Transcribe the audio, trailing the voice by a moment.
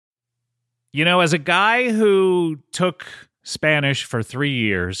You know, as a guy who took Spanish for 3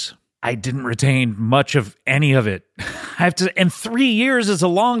 years, I didn't retain much of any of it. And 3 years is a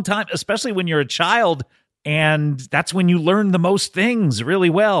long time, especially when you're a child, and that's when you learn the most things really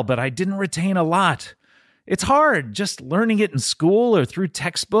well, but I didn't retain a lot. It's hard just learning it in school or through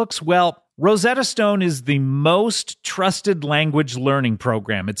textbooks. Well, Rosetta Stone is the most trusted language learning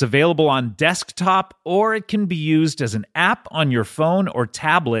program. It's available on desktop, or it can be used as an app on your phone or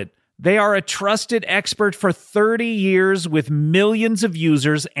tablet. They are a trusted expert for 30 years with millions of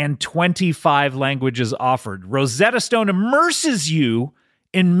users and 25 languages offered. Rosetta Stone immerses you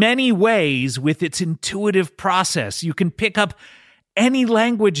in many ways with its intuitive process. You can pick up any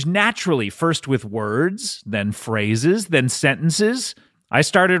language naturally, first with words, then phrases, then sentences. I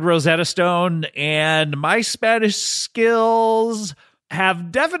started Rosetta Stone, and my Spanish skills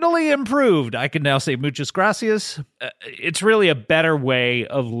have definitely improved. I can now say muchas gracias. It's really a better way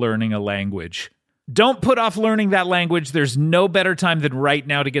of learning a language. Don't put off learning that language. There's no better time than right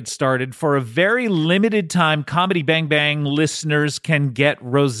now to get started. For a very limited time, Comedy Bang Bang listeners can get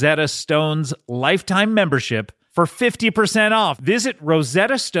Rosetta Stone's lifetime membership for 50% off. Visit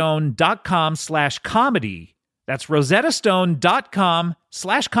rosettastone.com/comedy. That's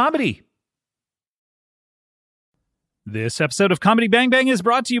rosettastone.com/comedy. This episode of Comedy Bang Bang is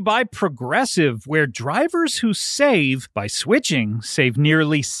brought to you by Progressive, where drivers who save by switching save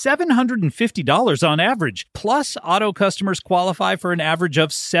nearly $750 on average. Plus, auto customers qualify for an average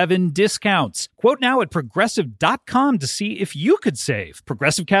of 7 discounts. Quote now at Progressive.com to see if you could save.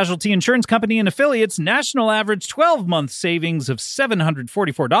 Progressive Casualty Insurance Company and Affiliates national average 12-month savings of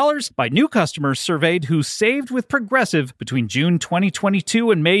 $744 by new customers surveyed who saved with Progressive between June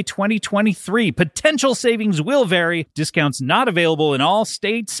 2022 and May 2023. Potential savings will vary. Discounts not available in all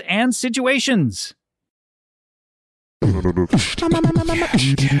states and situations. Comedy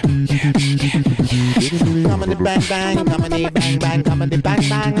bang bang, comedy bang bang, comedy bang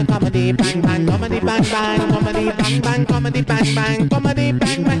bang, comedy bang bang, comedy bang bang, comedy bang bang, comedy bang bang, comedy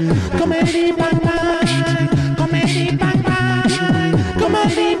bang bang, comedy bang bang, comedy bang bang,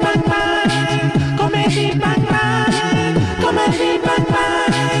 comedy bang bang, comedy bang bang, comedy bang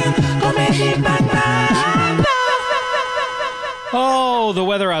bang, comedy bang bang. Oh, the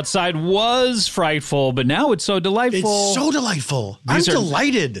weather outside was frightful, but now it's so delightful. It's so delightful. I'm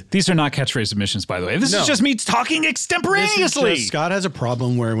delighted. These are not catchphrase submissions, by the way. This is just me talking extemporaneously. Scott has a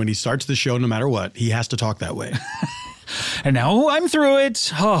problem where when he starts the show, no matter what, he has to talk that way. And now I'm through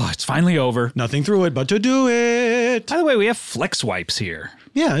it. Oh, it's finally over. Nothing through it but to do it. By the way, we have flex wipes here.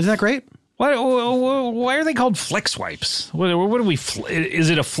 Yeah, isn't that great? Why are they called flex wipes? What do we?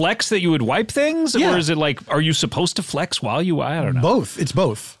 Is it a flex that you would wipe things, or is it like? Are you supposed to flex while you? I don't know. Both. It's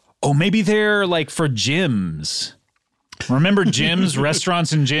both. Oh, maybe they're like for gyms. Remember gyms,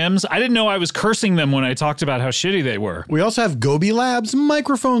 restaurants, and gyms? I didn't know I was cursing them when I talked about how shitty they were. We also have Gobi Labs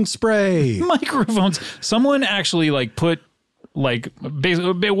microphone spray. Microphones. Someone actually put.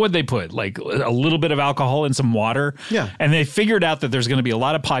 Basically, what'd they put? Like a little bit of alcohol in some water. Yeah. And they figured out that there's going to be a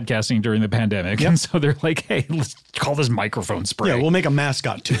lot of podcasting during the pandemic. Yep. And so they're like, hey, let's call this microphone spray. Yeah, we'll make a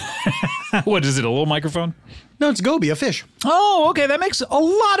mascot too. What is it, a little microphone? No, it's Gobi, a fish. Oh, okay. That makes a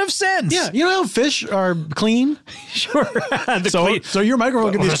lot of sense. Yeah. You know how fish are clean? Sure. So your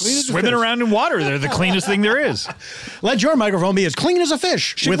microphone can be as clean as swimming around in water. They're the cleanest thing there is. Let your microphone be as clean as a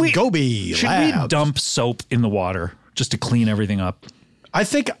fish with Gobi Should Labs. we dump soap in the water just to clean everything up? I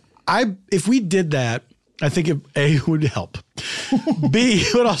think if we did that, I think it would help. B,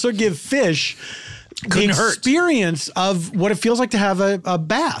 it would also give fish the experience of what it feels like to have a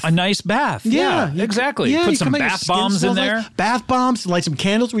bath. A nice bath. Yeah, exactly. Yeah, put some bath bombs in there. Bath bombs, light some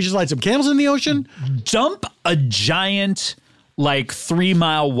candles. We just light some candles in the ocean. Dump a giant,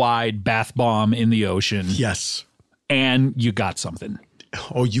 3-mile wide bath bomb in the ocean. Yes. And you got something.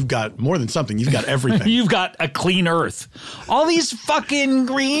 Oh, you've got more than something. You've got everything. You've got a clean earth. All these fucking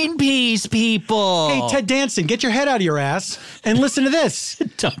Greenpeace people. Hey, Ted Danson, get your head out of your ass and listen to this.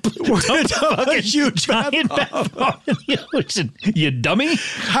 Dump a huge giant bath bomb in the ocean. You dummy.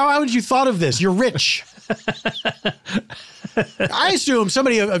 How haven't you thought of this? You're rich. I assume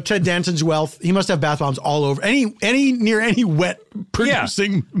somebody of Ted Danson's wealth, he must have bath bombs all over. Near any wet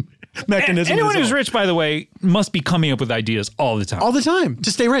producing mechanism. Anyone who's rich, by the way, must be coming up with ideas all the time. All the time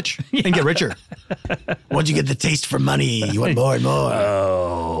to stay rich and get richer. Once you get the tast for money, you want more and more.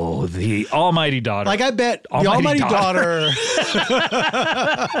 Oh, the almighty daughter. Like I bet the almighty daughter.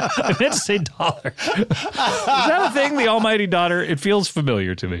 I meant to say dollar. Is that a thing, the almighty daughter? It feels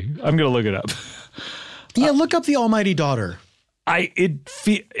familiar to me. I'm going to look it up. Yeah, look up the almighty daughter.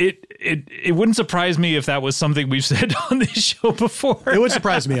 It wouldn't surprise me if that was something we've said on this show before. It would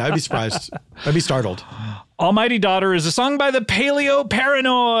surprise me. I'd be surprised. I'd be startled. Almighty Daughter is a song by the Paleo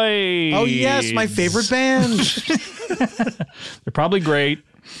Paranoid. Oh, yes, my favorite band. They're probably great.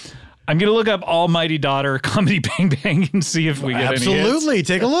 I'm going to look up Almighty Daughter Comedy Bang Bang and see if we get any hits. Absolutely.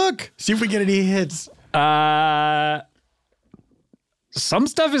 Take a look. See if we get any hits. Some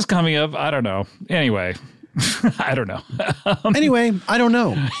stuff is coming up. I don't know. Anyway, I don't know. Anyway, I don't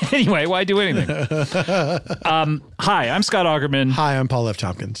know. Anyway, why do anything? Hi, I'm Scott Augerman. Hi, I'm Paul F.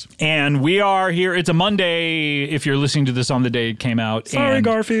 Tompkins. And we are here. It's a Monday if you're listening to this on the day it came out. Sorry, and,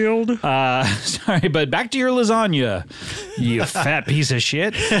 Garfield. Sorry, but back to your lasagna, you fat piece of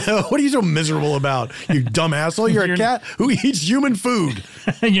shit. What are you so miserable about, you dumb asshole? You're a cat who eats human food.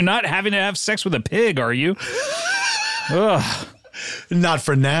 You're not having to have sex with a pig, are you? Ugh. Not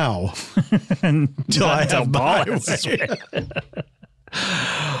for now. Until I have my way.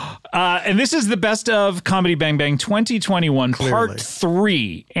 And this is the Best of Comedy Bang Bang 2021 Part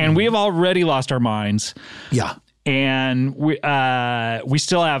 3. And we have already lost our minds. Yeah. And we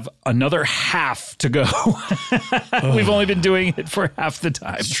still have another half to go. We've only been doing it for half the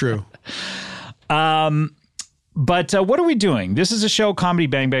time. It's true. But what are we doing? This is a show, Comedy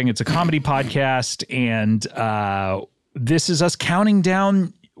Bang Bang. It's a comedy podcast. And this is us counting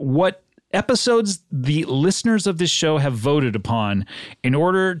down what episodes the listeners of this show have voted upon in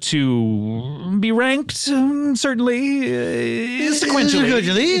order to be ranked, certainly,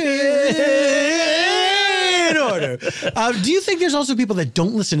 sequentially. In order. Do you think there's also people that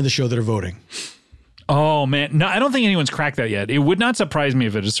don't listen to the show that are voting? Oh, man. No, I don't think anyone's cracked that yet. It would not surprise me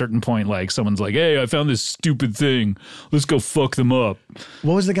if at a certain point, like, someone's like, hey, I found this stupid thing. Let's go fuck them up.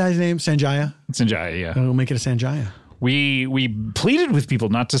 What was the guy's name? Sanjaya? Sanjaya, yeah. We'll make it a Sanjaya. We pleaded with people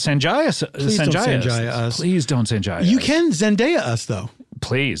not to Sanjaya us. Please don't Sanjaya us. Please don't Sanjaya You us. can Zendaya us, though.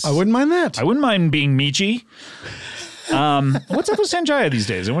 Please. I wouldn't mind that. I wouldn't mind being Michi. What's up with Sanjaya these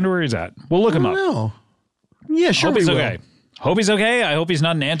days? I wonder where he's at. We'll look him up. No. Yeah, sure. Hope he's we will. okay. Hope he's okay. I hope he's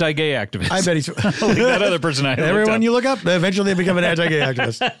not an anti-gay activist. I bet he's like that other person I Everyone you look up, eventually they become an anti-gay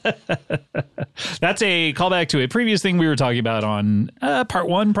activist. That's a callback to a previous thing we were talking about on part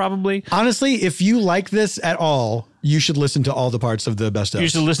 1, probably. Honestly, if you like this at all, you should listen to all the parts of the Best of. You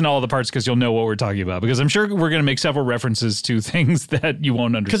should listen to all the parts because you'll know what we're talking about. Because I'm sure we're going to make several references to things that you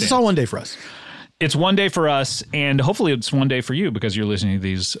won't understand. Because it's all one day for us. It's one day for us, and hopefully it's one day for you because you're listening to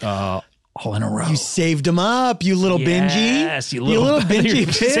these all in a row. You saved them up, you little bingy. Yes, you little bingy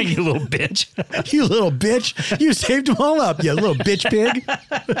pig. Saying, you little bitch. You little bitch. You saved them all up, you little bitch pig.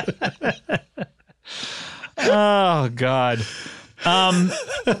 Oh, God.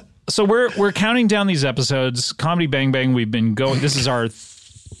 So we're counting down these episodes. Comedy Bang Bang, we've been going. This is our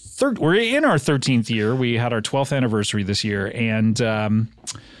we're in our 13th year. We had our 12th anniversary this year, and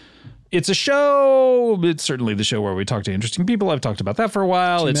it's a show. It's certainly the show where we talk to interesting people. I've talked about that for a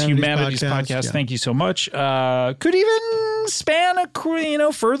while. It's Humanities Podcast. Yeah. Thank you so much. Could even span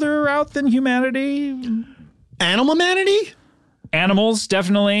further out than humanity. Animal-manity? Animals,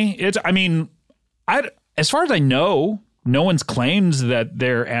 definitely. As far as I know, no one's claimed that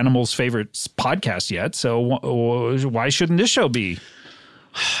they're animals' favorite podcast yet. So why shouldn't this show be?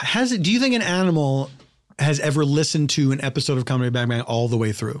 Do you think an animal has ever listened to an episode of Comedy Bang Bang all the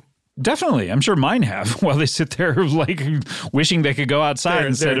way through? Definitely. I'm sure mine have while they sit there like wishing they could go outside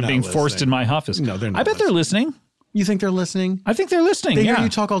instead of being forced in my office. No, they're not. I bet they're listening. You think they're listening? I think they're listening. They hear you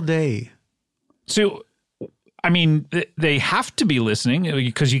talk all day. So, I mean, they have to be listening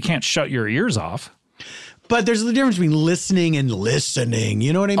because you can't shut your ears off. But there's the difference between listening and listening.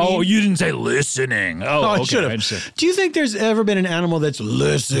 You know what I mean? Oh, you didn't say listening. Oh, I okay. should have. Do you think there's ever been an animal that's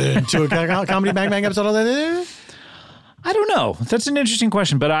listened to a Comedy Bang Bang episode all day? I don't know. That's an interesting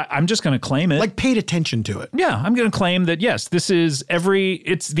question, but I'm just going to claim it. Like paid attention to it. Yeah, I'm going to claim that, yes, this is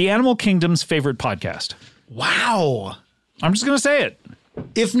it's the Animal Kingdom's favorite podcast. Wow. I'm just going to say it.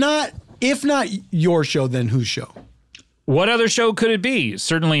 If not your show, then whose show? What other show could it be?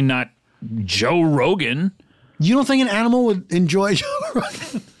 Certainly not Joe Rogan. You don't think an animal would enjoy Joe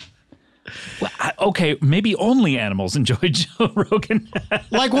Rogan? Well, okay, maybe only animals enjoy Joe Rogan.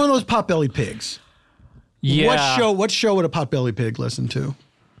 Like one of those potbelly pigs. Yeah. What show would a potbelly pig listen to?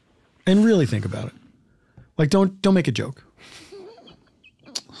 And really think about it. Like don't make a joke.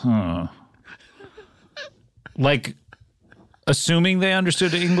 Huh. Like assuming they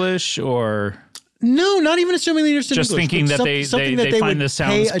understood English or no, not even assuming they understood just English. Thinking that they find the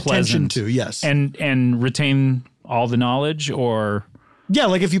sounds pleasant to, yes. And retain all the knowledge or yeah,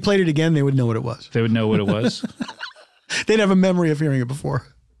 like if you played it again, they would know what it was. They would know what it was. They'd have a memory of hearing it before.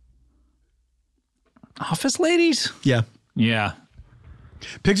 Office Ladies? Yeah. Yeah.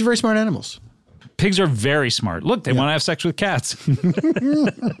 Pigs are very smart animals. Pigs are very smart. Look, they want to have sex with cats.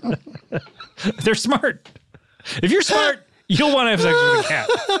 They're smart. If you're smart, you'll want to have sex with a cat.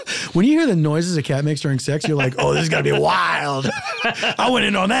 When you hear the noises a cat makes during sex, you're like, oh, this is going to be wild. I went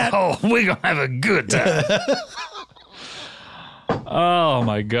in on that. Oh, we're going to have a good time. Oh,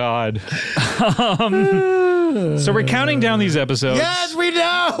 my God. So we're counting down these episodes. Yes, we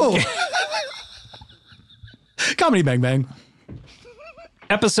know. Comedy Bang Bang.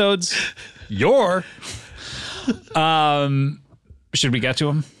 Episodes. Should we get to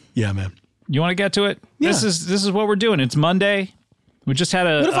them? Yeah, man. You want to get to it? Yeah. This is what we're doing. It's Monday. We just had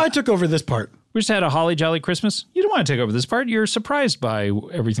What if I took over this part? We just had a holly jolly Christmas. You don't want to take over this part. You're surprised by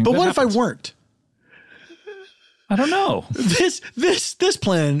everything. But that what happens. if I weren't? I don't know. This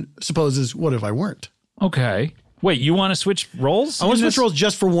plan supposes what if I weren't? Okay. Wait, you want to switch roles? I want to switch roles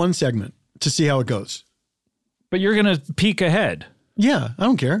just for one segment to see how it goes. But you're going to peek ahead. Yeah, I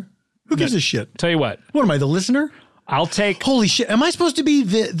don't care. Who gives a shit? Tell you what. What am I, the listener? I'll take. Holy shit. Am I supposed to be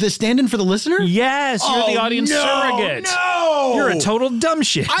the stand-in for the listener? Yes, you're the audience surrogate. No! You're a total dumb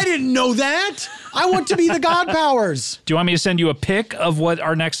shit. I didn't know that. I want to be the God powers. Do you want me to send you a pic of what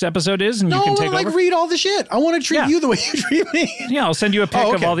our next episode is, and you can take over? Read all the shit. I want to treat you the way you treat me. Yeah, I'll send you a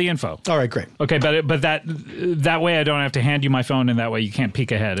pic of all the info. All right, great. Okay, but that way I don't have to hand you my phone, and that way you can't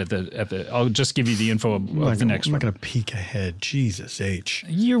peek ahead at the. I'll just give you the info of the next one. I'm not going to peek ahead. Jesus H.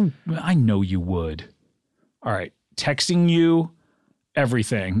 I know you would. All right, texting you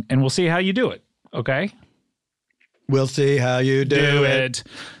everything, and we'll see how you do it. Okay. We'll see how you do it.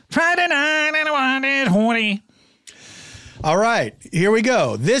 Friday night and I wanted horny. All right, here we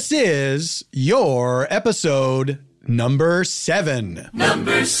go. This is your episode number 7.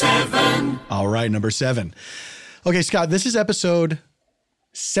 Number 7. All right, number 7. Okay, Scott, this is episode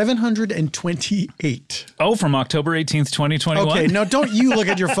 728. Oh, from October 18th, 2021? Okay, now don't you look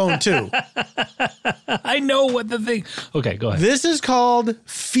at your phone too. I know what the thing... Okay, go ahead. This is called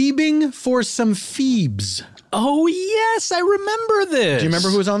Phoebing for Some Phoebes. Oh, yes, I remember this. Do you remember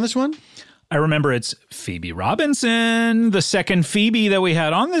who was on this one? I remember it's Phoebe Robinson, the second Phoebe that we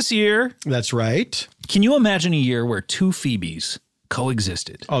had on this year. That's right. Can you imagine a year where 2 Phoebes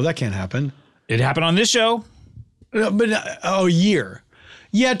coexisted? Oh, that can't happen. It happened on this show. A year.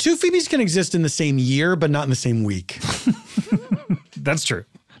 Yeah, 2 Phoebes can exist in the same year, but not in the same week. That's true.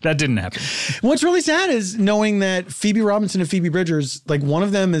 That didn't happen. What's really sad is knowing that Phoebe Robinson and Phoebe Bridgers, like one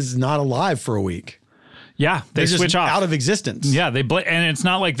of them is not alive for a week. Yeah, they They're switch just off. out of existence. Yeah, and it's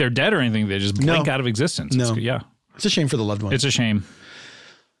not like they're dead or anything. They just blink out of existence. No. Yeah. It's a shame for the loved one. It's a shame.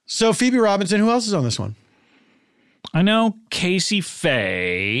 So Phoebe Robinson, who else is on this one? I know Casey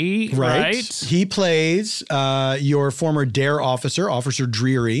Faye, right? He plays your former DARE officer, Officer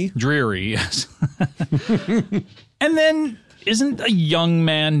Dreary. Dreary, yes. And then isn't a young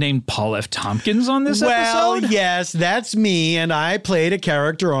man named Paul F. Tompkins on this episode? Well, yes, that's me, and I played a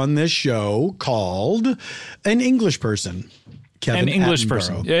character on this show called an English person. Kevin An English Attenborough.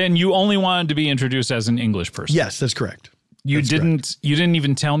 person. And you only wanted to be introduced as an English person. Yes, that's correct. You didn't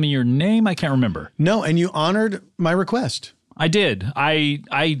even tell me your name? I can't remember. No, and you honored my request. I did. I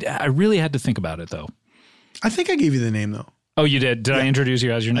really had to think about it though. I think I gave you the name though. Oh, you did? Did I introduce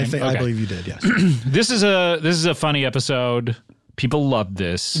you as your name? I believe you did, yes. This is a funny episode. People loved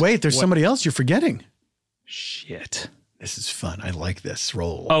this. Wait, there's somebody else you're forgetting. Shit. This is fun. I like this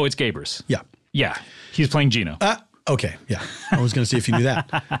role. Oh, it's Gabers. Yeah. Yeah. He's playing Gino. Okay, yeah. I was going to see if you knew that.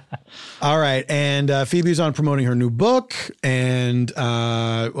 All right, and Phoebe's on promoting her new book, and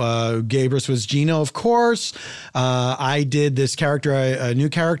Gabrus was Gino, of course. I did this character, a new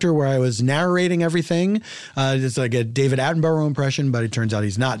character, where I was narrating everything. It's like a David Attenborough impression, but it turns out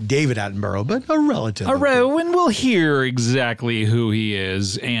he's not David Attenborough, but a relative. And we'll hear exactly who he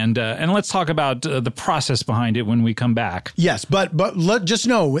is, and let's talk about the process behind it when we come back. Yes, but just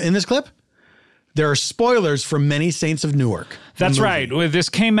know, in this clip, there are spoilers for Many Saints of Newark. That's right. This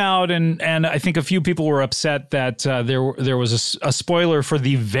came out, and I think a few people were upset that there was a spoiler for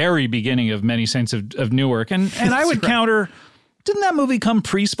the very beginning of Many Saints of Newark. And I would counter, didn't that movie come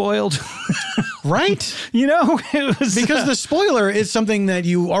pre-spoiled? Right? You know? It was, because the spoiler is something that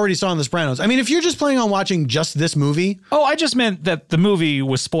you already saw in The Sopranos. I mean, if you're just planning on watching just this movie. Oh, I just meant that the movie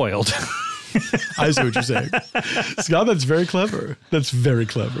was spoiled. I see what you're saying. Scott, that's very clever. That's very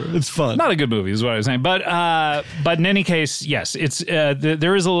clever. It's fun. Not a good movie is what I was saying. But in any case, yes, it's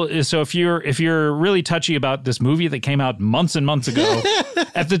there is a little. So if you're really touchy about this movie that came out months and months ago,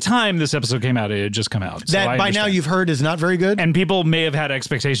 at the time this episode came out, it had just come out. So that by now you've heard is not very good. And people may have had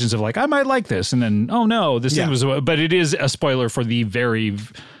expectations of like, I might like this. And then, oh no, this thing was, but it is a spoiler for the very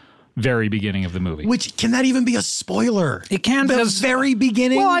very beginning of the movie. Which, can that even be a spoiler? It can, the because very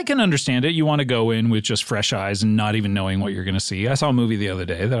beginning. Well, I can understand it. You want to go in with just fresh eyes and not even knowing what you're going to see. I saw a movie the other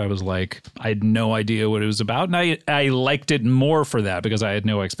day that I was like, I had no idea what it was about, and I liked it more for that because I had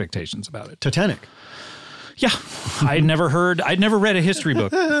no expectations about it. Titanic. Yeah, I'd never read a history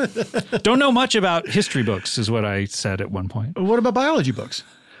book. Don't know much about history books, is what I said at one point. What about biology books?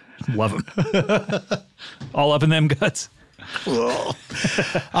 Love them. All up in them guts. All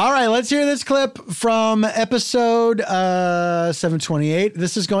right, let's hear this clip from episode 728.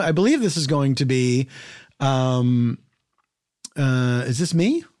 I believe this is going to be, is this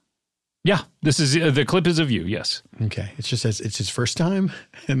me? Yeah, this is the clip is of you. Yes. Okay. It just says it's his first time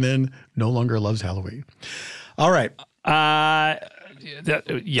and then no longer loves Halloween. All right. Yeah.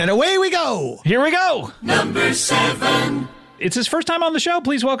 And away we go. Here we go. Number 7. It's his first time on the show.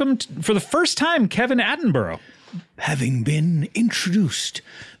 Please welcome for the first time, Kevin Attenborough. Having been introduced,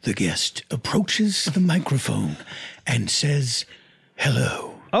 the guest approaches the microphone and says,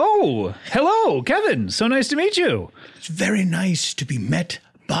 hello. Oh, hello, Kevin. So nice to meet you. It's very nice to be met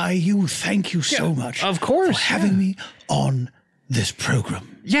by you. Thank you so much. Of course. For having me on this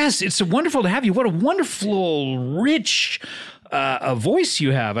program. Yes, it's wonderful to have you. What a wonderful, rich a voice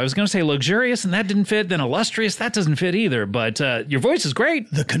you have. I was going to say luxurious, and that didn't fit. Then illustrious, that doesn't fit either. But your voice is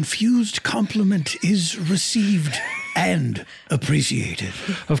great. The confused compliment is received and appreciated.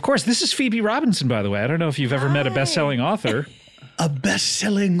 Of course, this is Phoebe Robinson, by the way. I don't know if you've ever met a best-selling author. A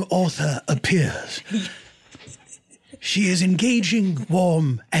best-selling author appears. She is engaging,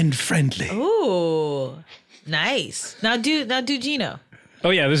 warm, and friendly. Ooh, nice. Now do Gino. Oh,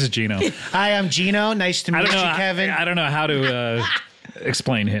 yeah, this is Gino. Hi, I'm Gino. Nice to meet you, Kevin. I don't know how to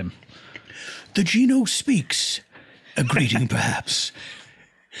explain him. The Gino speaks. A greeting, perhaps.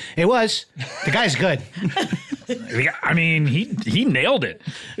 It was. The guy's good. I mean, he nailed it.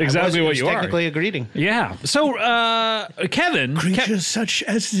 Exactly what you are. Technically a greeting. Yeah. So, Kevin. Creatures such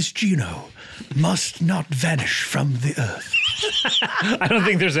as this Gino must not vanish from the earth. I don't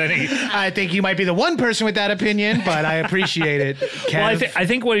think there's any. I think you might be the one person with that opinion, but I appreciate it. Kev. Well, I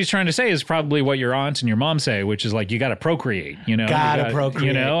think what he's trying to say is probably what your aunt and your mom say, which is like, you got to procreate, you know? Gotta procreate,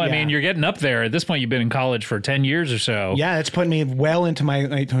 You know, I yeah. mean, you're getting up there. At this point, you've been in college for 10 years or so. Yeah, it's putting me well into my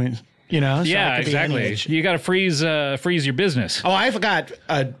late 20s, you know? So Yeah, I could be any exactly. age. You got to freeze your business. Oh, I've got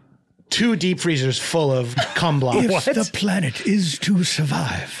 2 deep freezers full of cum blocks. If the planet is to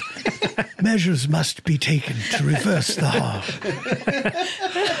survive, measures must be taken to reverse the harm.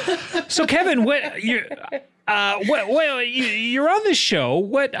 So, Kevin, you're on this show.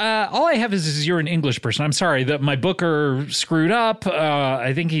 All I have is you're an English person. I'm sorry that my booker screwed up.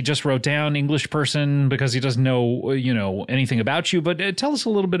 I think he just wrote down English person because he doesn't know, anything about you. But tell us a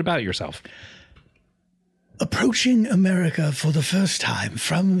little bit about yourself. Approaching America for the first time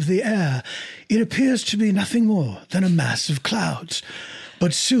from the air, it appears to be nothing more than a mass of clouds.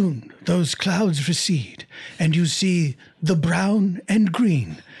 But soon those clouds recede, and you see the brown and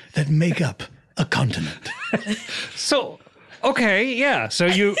green that make up a continent. So, okay, yeah. So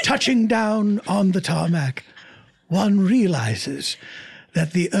you Touching down on the tarmac, one realizes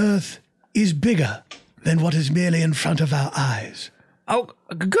that the earth is bigger than what is merely in front of our eyes. Oh,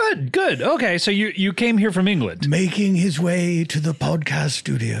 good. Okay, so you came here from England. Making his way to the podcast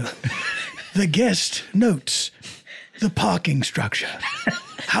studio, the guest notes the parking structure,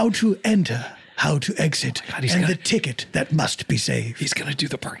 how to enter, how to exit, and the ticket that must be saved. He's going to do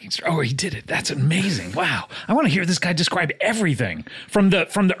the parking structure. Oh, he did it. That's amazing. Wow. I want to hear this guy describe everything from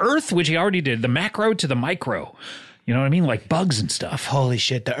the earth, which he already did, the macro to the micro. You know what I mean? Like bugs and stuff. Holy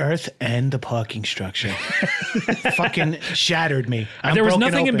shit, the earth and the parking structure. Fucking shattered me. I'm There was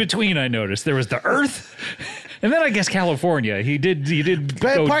broken nothing in open. between, I noticed. There was the earth, and then I guess California. He did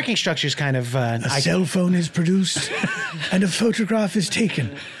But go, parking structure is kind of... A cell phone is produced, and a photograph is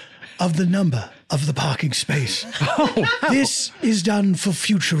taken of the number of the parking space. This is done for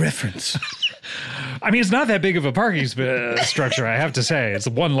future reference. I mean, it's not that big of a parking structure, I have to say. It's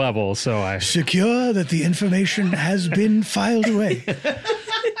one level, so I... Secure that the information has been filed away.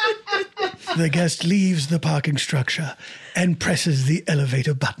 The guest leaves the parking structure and presses the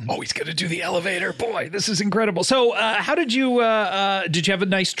elevator button. Oh, he's going to do the elevator. Boy, this is incredible. So how did you have a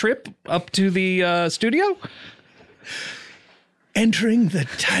nice trip up to the studio? Entering the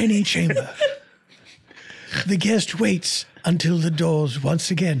tiny chamber, the guest waits until the doors once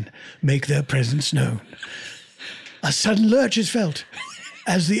again make their presence known. A sudden lurch is felt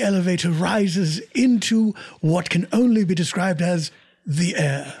as the elevator rises into what can only be described as the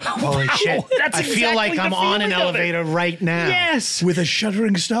air. Holy shit. That's I feel like exactly I'm the on an feeling of it. elevator right now. Yes. With a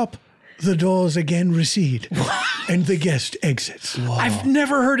shuddering stop, the doors again recede, and the guest exits. I've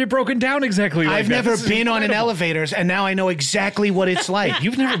never heard it broken down exactly like I've that. never This is been on an incredible. elevator, and now I know exactly what it's like.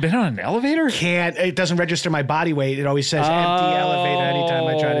 You've never been on an elevator? It doesn't register my body weight. It always says empty elevator anytime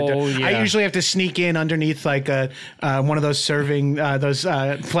I try to do it. yeah. I usually have to sneak in underneath like one of those serving,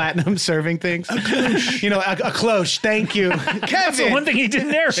 platinum serving things. A cloche. A cloche. Thank you. Kevin. That's the one thing he didn't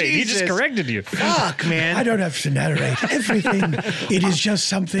narrate. He just Jesus. corrected you. Fuck, man. I don't have to narrate everything. It is just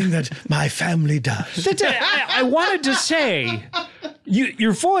something that my family does. I wanted to say,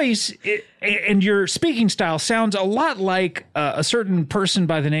 your voice and your speaking style sounds a lot like a certain person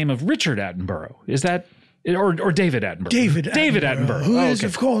by the name of Richard Attenborough. Is that, or David Attenborough? David Attenborough. who Oh, is, okay.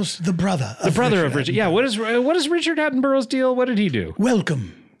 of course, the brother of The brother of Richard. Attenborough. Yeah. What is Richard Attenborough's deal? What did he do?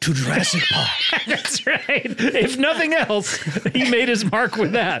 Welcome to Jurassic Park. That's right. If nothing else, he made his mark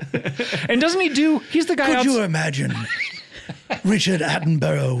with that. And doesn't he do? He's the guy. Could you imagine Richard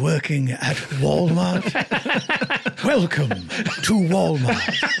Attenborough working at Walmart? Welcome to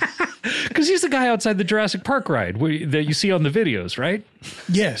Walmart. Because he's the guy outside the Jurassic Park ride that you see on the videos, right?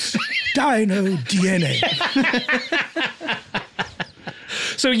 Yes, Dino DNA.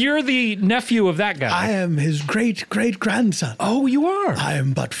 So you're the nephew of that I guy. am his great-great-grandson. Oh, you are. I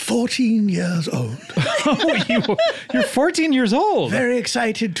am but 14 years old. You're 14 years old. Very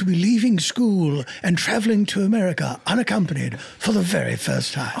excited to be leaving school and traveling to America unaccompanied for the very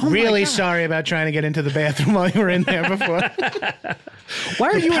first time. Really sorry about trying to get into the bathroom while you were in there before. Why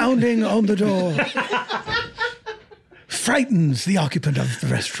are you? Pounding on the door frightens the occupant of the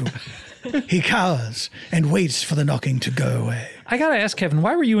restroom. He cowers and waits for the knocking to go away. I gotta ask Kevin,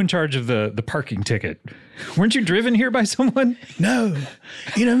 why were you in charge of the parking ticket? Weren't you driven here by someone? No,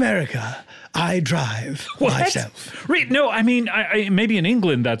 in America, I drive myself. No, I mean, I maybe in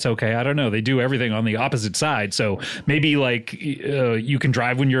England that's okay. I don't know. They do everything on the opposite side. So maybe like you can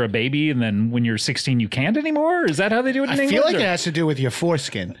drive when you're a baby, and then when you're 16 you can't anymore. Is that how they do it in I England? feel like or- it has to do with your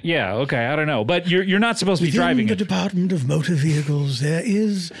foreskin. Yeah. Okay. I don't know. But you're not supposed to be Within driving the it. Department of Motor Vehicles, there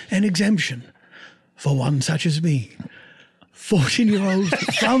is an exemption for one such as me. 14-year-olds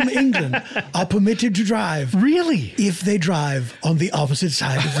from England are permitted to drive Really? if they drive on the opposite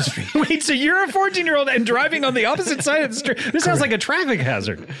side of the street. Wait. So you're a 14-year-old and driving on the opposite side of the street? This sounds like a traffic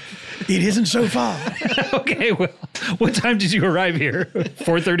hazard. It isn't so far. Okay. Well, what time did you arrive here?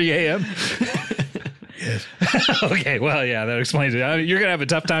 4:30 a.m. Yes. Okay, well, yeah, that explains it. You're gonna have a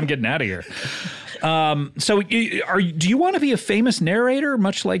tough time getting out of here. So, do you want to be a famous narrator,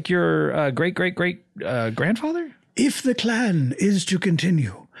 much like your great grandfather? If the clan is to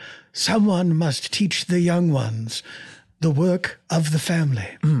continue, someone must teach the young ones the work of the family.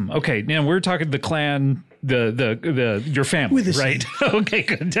 Okay, now we're talking the clan, your family, With a C. right? Okay,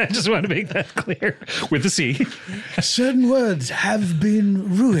 good. I just want to make that clear. With the C, Certain words have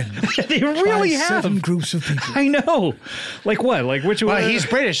been ruined. they really by have. certain groups of people. I know. Like what? Like which one? Well, he's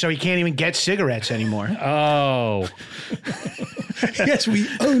British, so he can't even get cigarettes anymore. Oh, Yes, we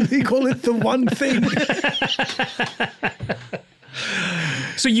only call it the one thing.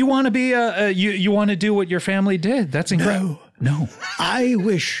 so you want to be you want to do what your family did? That's incredible. No. I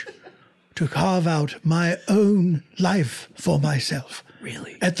wish to carve out my own life for myself.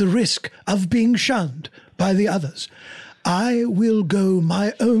 Really? At the risk of being shunned by the others. I will go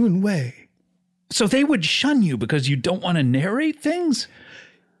my own way. So they would shun you because you don't want to narrate things?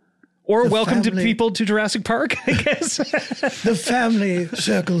 Or welcome to family- people to Jurassic Park, I guess. The family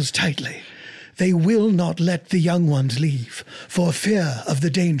circles tightly. They will not let the young ones leave for fear of the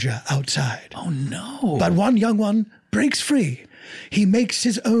danger outside. Oh, no. But one young one breaks free. He makes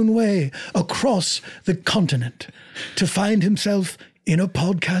his own way across the continent to find himself in a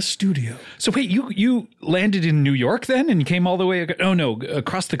podcast studio. So wait, you landed in New York then and came all the way,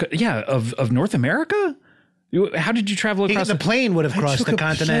 across of North America? How did you travel across The plane would have crossed took the a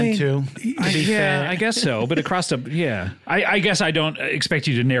continent, plane. too. To be fair. I guess so, but across the, yeah. I guess I don't expect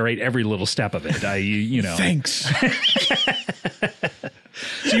you to narrate every little step of it. Thanks.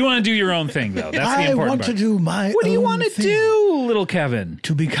 So you want to do your own thing, though. That's the I important want part. to do my What do you own want to thing. do, little Kevin?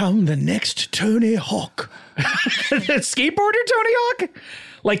 To become the next Tony Hawk. Skateboarder Tony Hawk?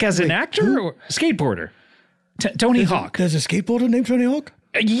 Like as an actor or skateboarder? Tony Hawk. There's a skateboarder named Tony Hawk?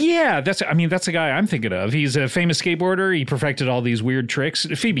 Yeah, that's the guy I'm thinking of. He's a famous skateboarder. He perfected all these weird tricks.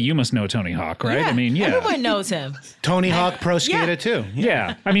 Phoebe, you must know Tony Hawk, right? I mean, yeah. Everyone knows him. Tony Hawk Pro Skater, too.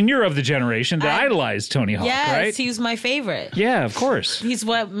 Yeah. I mean, you're of the generation that idolized Tony Hawk, Yes, right? he was my favorite. Yeah, of course. He's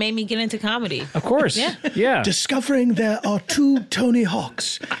what made me get into comedy. Of course. Yeah. Yeah. Discovering there are two Tony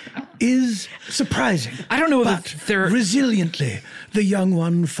Hawks is surprising. I don't know But that there resiliently, the young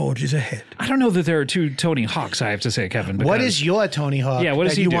one forges ahead. I don't know that there are two Tony Hawks, I have to say, Kevin. What because- is your Tony Hawk Yeah, what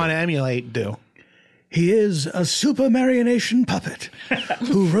does that he you do? want to emulate do? He is a super marionation puppet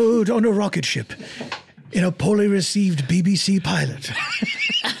who rode on a rocket ship in a poorly received BBC pilot.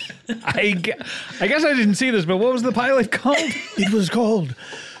 I guess I didn't see this, but what was the pilot called? It was called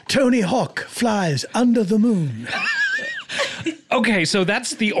Tony Hawk Flies Under the Moon. Okay, so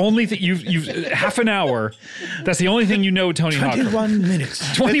that's the only thing you've half an hour. That's the only thing you know, Tony Hawk. 21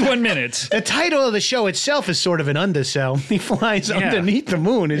 minutes. 21 minutes. The title of the show itself is sort of an undersell. He flies underneath the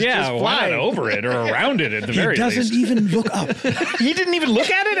moon. It's just why flying. not over it or around it at the He very doesn't least? even look up. He didn't even look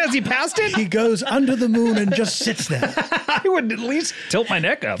at it as he passed it? He goes under the moon and just sits there. I would at least tilt my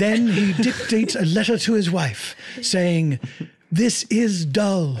neck up. Then he dictates a letter to his wife saying, "This is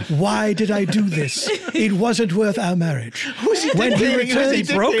dull. Why did I do this? It wasn't worth our marriage." When he returns,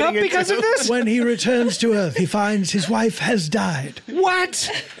 He broke up because of this? when he returns to Earth, he finds his wife has died What?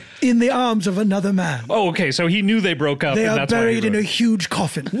 in the arms of another man. Oh, okay, so he knew they broke up. They and are that's why he buried in wrote a huge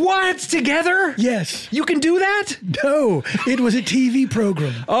coffin. it. What? Together? Yes. You can do that? No, it was a TV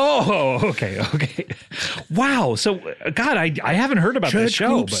program. Oh, okay. Wow. So, God, I haven't heard about this Church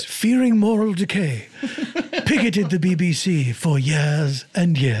show, groups, but fearing moral decay, picketed the BBC for years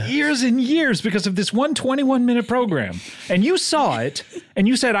and years. years and years because of this one 21-minute program. And you saw it, and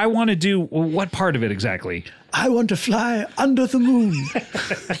you said, I want to do what part of it exactly? I want to fly under the moon.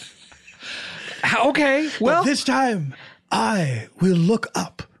 Okay, well, But this time, I will look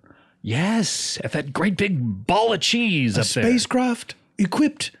up. yes, at that great big ball of cheese A up there. spacecraft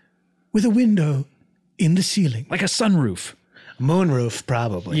equipped with a window in the ceiling. Like a sunroof. Moonroof,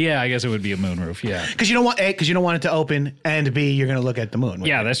 probably. Yeah, I guess it would be a moonroof, yeah. Because you don't want A, because you don't want it to open, and B, you're going to look at the moon.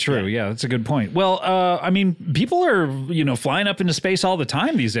 Yeah, that's true. Yeah, that's a good point. Well, I mean, people are, flying up into space all the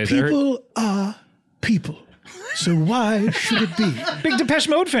time these days. People are people. So why should it be Big Depeche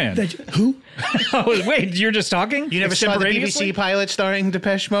Mode fan. that who? Oh, wait, you're just talking? You never saw the BBC pilot starring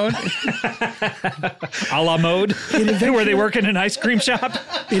Depeche Mode? A la Mode, where they work in an ice cream shop.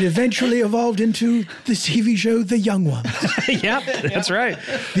 It eventually evolved into the TV show The Young Ones. Yep, that's right.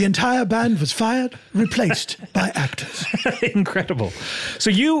 The entire band was fired, replaced by actors. Incredible.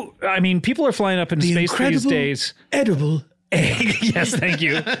 So people are flying up into The space these incredible days. edible egg. Yes, thank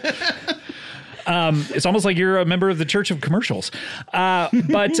you. It's almost like you're a member of the Church of Commercials.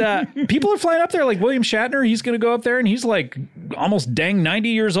 But people are flying up there, like William Shatner. He's going to go up there, and he's like almost dang 90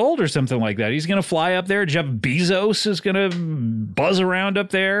 years old or something like that. He's going to fly up there. Jeff Bezos is going to buzz around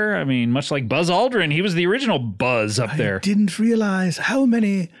up there. I mean, much like Buzz Aldrin. He was the original Buzz up there. I didn't realize how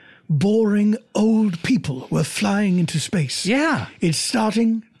many boring old people were flying into space. Yeah. It's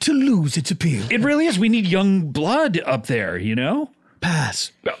starting to lose its appeal. It really is. We need young blood up there,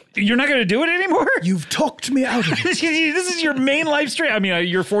 Pass. You're not going to do it anymore? You've talked me out of it. This is your main life stream. I mean,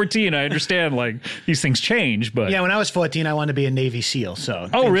 you're 14. I understand, these things change, but... Yeah, when I was 14, I wanted to be a Navy SEAL, so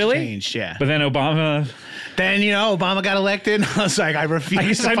Oh, things really? changed, yeah. But then Obama... Then, Obama got elected. I was like, I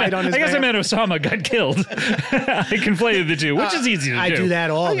refuse to fight on his I guess I behalf. meant Osama got killed. I conflated the two, which is easy to do. I do that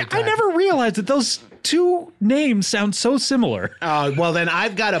all the I time. never realized that those two names sound so similar. Well, then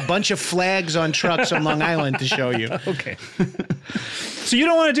I've got a bunch of flags on trucks on Long Island to show you. Okay. So you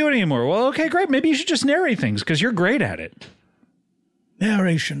don't want to do it anymore. Well, okay, great. Maybe you should just narrate things because you're great at it.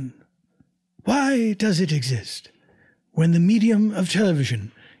 Narration. Why does it exist when the medium of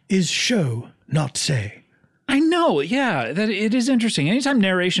television is show, not say? I know, yeah, that it is interesting. Anytime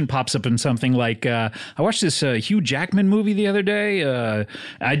narration pops up in something like, I watched this Hugh Jackman movie the other day.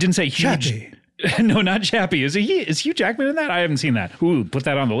 I didn't say Hugh. Chappie. No, not Chappie. Is Hugh Jackman in that? I haven't seen that. Ooh, put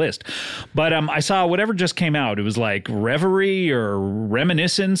that on the list. But I saw whatever just came out. It was like Reverie or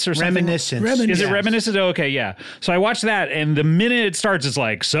Reminiscence or something. Reminiscence. Is it Reminiscence? Oh, okay, yeah. So I watched that, and the minute it starts, it's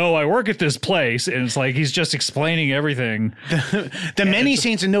like, so I work at this place, and it's like he's just explaining everything. The Many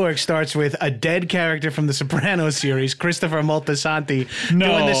Saints of Newark starts with a dead character from the Sopranos series, Christopher Moltisanti,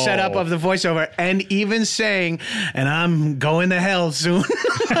 doing the setup of the voiceover, and even saying, and I'm going to hell soon.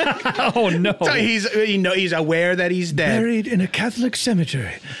 Oh, no. So he's aware that he's dead. Buried in a Catholic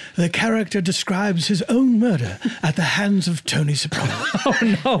cemetery, the character describes his own murder at the hands of Tony Soprano.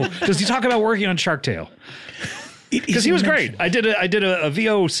 Oh, no. Does he talk about working on Shark Tale? Because he was great. I did a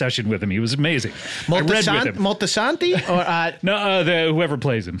VO session with him. He was amazing. I read with him. Moltisanti or No, whoever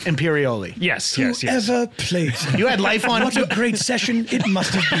plays him. Imperioli? Yes. Whoever plays him. You had Life on. What a great session it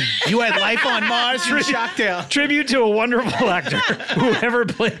must have been. You had Life on Mars and Shark Tale. Tribute to a wonderful actor, whoever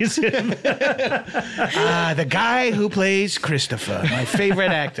plays him. The guy who plays Christopher, my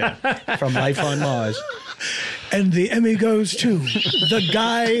favorite actor from Life on Mars. And the Emmy goes to the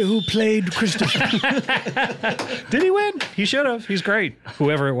guy who played Christopher. Did he win? He should have. He's great,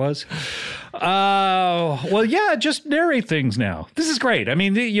 whoever it was. Well, yeah, just narrate things now. This is great. I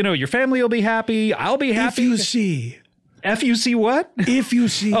mean, your family will be happy. I'll be happy. If you see what? If you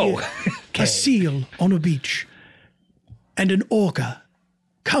see a seal on a beach and an orca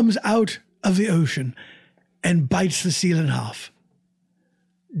comes out of the ocean and bites the seal in half,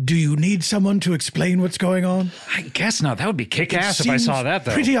 do you need someone to explain what's going on? I guess not. That would be kick-ass if I saw that,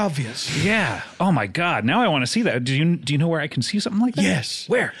 though. Pretty obvious. Yeah. Oh, my God. Now I want to see that. Do you know where I can see something like that? Yes.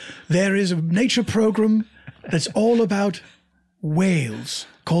 Where? There is a nature program that's all about whales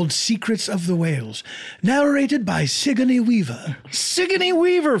called Secrets of the Whales, narrated by Sigourney Weaver. Sigourney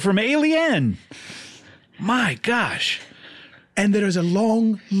Weaver from Alien. My gosh. And there is a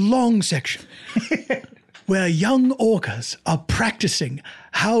long, long section where young orcas are practicing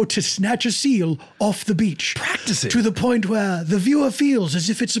how to snatch a seal off the beach. Practicing? To the point where the viewer feels as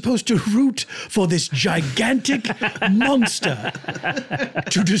if it's supposed to root for this gigantic monster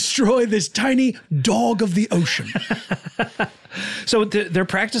to destroy this tiny dog of the ocean. So they're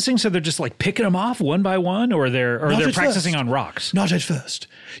practicing, so they're just like picking them off one by one, or they're practicing on rocks? Not at first.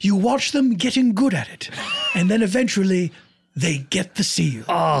 You watch them getting good at it, and then eventually they get the seal.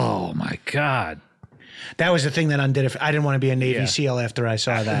 Oh, my God. That was the thing that undid it. I didn't want to be a Navy SEAL after I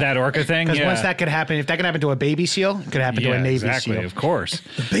saw that. That orca thing? Because once that could happen, if that could happen to a baby seal, it could happen to a Navy SEAL. Of course.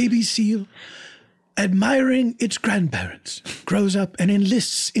 The baby seal, admiring its grandparents, grows up and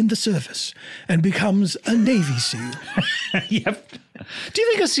enlists in the service and becomes a Navy SEAL. Yep. Do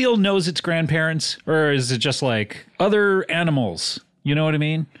you think a seal knows its grandparents? Or is it just like other animals? You know what I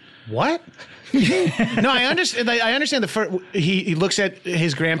mean? What? No, I understand. I understand the first. He looks at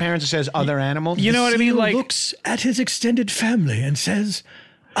his grandparents and says other animals. You know what I mean? Like, looks at his extended family and says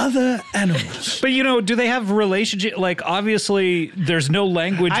other animals. But do they have relationship? Like, obviously, there's no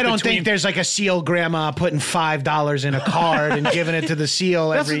language. I don't think there's like a seal grandma putting $5 in a card and giving it to the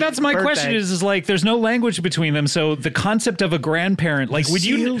seal. That's my birthday. question. Is like there's no language between them. So the concept of a grandparent, like, would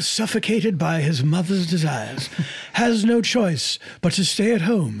seal, you suffocated by his mother's desires, has no choice but to stay at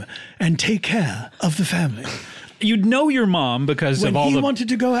home and take care of the family. You'd know your mom because when of all he the. wanted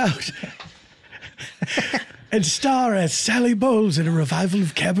to go out and star as Sally Bowles in a revival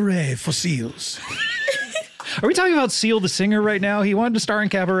of Cabaret for seals. Are we talking about Seal the singer right now? He wanted to star in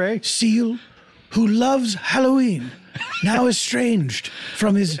Cabaret. Seal, who loves Halloween, now estranged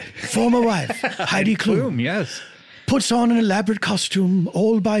from his former wife, Heidi Klum. Yes. Puts on an elaborate costume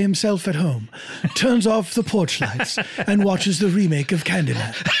all by himself at home, turns off the porch lights, and watches the remake of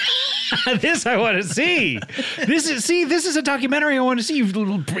Candyman. This I want to see. This is a documentary I want to see.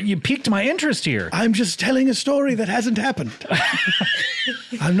 You piqued my interest here. I'm just telling a story that hasn't happened.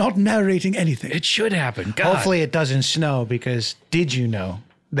 I'm not narrating anything. It should happen. God. Hopefully it doesn't snow, because did you know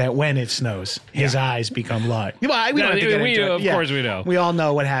that when it snows, his eyes become large? Well, we don't have to get into it. Of course we know. We all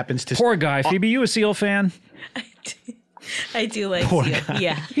know what happens to Poor guy. Phoebe, you a Seal fan? I do like Poor Seal. guy.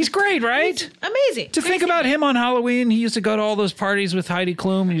 Yeah. He's great, right? Amazing. To think about him on Halloween, he used to go to all those parties with Heidi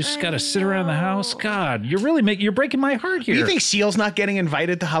Klum. You just got to sit around the house. God, you're breaking my heart here. Do you think Seal's not getting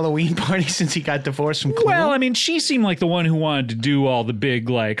invited to Halloween parties since he got divorced from Klum? Well, I mean, she seemed like the one who wanted to do all the big,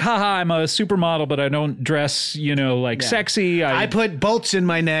 like, haha, I'm a supermodel, but I don't dress, sexy. I put bolts in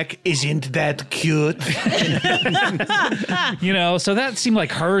my neck. Isn't that cute? So that seemed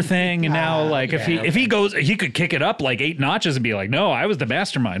like her thing. And now, like, if he goes, he could kick it up like 8 notches and be like, no, I was the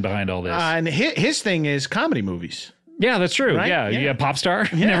mastermind behind all this. And his thing is comedy movies. Yeah, that's true. Right? Yeah. Pop star.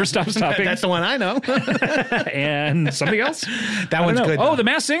 Never stops talking. That's the one I know. And something else? That one's good. Oh, The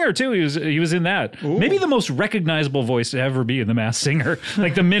Masked Singer, too. He was in that. Ooh. Maybe the most recognizable voice to ever be in The Masked Singer.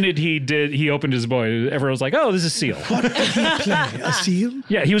 Like, the minute he opened his voice, everyone was like, oh, this is Seal. What did he play? A seal?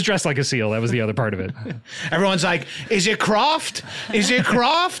 Yeah, he was dressed like a seal. That was the other part of it. Everyone's like, is it Croft? Is it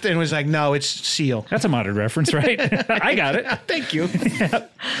Croft? And it was like, no, it's Seal. That's a modern reference, right? I got it. Thank you.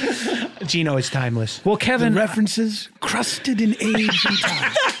 Gino is timeless. Well, Kevin. The references crusted in age and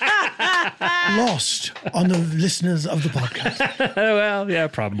time. Lost on the listeners of the podcast. Well, yeah,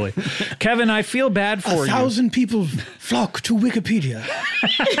 probably. Kevin, I feel bad for you. 1,000 people flock to Wikipedia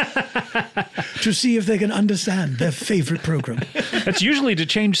to see if they can understand their favorite program. That's usually to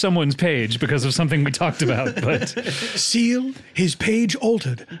change someone's page because of something we talked about. But Seal, his page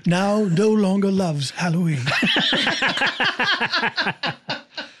altered, now no longer loves Halloween.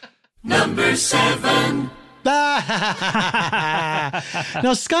 Number 7. Now,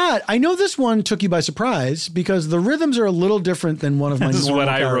 Scott, I know this one took you by surprise because the rhythms are a little different than one of my this is what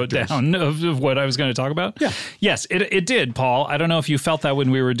I wrote characters. down of what I was going to talk about. Yeah. Yes, it did, Paul. I don't know if you felt that when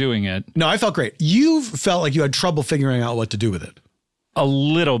we were doing it. No, I felt great. You felt like you had trouble figuring out what to do with it. A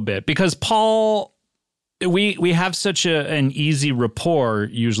little bit, because Paul we have such an easy rapport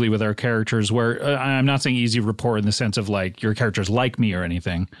usually with our characters where I'm not saying easy rapport in the sense of like your characters like me or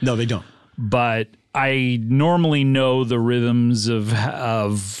anything. No, they don't. But I normally know the rhythms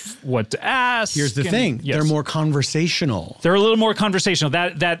of what to ask. Here's the thing. Yes. They're more conversational. They're a little more conversational.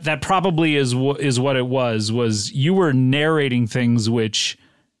 That probably is what it was you were narrating things which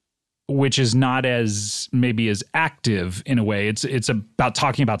is not as maybe as active in a way. It's about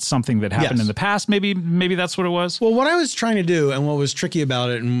talking about something that happened in the past. Maybe that's what it was. Well, what I was trying to do and what was tricky about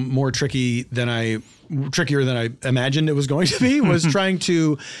it and more trickier than I imagined it was going to be was trying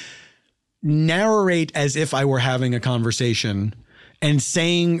to narrate as if I were having a conversation and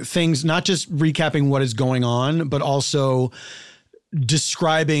saying things, not just recapping what is going on, but also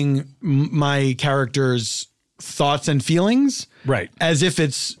describing my character's thoughts and feelings, right? As if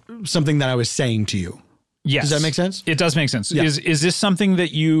it's something that I was saying to you. Yes. Does that make sense? It does make sense. Yeah. Is this something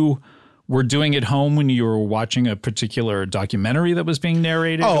that you were doing at home when you were watching a particular documentary that was being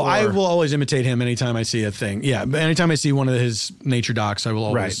narrated? Oh, I will always imitate him anytime I see a thing. Yeah, but anytime I see one of his nature docs, I will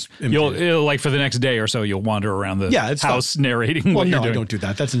always imitate You'll like for the next day or so, you'll wander around the house narrating well, what no, you're doing. I don't do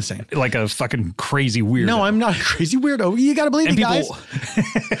that. That's insane. Like a fucking crazy weirdo. No, I'm not a crazy weirdo. You got to believe And me, guys.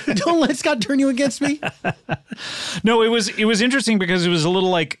 Don't let Scott turn you against me. No, it was interesting because it was a little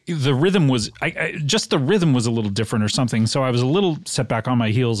like the rhythm was just the rhythm was a little different or something. So I was a little set back on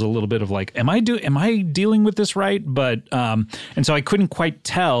my heels, a little bit of like, am I dealing with this right? But and so I couldn't quite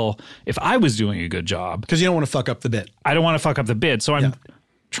tell if I was doing a good job because you don't want to fuck up the bit. I don't want to fuck up the bit, so I'm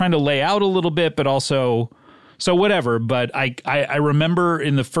trying to lay out a little bit, but also so whatever. But I remember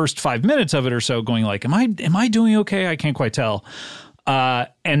in the first 5 minutes of it or so going like, am I doing okay? I can't quite tell,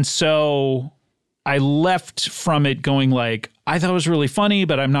 and so I left from it going like, I thought it was really funny,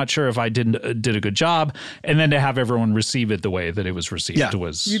 but I'm not sure if I did a good job. And then to have everyone receive it the way that it was received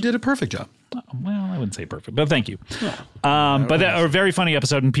was... You did a perfect job. Well, I wouldn't say perfect, but thank you. But a very funny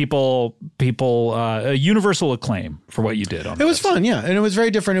episode, and people universal acclaim for what you did on it. It was fun, yeah. And it was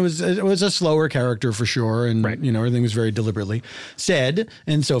very different. It was a slower character for sure. And, everything was very deliberately said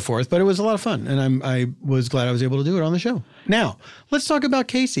and so forth. But it was a lot of fun. And I was glad I was able to do it on the show. Now, let's talk about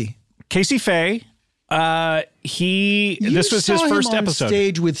Casey. Casey Faye. This was his first episode. On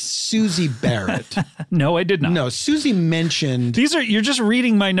stage with Susie Barrett. No, I did not. No, Susie mentioned. You're just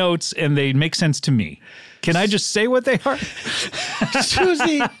reading my notes and they make sense to me. Can I just say what they are?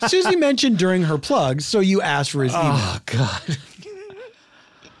 Susie mentioned during her plugs, so you asked for his email. Oh God.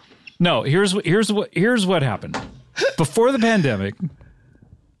 No, here's what happened. Before the pandemic,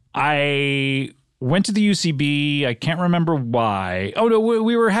 I went to the UCB. I can't remember why. Oh, no,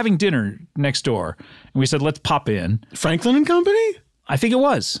 we were having dinner next door. And we said, let's pop in. Franklin and Company? I think it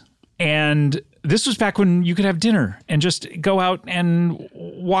was. And this was back when you could have dinner and just go out and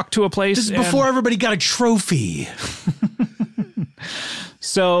walk to a place. This is before everybody got a trophy.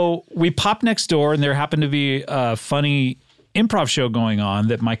 So we popped next door, and there happened to be a funny improv show going on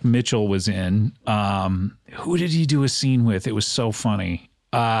that Mike Mitchell was in. Who did he do a scene with? It was so funny.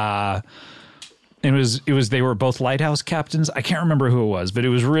 It was they were both lighthouse captains. I can't remember who it was, but it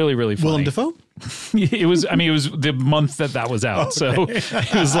was really, really funny. Willem Dafoe? It was the month that was out. Okay. So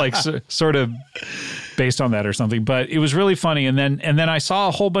it was like sort of based on that or something, but it was really funny. And then I saw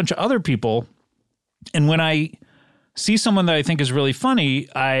a whole bunch of other people. And when I see someone that I think is really funny,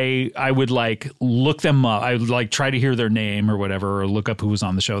 I would like look them up. I would like try to hear their name or whatever, or look up who was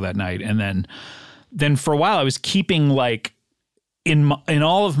on the show that night. And then for a while I was keeping like, in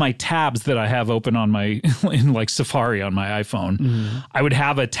all of my tabs that I have open on in like Safari on my iPhone, I would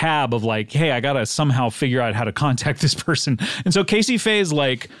have a tab of like, hey, I got to somehow figure out how to contact this person. And so Casey Faye's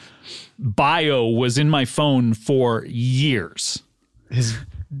like bio was in my phone for years. His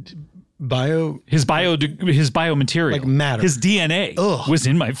bio material, like matter. His DNA was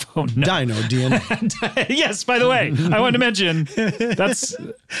in my phone. No. Dino DNA. Yes, by the way, I wanted to mention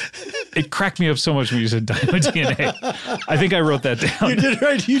it cracked me up so much when you said Dino DNA. I think I wrote that down. You did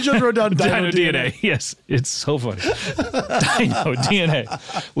right. You just wrote down Dino DNA. Yes, it's so funny. Dino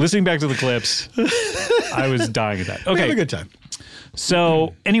DNA. Listening back to the clips, I was dying at that. Okay, we had a good time.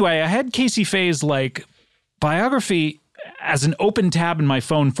 So anyway, I had Casey Faye's like biography as an open tab in my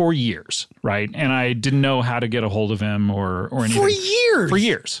phone for years, right? And I didn't know how to get a hold of him or anything. For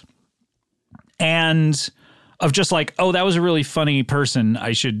years. And of just like, oh, that was a really funny person.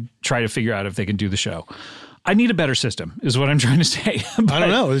 I should try to figure out if they can do the show. I need a better system, is what I'm trying to say. I don't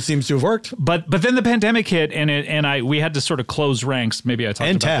know. It seems to have worked. But then the pandemic hit, and we had to sort of close ranks. Maybe I talked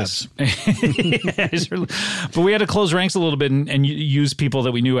And about tabs. this. But we had to close ranks a little bit and use people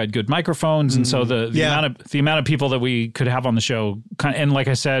that we knew had good microphones, and so the amount of people that we could have on the show, and like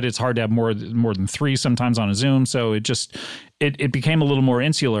I said, it's hard to have more than 3 sometimes on a Zoom. So it became a little more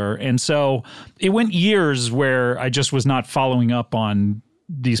insular, and so it went years where I just was not following up on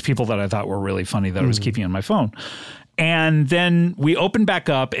these people that I thought were really funny that I was keeping on my phone. And then we opened back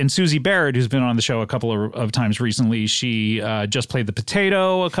up, and Susie Barrett, who's been on the show a couple of times recently, she just played the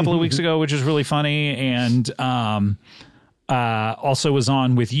potato a couple of weeks ago, which is really funny, and also was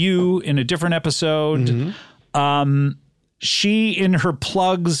on with you in a different episode. She, in her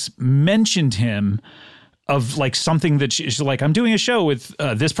plugs, mentioned him of like something that she's like, I'm doing a show with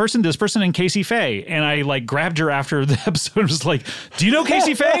this person, and Casey Faye. And I like grabbed her after the episode and was like, do you know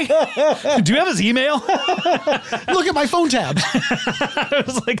Casey Faye? Do you have his email? Look at my phone tabs. I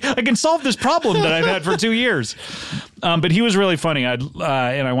was like, I can solve this problem that I've had for 2 years. But he was really funny. And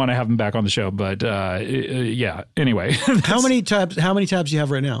I want to have him back on the show. But yeah, anyway. How many tabs do you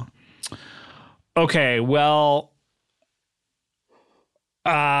have right now? Okay, well,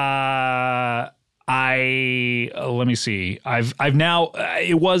 let me see. I've now,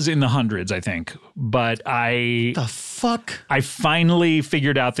 it was in the hundreds, I think, but The fuck? I finally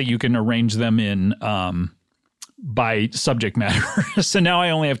figured out that you can arrange them in by subject matter. So now I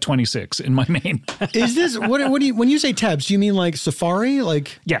only have 26 in my main. Is this what do you, when you say tabs, do you mean like Safari?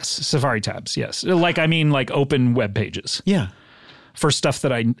 Like, yes, Safari tabs. Yes. Like, I mean, like open web pages. yeah. For stuff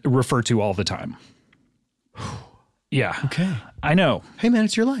that I refer to all the time. Yeah. Okay. I know. Hey man,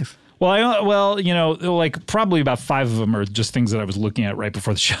 it's your life. Well, you know, like probably about 5 of them are just things that I was looking at right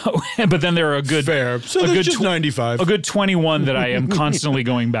before the show. But then there are a good Fair. So a there's good just 95. A good 21 that I am constantly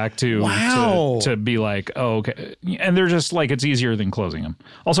going back to. Wow. To be like, oh, okay. And they're just like, it's easier than closing them.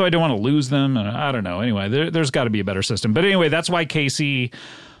 Also, I don't want to lose them. And I don't know. Anyway, there's got to be a better system. But anyway, that's why Casey.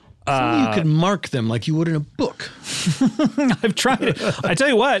 You could mark them like you would in a book. I've tried it. I tell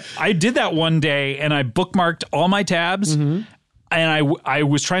you what, I did that one day and I bookmarked all my tabs. And I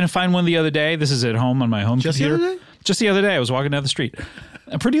was trying to find one the other day. This is at home on my home computer. The other day? Just the other day. I was walking down the street.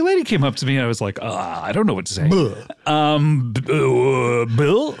 A pretty lady came up to me and I was like, I don't know what to say. Bill?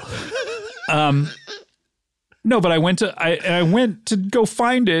 No, but I went to go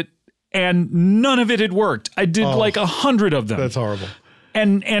find it and none of it had worked. I did like 100 of them. That's horrible.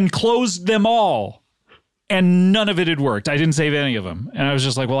 And closed them all. And none of it had worked. I didn't save any of them. And I was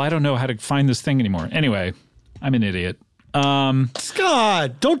just like, well, I don't know how to find this thing anymore. Anyway, I'm an idiot.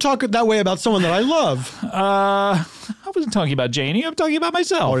 Scott, don't talk that way about someone that I love. I wasn't talking about Janie. I'm talking about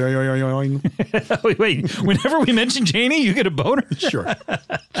myself. Wait, whenever we mention Janie, you get a boner? Sure.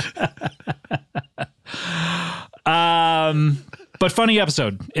 But funny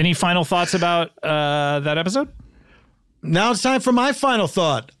episode. Any final thoughts about that episode? Now it's time for my final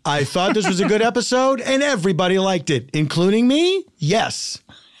thought. I thought this was a good episode, and everybody liked it, including me. Yes.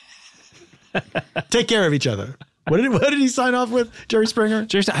 Take care of each other. What did he sign off with, Jerry Springer?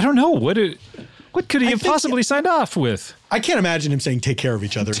 I don't know. What could he have possibly signed off with? I can't imagine him saying take care of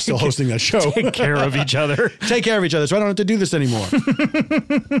each other, still hosting that show. Take care of each other. Take care of each other so I don't have to do this anymore.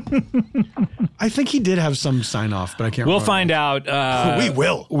 I think he did have some sign off, but I can't remember. We'll find out. We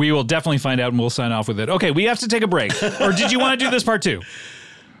will. We will definitely find out and we'll sign off with it. Okay, we have to take a break. Or did you want to do this part 2?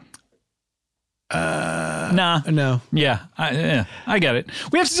 Nah. No. Yeah, I get it.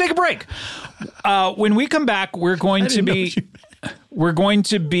 We have to take a break. When we come back, we're going to be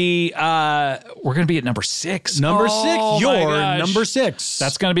at number 6. Number 6. Oh, You're number 6.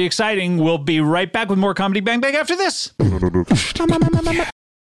 That's going to be exciting. We'll be right back with more Comedy Bang Bang after this.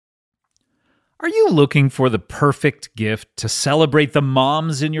 Are you looking for the perfect gift to celebrate the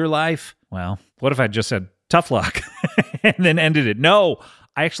moms in your life? Well, what if I just said tough luck and then ended it? No,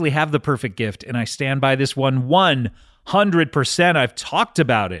 I actually have the perfect gift, and I stand by this one 100%. I've talked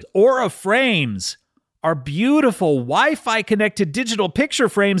about it. Aura Frames are beautiful Wi-Fi connected digital picture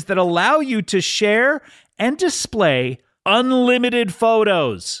frames that allow you to share and display unlimited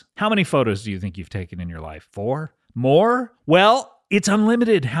photos. How many photos do you think you've taken in your life? 4? More? Well, it's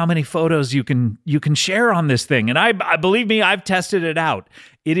unlimited how many photos you can share on this thing. And I believe me, I've tested it out.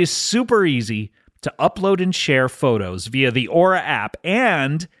 It is super easy to upload and share photos via the Aura app.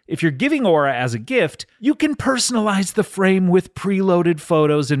 And if you're giving Aura as a gift, you can personalize the frame with preloaded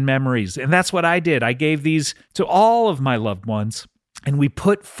photos and memories. And that's what I did. I gave these to all of my loved ones. And we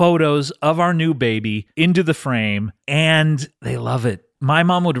put photos of our new baby into the frame, and they love it. My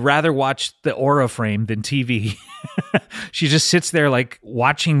mom would rather watch the Aura frame than TV. She just sits there like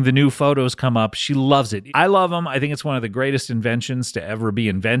watching the new photos come up. She loves it. I love them. I think it's one of the greatest inventions to ever be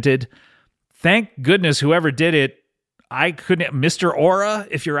invented. Thank goodness whoever did it. I couldn't. Mr. Aura,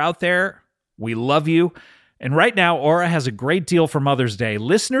 if you're out there, we love you. And right now, Aura has a great deal for Mother's Day.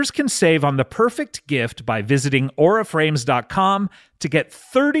 Listeners can save on the perfect gift by visiting auraframes.com to get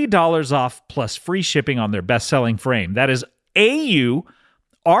 $30 off plus free shipping on their best-selling frame. That is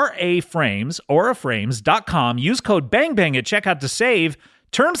AURA Frames, auraframes.com. Use code BANGBANG at checkout to save.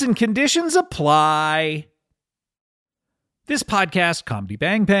 Terms and conditions apply. This podcast, Comedy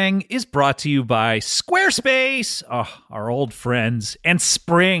Bang Bang, is brought to you by Squarespace, our old friends, and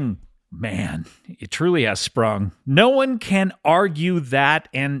Spring. Man, it truly has sprung. No one can argue that.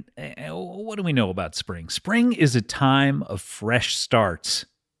 And what do we know about spring? Spring is a time of fresh starts.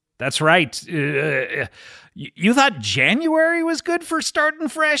 That's right. You thought January was good for starting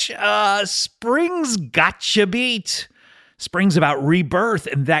fresh? Spring's gotcha beat. Spring's about rebirth,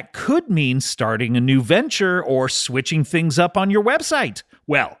 and that could mean starting a new venture or switching things up on your website.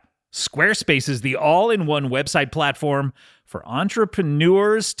 Well, Squarespace is the all-in-one website platform for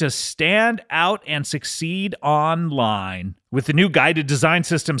entrepreneurs to stand out and succeed online. With the new guided design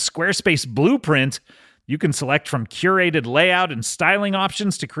system, Squarespace Blueprint, you can select from curated layout and styling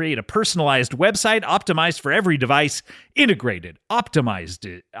options to create a personalized website optimized for every device, integrated, optimized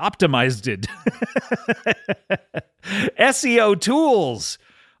it. SEO tools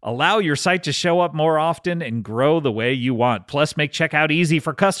allow your site to show up more often and grow the way you want. Plus, make checkout easy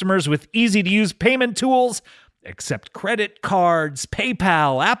for customers with easy-to-use payment tools. Accept credit cards,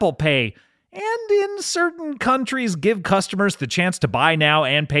 PayPal, Apple Pay, and in certain countries, give customers the chance to buy now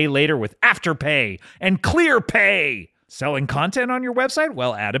and pay later with Afterpay and ClearPay. Selling content on your website?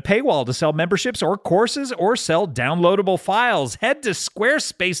 Well, add a paywall to sell memberships or courses or sell downloadable files. Head to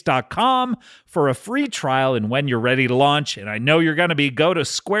squarespace.com for a free trial and when you're ready to launch, and I know you're going to be, go to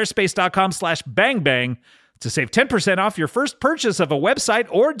squarespace.com/bangbang to save 10% off your first purchase of a website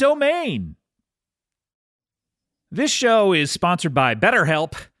or domain. This show is sponsored by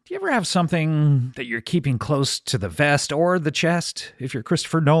BetterHelp. Do you ever have something that you're keeping close to the vest or the chest? If you're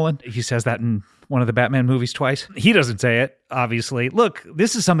Christopher Nolan, he says that in one of the Batman movies twice. He doesn't say it, obviously. Look,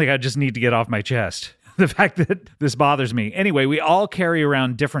 this is something I just need to get off my chest. The fact that this bothers me. Anyway, we all carry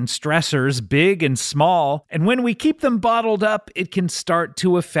around different stressors, big and small, and when we keep them bottled up, it can start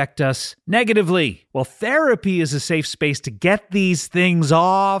to affect us negatively. Well, therapy is a safe space to get these things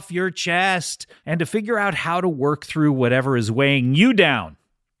off your chest and to figure out how to work through whatever is weighing you down.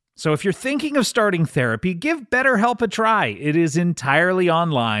 So if you're thinking of starting therapy, give BetterHelp a try. It is entirely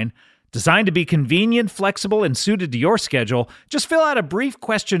online, designed to be convenient, flexible, and suited to your schedule. Just fill out a brief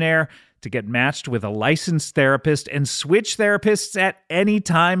questionnaire to get matched with a licensed therapist and switch therapists at any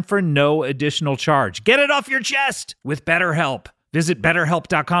time for no additional charge. Get it off your chest with BetterHelp. Visit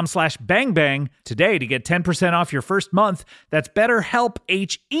BetterHelp.com/bangbang today to get 10% off your first month. That's BetterHelp,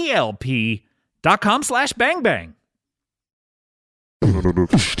 HELP.com/bangbang.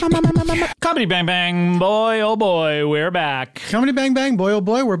 Comedy Bang Bang, boy, oh boy, we're back. Comedy Bang Bang, boy, oh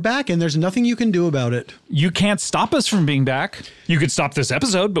boy, we're back, and there's nothing you can do about it. You can't stop us from being back. You could stop this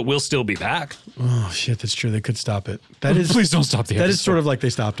episode, but we'll still be back. Oh, shit, that's true. They could stop it. That is. Please don't stop the episode. That is sort of like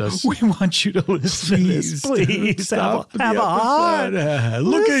they stopped us. We want you to listen to this. Please stop have a heart.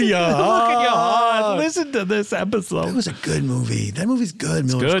 Look at your heart. Look at your heart. Listen to this episode. That was a good movie. That movie's good,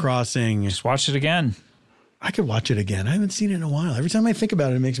 Miller's good. Crossing. Just watch it again. I could watch it again. I haven't seen it in a while. Every time I think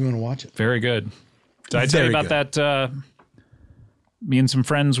about it, it makes me want to watch it. Very good. Did I tell you about that? Me and some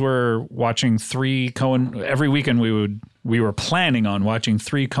friends were watching 3 Coen. Every weekend we were planning on watching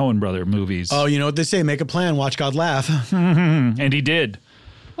 3 Coen brother movies. Oh, you know what they say? Make a plan, watch God laugh. And he did.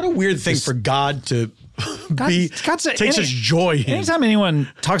 What a weird thing for God to take such joy in. Anytime anyone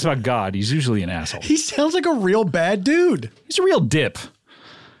talks about God, he's usually an asshole. He sounds like a real bad dude. He's a real dip.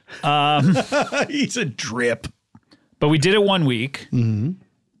 He's a drip. But we did it one week. Mm-hmm.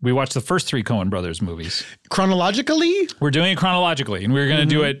 We watched the first 3 Coen brothers movies. Chronologically? We're doing it chronologically, and we're going to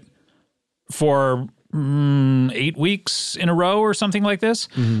do it for 8 weeks in a row or something like this.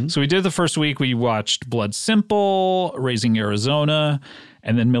 Mm-hmm. So we did the first week. We watched Blood Simple, Raising Arizona,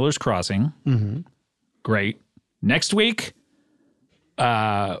 and then Miller's Crossing. Mm-hmm. Great. Next week,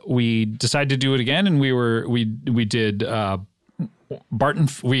 we decided to do it again, and we did Barton.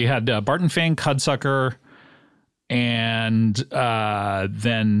 We had Barton Fink, Hudsucker, and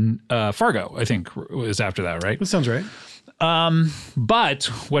then Fargo, I think, was after that, right? That sounds right. But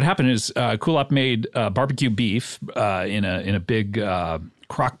what happened is Kulop made barbecue beef in a big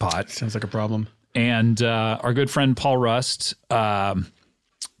crock pot. Sounds like a problem. And our good friend Paul Rust,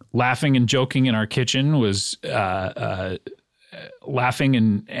 laughing and joking in our kitchen, was laughing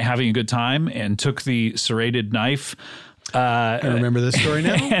and having a good time, and took the serrated knife. I remember this story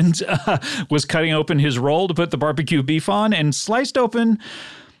now. And was cutting open his roll to put the barbecue beef on, and sliced open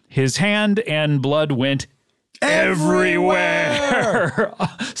his hand, and blood went everywhere.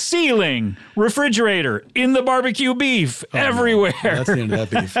 Ceiling, refrigerator, in the barbecue beef, everywhere. That's the end of that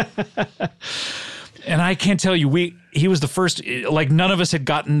beef. And I can't tell you, he was the first, like none of us had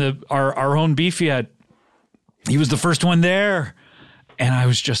gotten our own beef yet. He was the first one there. And I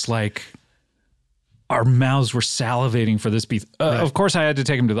was just like, our mouths were salivating for this beef. Right. Of course, I had to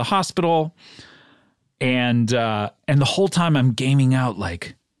take him to the hospital. And the whole time I'm gaming out,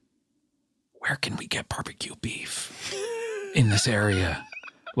 like, where can we get barbecue beef in this area?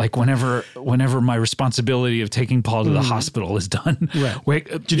 Like whenever my responsibility of taking Paul to the hospital is done. Right.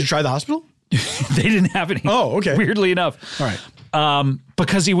 Wait, Did you try the hospital? they didn't have any. Oh, okay. Weirdly enough. All right.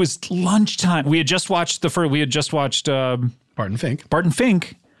 Because it was lunchtime. We had just watched Barton Fink. Barton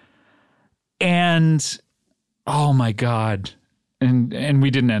Fink. And oh my God. And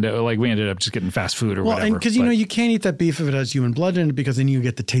we didn't end up, like, we ended up just getting fast food or whatever. Well, and because, you can't eat that beef if it has human blood in it, because then you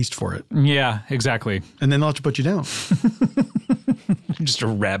get the taste for it. Yeah, exactly. And then they'll have to put you down. Just a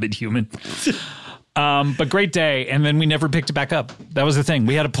rabid human. But great day. And then we never picked it back up. That was the thing.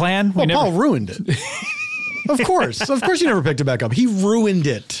 We had a plan. Paul ruined it. Of course. Of course you never picked it back up. He ruined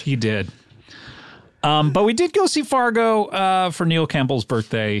it. He did. But we did go see Fargo for Neil Campbell's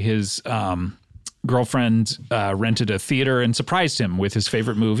birthday. His girlfriend rented a theater and surprised him with his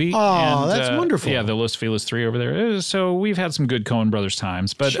favorite movie. Oh, and, that's wonderful. Yeah, the Los Feliz 3 over there. So we've had some good Coen Brothers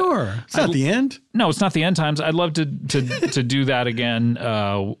times. But sure. It's not the end. No, it's not the end times. I'd love to do that again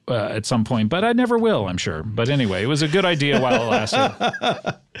at some point, but I never will, I'm sure. But anyway, it was a good idea while it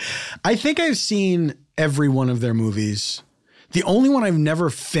lasted. I think I've seen every one of their movies. The only one I've never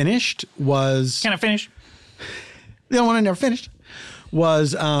finished was... Can I finish? The only one I never finished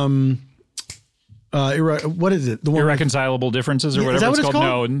was... what is it? The one Irreconcilable Differences or whatever is that it's what it's called?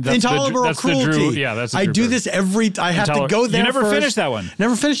 called? No, that's Intolerable Cruelty. That's the I Drew do Bird. this I have to go there. You never first. finished that one.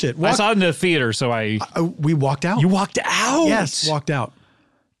 Never finished it. I saw it in the theater, so we walked out. You walked out? Yes, walked out.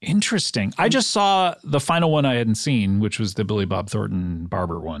 Interesting. I just saw the final one I hadn't seen, which was the Billy Bob Thornton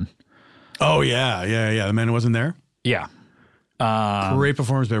Barber one. Oh, yeah. The man who wasn't there. Yeah. Great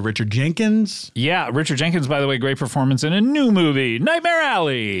performance by Richard Jenkins. Yeah, Richard Jenkins, by the way, great performance in a new movie, Nightmare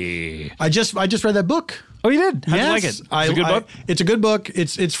Alley. I just read that book. Oh, you did? How'd you like it? It's a good book? It's a good book.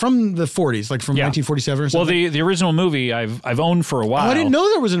 It's from the 40s, like from 1947 or something. Well, the original movie I've owned for a while. Oh, I didn't know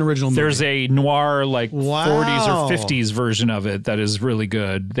there was an original movie. There's a noir, like, Wow. 40s or 50s version of it that is really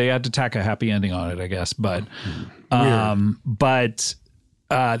good. They had to tack a happy ending on it, I guess. But that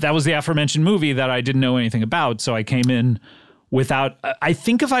was the aforementioned movie that I didn't know anything about. So I came in without, I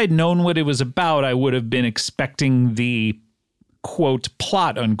think if I had known what it was about, I would have been expecting the quote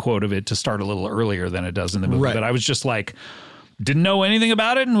plot unquote of it to start a little earlier than it does in the movie. Right. But I was just like, didn't know anything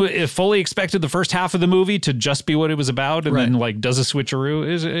about it and fully expected the first half of the movie to just be what it was about, and then like does a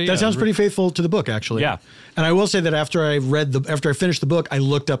switcheroo. That sounds pretty faithful to the book, actually. Yeah. And I will say that after I finished the book, I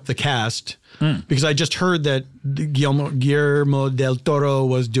looked up the cast because I just heard that Guillermo del Toro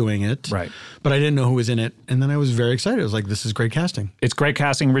was doing it. Right. But I didn't know who was in it. And then I was very excited. I was like, this is great casting. It's great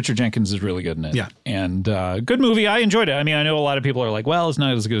casting. Richard Jenkins is really good in it. Yeah. And good movie. I enjoyed it. I mean, I know a lot of people are like, well, it's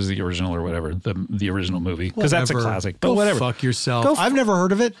not as good as the original or whatever, the original movie, because that's a Whatever. classic. But Go whatever. fuck yourself. Go I've never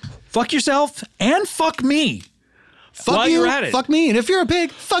heard of it. Fuck yourself and fuck me. Fuck While you. you're at it. Fuck me. And if you're a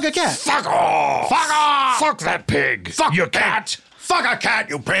pig, fuck a cat. Fuck off! Fuck off! Fuck that pig! Fuck you cat! Fuck a cat,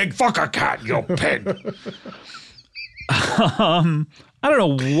 you pig! Fuck a cat, you pig! I don't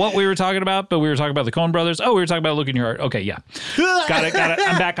know what we were talking about, but we were talking about the Coen Brothers. Oh, we were talking about Look in Your Heart. Okay, yeah. Got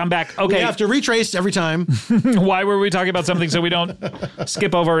it. I'm back. Okay. We have to retrace every time. Why were we talking about something so we don't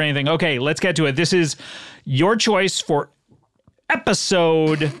skip over anything? Okay, let's get to it. This is your choice for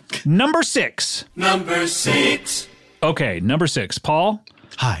episode number 6. Number 6. Okay, number 6. Paul,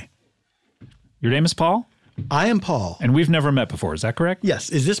 Hi. your name is Paul, I am Paul. and we've never met before. Is that correct?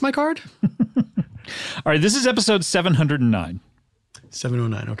 Yes. Is this my card? All right, this is episode 709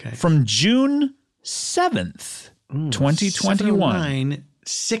 709. Okay. from June 7th, 2021.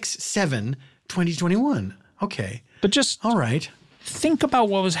 6/7/2021. Okay. But just All right. think about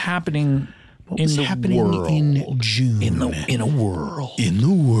what was happening What was happening in June? in a world. In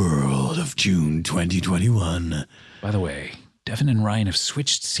the world of June 2021. By the way, Devin and Ryan have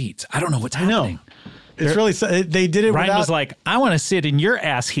switched seats. I don't know what's I know. happening. It's really, they did it Ryan without. was like, I want to sit in your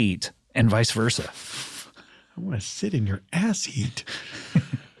ass heat, and vice versa. I want to sit in your ass heat.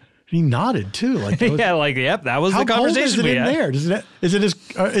 He nodded too. Like that was, Yeah, like, yep, that was how the cold is conversation it we in had. there?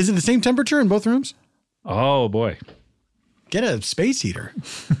 Is it the same temperature in both rooms? Oh, boy. Get a space heater.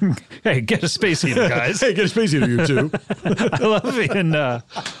 Hey, get a space heater, guys. Hey, get a space heater, you too. I love it. And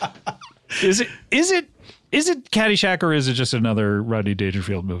is it Caddyshack, or is it just another Rodney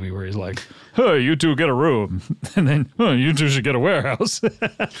Dangerfield movie where he's like, "Hey, you two get a room," and then, "Oh, you two should get a warehouse."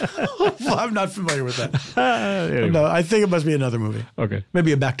 Well, I'm not familiar with that. Anyway. No, I think it must be another movie. Okay,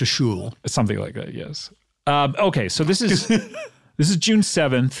 Maybe a Back to Shul. something like that. Yes. Okay, so this is June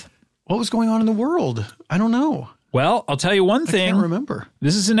 7th. What was going on in the world? I don't know. Well, I'll tell you one I thing. can't remember.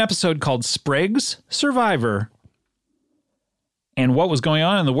 This is an episode called Sprague's Survivor. And what was going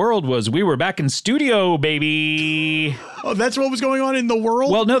on in the world was we were back in studio, baby. Oh, that's what was going on in the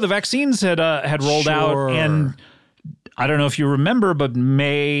world? Well, no, the vaccines had rolled out, Sure. and I don't know if you remember, but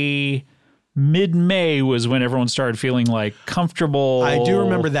mid-May was when everyone started feeling like comfortable. I do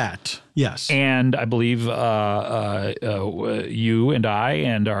remember that. Yes. And I believe you and I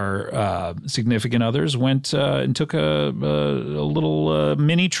and our significant others went and took a little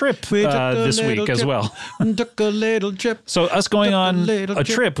mini trip this week as well. Took a little trip. So us going on a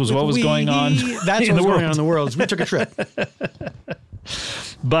trip was what was going on. That's in what was the going world. on in the world. We took a trip.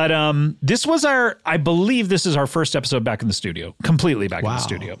 But this was I believe this is our first episode back in the studio, completely back in the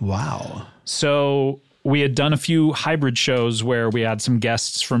studio. Wow. So we had done a few hybrid shows where we had some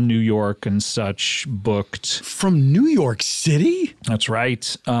guests from New York and such booked. From New York City? That's right.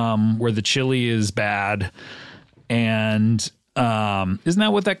 Where the chili is bad. And isn't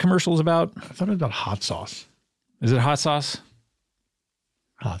that what that commercial is about? I thought it was about hot sauce. Is it hot sauce?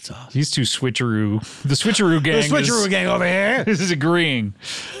 Hot sauce. These two switcheroo, the switcheroo gang. The switcheroo gang over here. Is agreeing.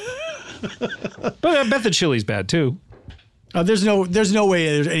 But I bet the chili's bad too. There's no way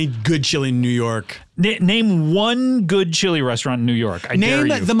there's any good chili in New York. Name one good chili restaurant in New York. I dare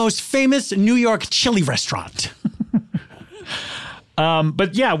Name you. the most famous New York chili restaurant.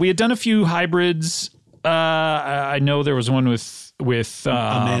 But yeah, we had done a few hybrids. I know there was one with A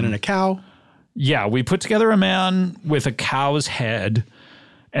man and a cow. Yeah, we put together a man with a cow's head,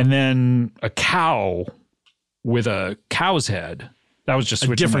 and then a cow with a cow's head. That was just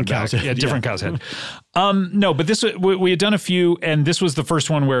switching different my back. cow's head, Yeah, different yeah. cow's head. No, but this we had done a few, and this was the first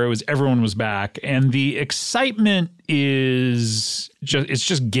one where everyone was back, and the excitement is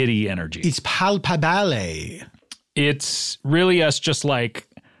just giddy energy. It's palpabile. It's really us just like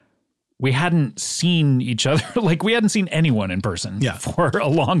we hadn't seen each other, like we hadn't seen anyone in person for a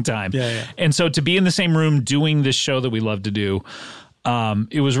long time. Yeah. And so to be in the same room doing this show that we love to do,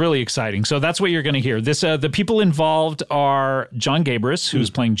 it was really exciting. So that's what you're going to hear. The people involved are John Gabris, who's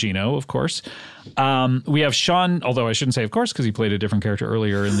playing Gino, of course. We have Sean, although I shouldn't say of course, because he played a different character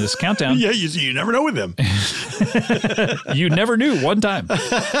earlier in this countdown. Yeah, you never know with him. You never knew one time.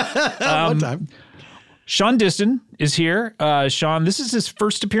 One time. Sean Diston is here. Sean, this is his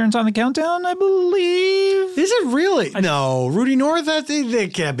first appearance on the countdown, I believe. Is it really? No, Rudy North. They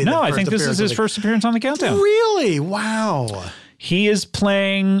can't be. No, the I first think this is appearance his of first appearance on the countdown. Really? Wow. He is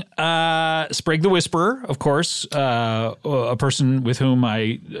playing Sprague the Whisperer, of course, a person with whom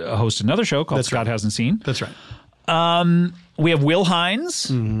I host another show called Scott Hasn't Seen. That's right. We have Will Hines,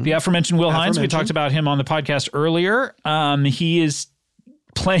 the aforementioned Will Hines. We talked about him on the podcast earlier. He is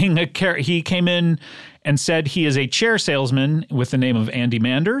playing a character. He came in and said he is a chair salesman with the name of Andy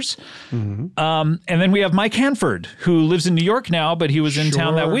Manders. And then we have Mike Hanford, who lives in New York now, but he was in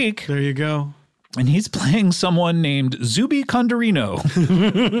town that week. There you go. And he's playing someone named Zuby Condorino.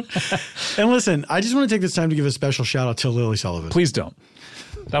 And listen, I just want to take this time to give a special shout out to Lily Sullivan. Please don't.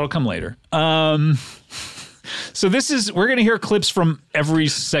 That'll come later. So we're going to hear clips from every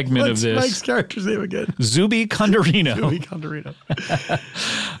segment of this. Mike's character's name again? Zuby Condorino. Zuby Condorino.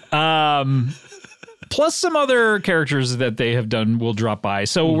 Plus some other characters that they have done will drop by.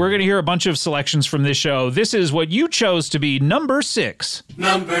 So we're going to hear a bunch of selections from this show. This is what you chose to be number 6.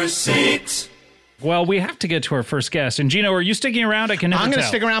 Number 6. Well, we have to get to our first guest. And Gino, are you sticking around? I can never I'm going to tell.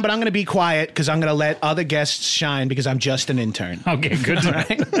 stick around, but I'm going to be quiet because I'm going to let other guests shine because I'm just an intern. Okay, good to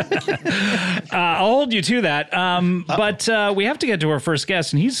know. I'll hold you to that. But we have to get to our first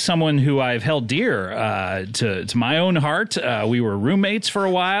guest, and he's someone who I've held dear to my own heart. We were roommates for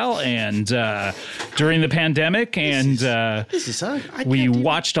a while, and during the pandemic, and we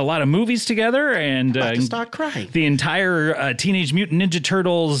watched a lot of movies together, and Start crying. the entire Teenage Mutant Ninja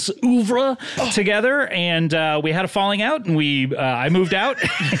Turtles oeuvre together, and we had a falling out, and I moved out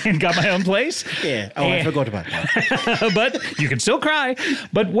and got my own place. Yeah. Oh, I forgot about that. But you can still cry.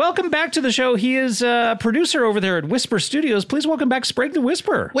 But welcome back to the show. He is a producer over there at Whisper Studios. Please welcome back Sprague the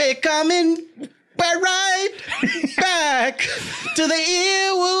Whisperer. We're coming back. right back to the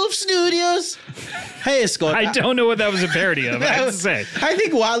Earwolf Studios. Hey, Scott. I don't know what that was a parody of, I have to say. I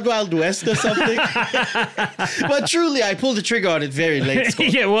think Wild Wild West or something. But truly, I pulled the trigger on it very late,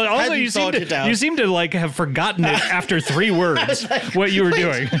 Scott. Yeah, well, also Hadn't you thought it out. seem to like have forgotten it after 3 words what you were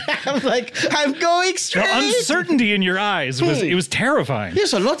doing. I'm like, I'm going The straight. uncertainty in your eyes was terrifying.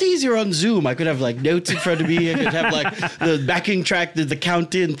 It's a lot easier on Zoom. I could have like notes in front of me. I could have like the backing track, the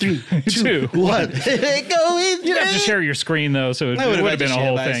count in 3, 2, 1. You'd have to share your screen though, so it would have been a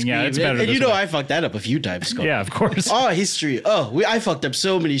whole thing. Yeah, it's better. And this you know, way. I fucked that up a few times, Scott. Yeah, of course. Oh, history. Oh, I fucked up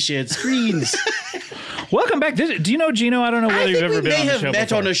so many shared screens. Welcome back. Do you know Gino? I don't know whether I you've think ever we been may on the have show met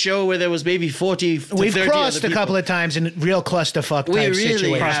before. on a show where there was maybe 40 to We've 30 crossed other a couple of times in real clusterfuck We type really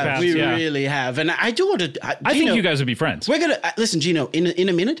situations. have. paths, We yeah. really have. And I do want to. I think you guys would be friends. We're gonna listen, Gino. In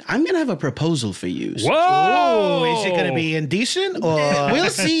a minute, I'm gonna have a proposal for you. Whoa! Oh, is it going to be indecent or? We'll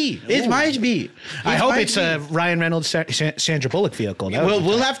see. It might be. I hope might it's be. a Ryan Reynolds, Sandra Bullock vehicle. That would be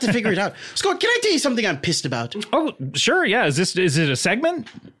We'll have to figure it out. Scott, can I tell you something I'm pissed about? Oh, sure. Yeah. Is it a segment?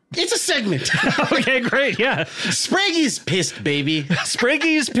 It's a segment. Okay, great. Yeah. Spraggy's pissed, baby.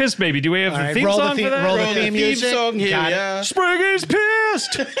 Spraggy's pissed, baby. Do we have All the right, theme roll the song theme- for that? roll the Roll the theme theme music. song here. Got it. Yeah. Spraggy's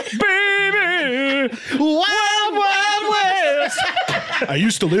pissed, baby. Wild Wild West. I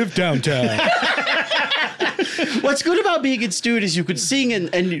used to live downtown. What's good about being in studio is you could sing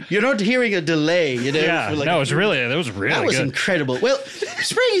and you're not hearing a delay. You know. Yeah. for like No, a- that was really That was good. incredible. Well,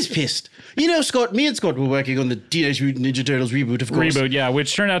 Spraggy's pissed. You know, Scott, me and Scott were working on the Teenage Mutant Ninja Turtles reboot, of course. Reboot, yeah,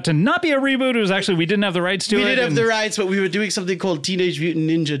 which turned out to not be a reboot. It was actually, we didn't have the rights to We it. did have and- the rights, but we were doing something called Teenage Mutant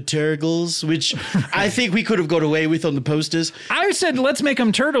Ninja Turtles, which I think we could have got away with on the posters. I said, let's make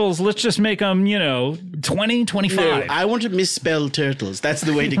them turtles. Let's just make them, 20, 25. No, I want to misspell turtles. That's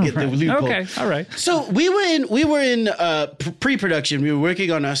the way to get the loophole. Okay, all right. So we were in pre-production. We were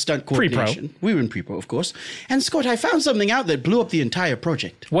working on our stunt Pre-pro. coordination. We were in pre-pro, of course. And Scott, I found something out that blew up the entire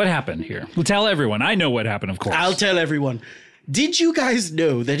project. What happened here? Well, tell everyone. I know what happened, of course. I'll tell everyone. Did you guys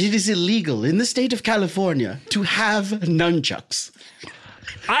know that it is illegal in the state of California to have nunchucks?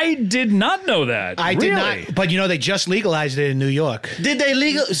 I did not know that. I did Really? not, but they just legalized it in New York. Did they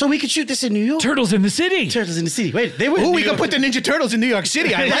legal? So we could shoot this in New York? Turtles in the city. Turtles in the city. Wait, they were. Ooh, in we New can York. put the Ninja Turtles in New York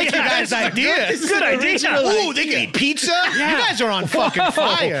City. I like you guys' idea. This is Good an idea. original Ooh, they can eat pizza. You guys are on fucking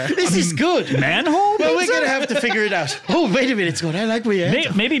fire. This is good. Manhole? Well, we're pizza? gonna have to figure it out. Oh, wait a minute, Scott. I like where you're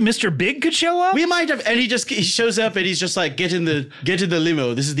at. Maybe Mr. Big could show up? We might have, and he shows up and he's just like, get in the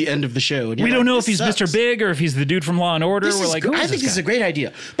limo. This is the end of the show. And you're We don't like, know if this he's sucks. Mr. Big or if he's the dude from Law and Order. This We're is like, good. who I is think this is guy? a great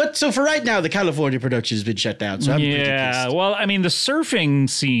idea. But so for right now, the California production has been shut down. So I'm pretty Yeah, pissed. well, I mean, the surfing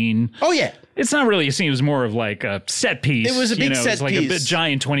scene. Oh yeah. It's not really a scene. It was more of like a set piece. It was a big It set was like a piece. big,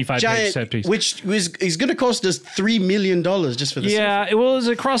 giant 25-page set piece. Which is going to cost us $3 million just for the Yeah, it was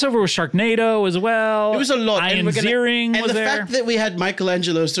a crossover with Sharknado as well. It was a lot. Ian we're gonna- Ziering and was the there. fact that we had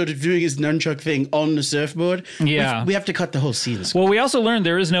Michelangelo sort of doing his nunchuck thing on the surfboard. Yeah. we have to cut the whole scene. Well, we also learned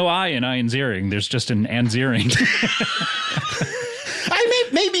there is no I in Ian Ziering. There's just an Ann Ziering.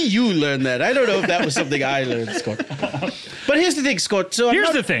 Maybe you learned that. I don't know if that was something I learned, Scott. But here's the thing, Scott. So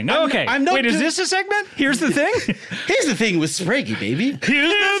Here's the thing. Okay. I'm not Wait, is doing- this a segment? Here's the thing. Here's the thing with Spraggy, baby.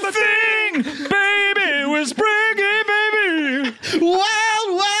 Here's the thing, baby. We're Spraggy, baby.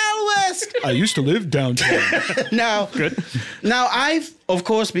 Wild, Wild West. I used to live downtown. Now, Good. Now I've, of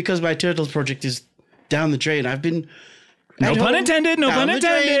course, because my Turtles project is down the drain. I've been. No at pun home, intended. No down pun the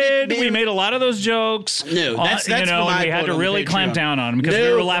drain, intended. We made a lot of those jokes. No, that's for and my we had part to on the really clamp Patreon. down on them because we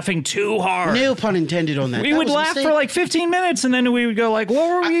No. were laughing too hard. No pun intended on that. We That would was a laugh mistake. for like 15 minutes and then we would go like, what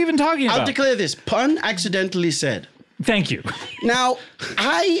were we even talking I'll about? declare this pun accidentally said. Thank you. Now,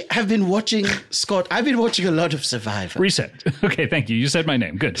 I have been watching, Scott, I've been watching a lot of Survivor. Reset. Okay, thank you. You said my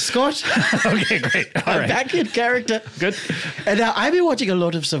name. Good. Scott, Okay, great. All I'm right. back in character. Good. And now I've been watching a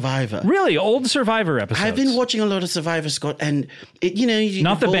lot of Survivor. Really old Survivor episodes. I've been watching a lot of Survivor, Scott, and you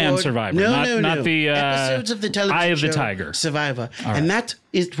Not the get band bored. Survivor, No, not the, episodes of the television Eye of the show Tiger. Survivor, and that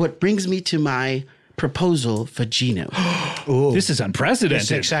is what brings me to my proposal for Gino. This is unprecedented.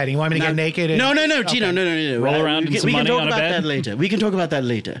 It's exciting. You want me to get naked? And, No, Gino, no. Roll around in some we can money talk on a about bed? that later. We can talk about that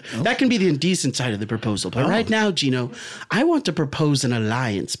later. That can be the indecent side of the proposal. But right now, Gino, I want to propose an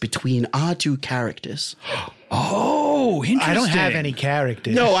alliance between our two characters. Oh, interesting. I don't have any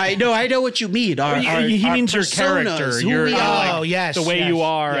characters. No, I know what you mean. He means your personas, character. who Your, we are. Oh, yes. the way yes, you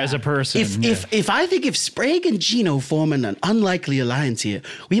are yeah. as a person. If I think if Sprague and Gino form an unlikely alliance here,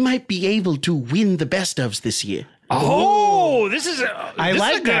 we might be able to win the best ofs this year. Oh, this is a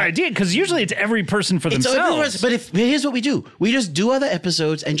like good that. idea because usually it's every person for It's themselves. everyone's, but here's what we do: we just do other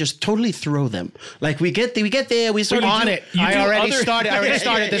episodes and just totally throw them. Like we get there, we start On do- it. you I do already other-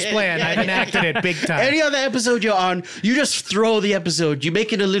 started this plan. I've enacted it big time. Any other episode you're on, you just throw the episode. You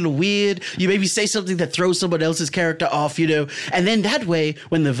make it a little weird. You maybe say something that throws someone else's character off, and then that way,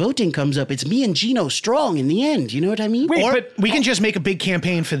 when the voting comes up, it's me and Gino strong in the end. You know what I mean? Or we can just make a big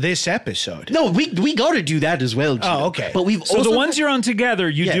campaign for this episode. No, we got to do that as well, Gino. Oh, okay. But we've So also the ones you're on together,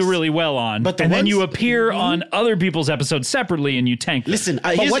 you Yes. do really well on, But the and then ones- you appear on other people's episodes separately, and you tank them. listen.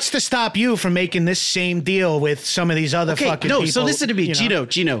 But here's- what's to stop you from making this same deal with some of these other Okay, fucking no, people? so listen to me, you know,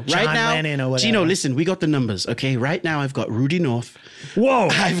 Gino. Right John now, Lennon or whatever. Gino, listen, we got the numbers. Okay, right now I've got Rudy North. Whoa!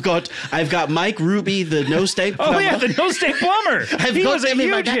 I've got Mike Ruby, the no steak. Oh yeah, the no steak plumber. I've He got was a them in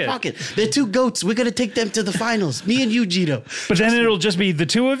my huge back hit. pocket. They're two goats. We're gonna take them to the finals. Me and you, Gino. But then it'll just be the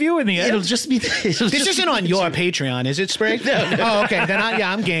two of you in the end. It'll just be. This isn't on your Patreon, is it, Sprague? No. Oh, okay. Then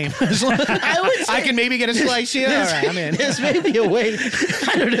I'm game. As long- I can maybe get a slice here. All right, I'm in. There's maybe a way.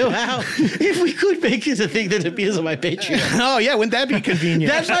 I don't know how. If we could make it a thing that appears on my Patreon. Oh yeah, wouldn't that be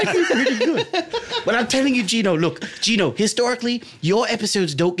convenient? That might be pretty good. But I'm telling you, Gino, look, Gino, historically, your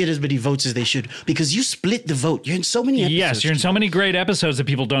episodes don't get as many votes as they should because you split the vote. You're in so many episodes. Yes, you're in so many great episodes that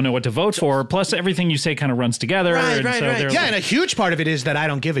people don't know what to vote for. Plus, everything you say kind of runs together. Right, and right, so right. they're Yeah, like- and a huge part of it is that I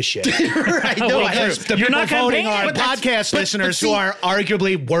don't give a shit. right. No, well, I true. know. The You're people not voting campaigning, are but podcast listeners see- who are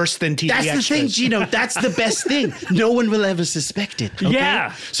arguably worse than TV That's extras. the thing, Gino. That's the best thing. No one will ever suspect it. Okay?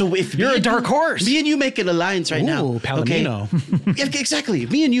 Yeah. So if You're me a and dark you- horse. Me and you make an alliance right now. Ooh, Palomino. Okay? Yeah, exactly.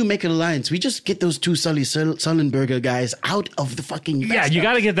 Me and you make an alliance. We just get those two Sullenberger guys out of the fucking. yeah, you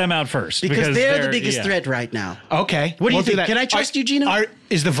got to get them out first because they're the biggest yeah. threat right now. Okay. What do you we'll think? that. Can I trust you, Gino?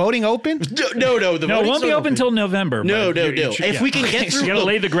 Is the voting open? No. The No, it voting's won't be not open until November. No, but no, you no. should- If yeah. we can get through, you got to look,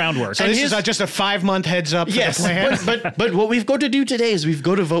 lay the groundwork. So And this is here's- just a 5-month heads up Yes, for the plan. but what we've got to do today is we've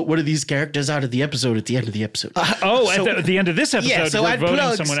got to vote one of these characters out of the episode at the end of the episode. Oh, at the end of this episode, Yeah, so we're add voting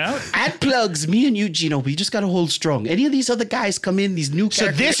plugs. someone out? Add plugs. Me and you, Gino, we just got to hold strong. Any of these other guys come in, these new So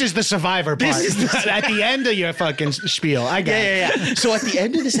characters. this is the survivor part. This is the- at the end of your fucking spiel. I got it. Yeah. So at the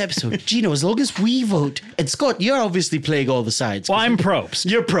end of this episode, Gino, as long as we vote, and Scott, you're obviously playing all the sides. Well, I'm Probst.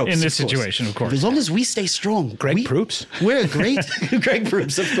 You're Probst in this of course. situation, of course. As long as we stay strong. Greg we, Proops? We're great. Greg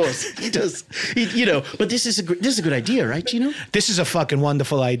Proops, of course. He does. But this is a good idea, right, Gino? This is a fucking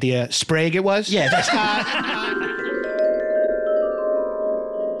wonderful idea. Sprague it was? Yeah, that's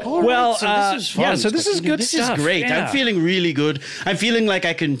All Well, so this is fun. yeah, so this is good This stuff. is great. Yeah. I'm feeling really good. I'm feeling like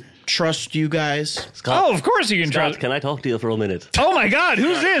I can trust you guys. Scott, Oh, of course you can Scott, trust. can I talk to you for a minute? Oh my God,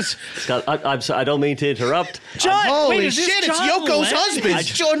 who's this? Scott, I don't mean to interrupt. John. Holy wait, is this shit, it's John Yoko's Lennon? husband.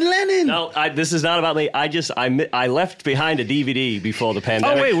 It's John Lennon. No, this is not about me. I left behind a DVD before the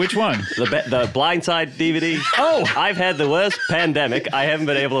pandemic. Oh wait, which one? The Blindside DVD. Oh. I've had the worst pandemic. I haven't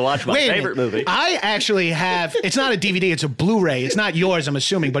been able to watch my Wait a favorite minute. movie. I actually have. It's not a DVD. It's a Blu-ray. It's not yours, I'm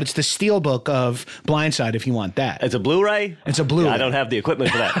assuming, but it's the steelbook of Blindside. If you want that, It's a Blu-ray. It's a Blu-ray. Yeah, I don't have the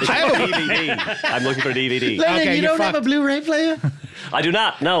equipment for that. It's I have a DVD. I'm looking for a DVD. Lennon, Okay, you you're don't have fucked. a Blu-ray player? I do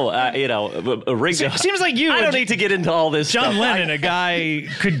not. No, a rig. Seems like you. I don't need to get into all this. John stuff. Lennon, a guy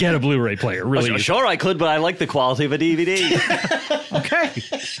could get a Blu-ray player. Really? Sure, I could, but I like the quality of a DVD. Okay.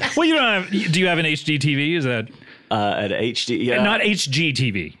 Well, you don't have. Do you have an HD TV? Is that An HD. Yeah. not HG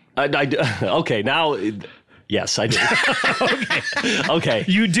TV? Okay, now. Yes, I do. Okay.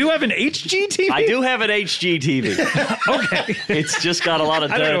 You do have an HG TV? I do have an HG TV. Okay. It's just got a lot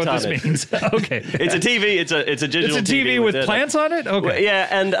of I don't know dirt what on this it. means. Okay. It's a TV. It's a digital. It's a TV with dirt. plants on it? Okay. Yeah,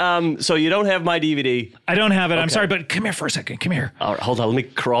 and so you don't have my DVD. I don't have it. I'm Okay. sorry, but come here for a second. Come here. All right, hold on. Let me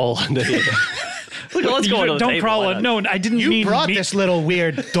crawl under here. Let's go under the Don't table. crawl Why on. not? No, I didn't You mean. brought me- this little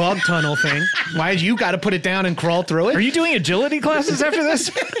weird dog tunnel thing. Why you got to put it down and crawl through it? Are you doing agility classes after this?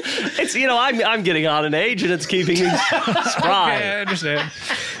 It's I'm getting on in age, and it's keeping me spry. Yeah, I understand.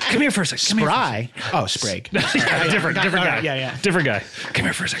 Come here for a second. Come here for a Spry? Oh, Sprague. Yeah, different All guy. right, yeah. Different guy. Come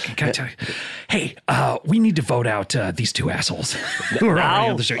here for a second. Can I tell you? Hey, we need to vote out these two assholes who are already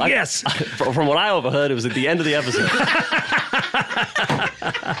on the show. Yes. From what I overheard, it was at the end of the episode.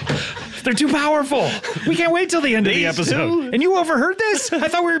 They're too powerful. We can't wait till the end of the These episode. two? And you overheard this? I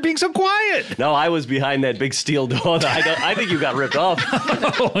thought we were being so quiet. No, I was behind that big steel door. I think you got ripped off.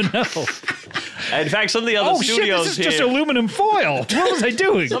 Oh, no. In fact, some of the other Oh, shit. studios This is here. just aluminum foil. What was I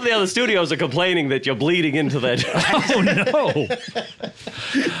doing? Some of the other studios are complaining that you're bleeding into that. Oh, no.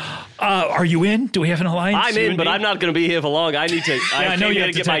 Are you in? Do we have an alliance? I'm You in, and but me? I'm not going to be here for long. I need to. I know came you here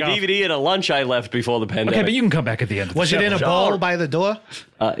have to to get my take off. DVD and a lunch I left before the pandemic. Okay, but you can come back at the end of the Was show. it in a bowl by the door?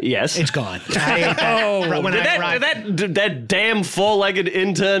 Yes. It's gone. I ate that when I arrived. Did that damn four-legged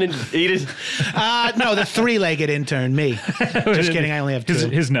intern eat it? No, the three-legged intern, me. Just kidding, I only have two.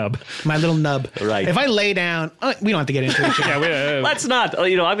 His nub. My little nub. Right. If I lay down, we don't have to get into it. Let's not.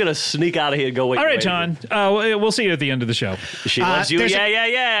 I'm going to sneak out of here and go wait. All right, John. We'll see you at the end of the show. She loves you.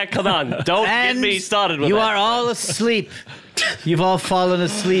 Yeah. Come on. Don't get me started with you that. are all asleep. You've all fallen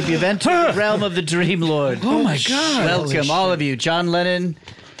asleep. You've entered the realm of the Dream Lord. Oh, my God. Welcome, all of you. John Lennon,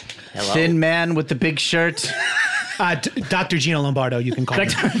 thin man with the big shirt. Dr. Gino Lombardo, you can call me.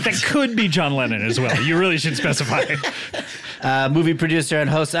 That could be John Lennon as well. You really should specify. Movie producer and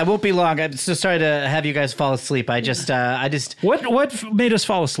host. I won't be long. I'm so sorry to have you guys fall asleep. I just. What made us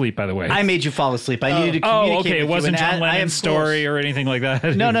fall asleep, by the way? I made you fall asleep. I needed to communicate with you. It wasn't John and Lennon's story or anything like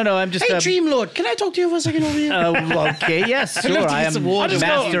that. No. I'm just. Hey, Dream Lord, can I talk to you for a second over here? Okay, yes, sure. I am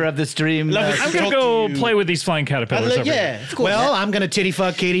master of this dream. I'm going to go play with these flying caterpillars. Over here. Of course. Well, I'm going to titty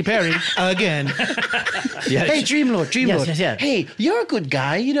fuck Katy Perry again. Hey, Dream Lord. Yes. Hey, you're a good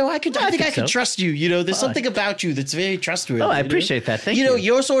guy. I think I can trust you. There's something about you that's very trustworthy. Oh, I appreciate that. Thank you.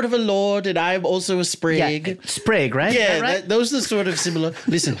 You're sort of a lord, and I'm also a sprig. Yeah, sprig, right? Yeah, right? those are sort of similar.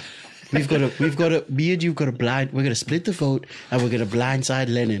 Listen, me and you've got a blind. We're gonna split the vote, and we're gonna blindside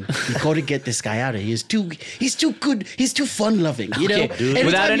Lennon. We've got to get this guy out of here. He's too good. He's too fun loving.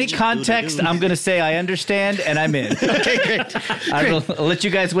 Without any context, I'm gonna say I understand and I'm in. Okay, great. I'll let you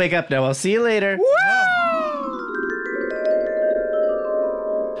guys wake up now. I'll see you later.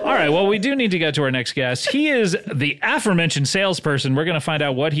 All right, well, we do need to get to our next guest. He is the aforementioned salesperson. We're going to find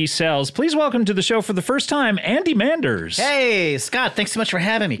out what he sells. Please welcome to the show for the first time, Andy Manders. Hey, Scott, thanks so much for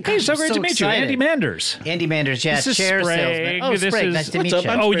having me. Hey, so great to meet you, Andy Manders. Andy Manders, yeah, This is chair Sprague. salesman. Oh, This Sprague, is- nice to meet What's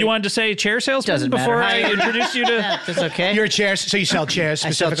you. up? Oh, you wanted to say chair salesman Doesn't matter. before Hi. I introduced you to... That's okay. Your chairs, so you sell chairs I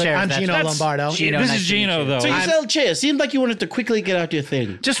sell specifically. chairs, I'm that's- Gino that's- Lombardo. Gino, This nice is to meet Gino, you. though. So you sell chairs. Seemed like you wanted to quickly get out your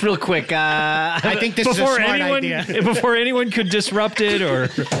thing. Just real quick, I think this is a smart idea. Before anyone could disrupt it or...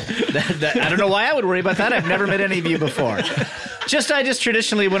 I don't know why I would worry about that. I've never met any of you before. I just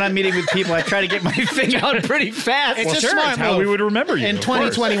traditionally, when I'm meeting with people, I try to get my thing out pretty fast. It's a Sure, smart it's how move. we would remember you. In of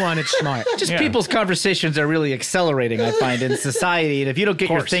course. 2021, it's smart. Just Yeah. people's conversations are really accelerating, I find, in society. And if you don't get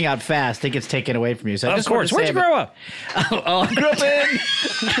your course. thing out fast, it gets taken away from you. So I Of just wanted course. to Where'd say you grow up? Oh, I grew up in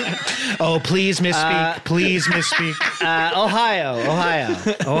Oh, please misspeak. Please misspeak. Ohio.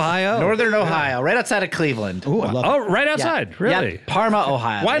 Northern Ohio, right outside of Cleveland. Ooh, I love it. Oh, right outside. Yeah. Really? Yeah, Parma,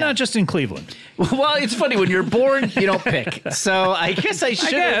 Ohio. Why Yeah. not just in Cleveland? Well, it's funny. When you're born, you don't pick. So I guess I should.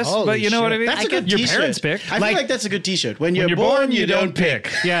 I guess, Holy but you know what I shit. mean? That's a good Your t-shirt. parents picked. I feel like that's a good t-shirt. When When you're born, you don't pick.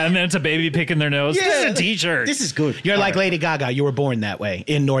 Yeah, and then it's a baby picking their nose. This is a t-shirt. This is good. You're like Lady Gaga. You were born that way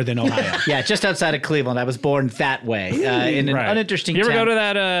in Northern Ohio. Yeah, just outside of Cleveland. I was born that way in an Right. uninteresting You ever town. go to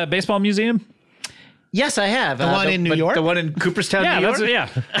that baseball museum? Yes, I have. The one in New York? The one in Cooperstown, Yeah, New York?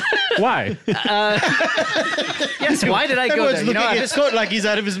 that's Why? Yes, why did I go there? Everyone's looking at Scott like he's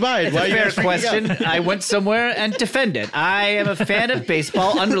out of his mind. Why are you Fair guys freaking out? question. I went somewhere and defended. I am a fan of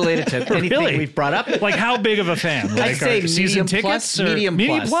baseball, unrelated to anything Really? we've brought up. Like how big of a fan? Like I'd say are season medium tickets plus, or medium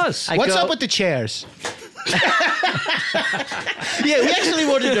plus. I What's go- up with the chairs? Yeah, we actually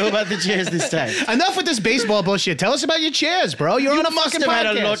want to know about the chairs this time. Enough with this baseball bullshit. Tell us about your chairs, bro. You're on a must fucking have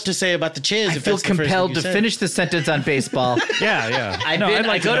podcast. had a lot to say about the chairs. I if feel that's the first thing compelled you to said. finish the sentence on baseball. Yeah. I No, I'd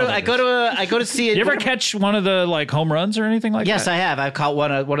like to know about this. I go to see it. You ever catch one of the like home runs or anything like Yes, that? I have. I've caught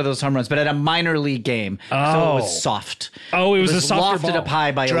one of those home runs, but at a minor league game. So it Oh. was soft. Oh, it was a softer lofted ball. up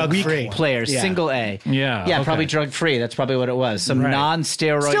high by a Drug-free. weak player, Yeah. single A. Yeah, Yeah, okay. probably drug free. That's probably what it was. Some Right.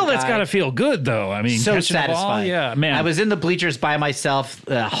 non-steroid. Still, that's guy. got to feel good, though. I mean, So catching the ball, satisfying. yeah, man. I was in the bleachers by myself.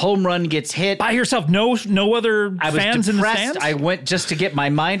 The home run gets hit. by yourself. No other I was fans in the depressed. stands. I went just to get my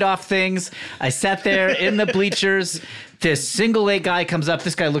mind off things. I sat there in the bleachers. This single A guy comes up.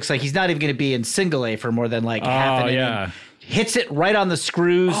 This guy looks like he's not even going to be in single A for more than like half an inning. yeah. Hits it right on the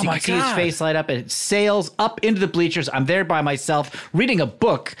screws. Oh, you my can see his God. face light up, and it sails up into the bleachers. I'm there by myself reading a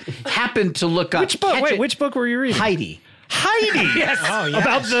book. Happened to look up. Which book? catch Wait, it. which book were you reading? Heidi. Heidi. Yes. Oh, yes.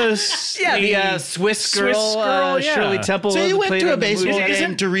 About the The Swiss girl, yeah. Shirley Temple. So you went played to a on the movie. baseball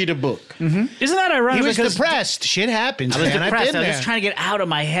game to read a book. Isn't that ironic? He was because depressed. Shit happens, I was man. I've depressed. been I was there. just trying to get out of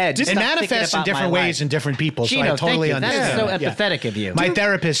my head. It Stop thinking manifests in about different my ways life. in different people, so Gino, I totally thank you. understand. That is so Yeah. empathetic of you. My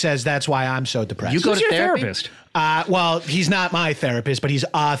therapist says that's why I'm so depressed. You go Who's to your therapy? therapist? Well, he's not my therapist, but he's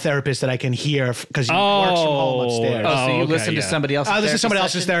a therapist that I can hear because he works from home upstairs. Oh, so you okay, listen to yeah. somebody else's I listen to therapy somebody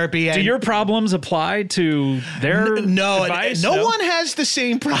else's session? therapy. Do And your problems apply to their no, advice? no one has the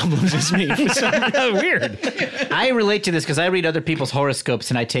same problems as me. For some reason. Weird. I relate to this because I read other people's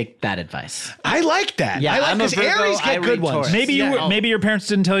horoscopes and I take that advice. I like that. Yeah, I like I'm a because Virgo, Aries I get good read ones. Taurus. Maybe maybe your parents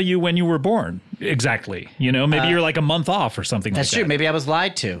didn't tell you when you were born. exactly. You know, maybe you're like a month off or something That's like true. that. Maybe I was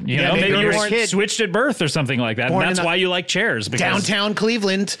lied to. You know, maybe you born- were switched at birth or something like that. And Born that's in a- why you like chairs. Because Downtown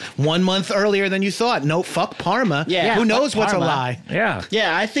Cleveland, 1 month earlier than you thought. No, fuck Parma. Yeah, Who fuck knows what's Parma. a lie? Yeah.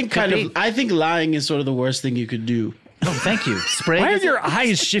 Yeah, I think I think lying is sort of the worst thing you could do. Oh, thank you. Spray. Why are your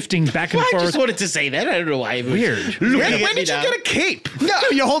eyes shifting back and I forth? just wanted to say that. I don't know why. It was Weird. When did you get a cape? No,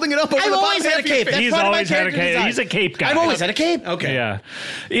 you're holding it up over I've the always bottom had a half of your cape. face. That's He's part of my always had a character cape. design. He's a cape guy. I've always had a cape. Okay. Yeah.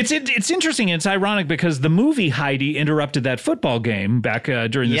 It's interesting. It's ironic because the movie Heidi interrupted that football game back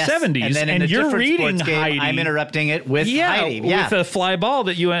during the 70s. And then in a you're different reading sports game, Heidi. I'm interrupting it with yeah, Heidi. Yeah, with a fly ball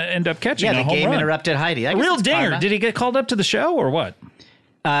that you end up catching. yeah. a The home game run. interrupted Heidi. I A guess real it's dinger. Parma. Did he get called up to the show or what?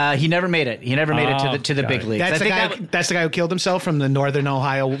 He never made it. He never made it to the got big it. leagues. That's the guy. That's the guy who killed himself from the Northern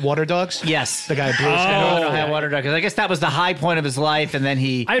Ohio Water Dogs. Yes. the guy who blew his head Northern off. Ohio Water Dog. 'Cause I guess that was the high point of his life, and then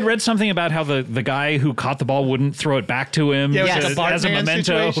he. I had read something about how the guy who caught the ball wouldn't throw it back to him Yeah, it was like a as a Bartman memento.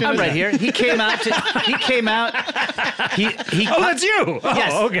 situation. I'm right here. He came out. He came out. He. Oh, that's you. Oh,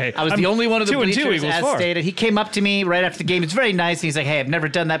 Yes. okay. I was the only one of the 2 and 2 bleachers, equals as 4. stated. He came up to me right after the game. It's very nice. And he's like, "Hey, I've never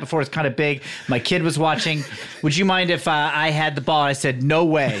done that before. It's kind of big. My kid was watching. Would you mind if I had the ball?" And I said, "No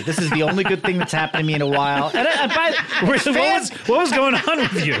way. This is the only good thing that's happened to me in a while." And What was going on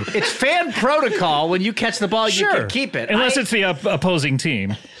with you? it's fan protocol. When you catch the ball, you Sure. can keep it. Unless it's the opposing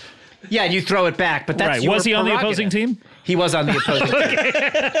team. Yeah, and you throw it back. But that's Right. your Was he on the prerogative. opposing team? He was on the opposing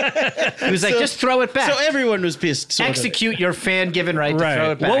team. He was like, just throw it back. So everyone was pissed. Sort of. Execute your fan-given right, to throw Right.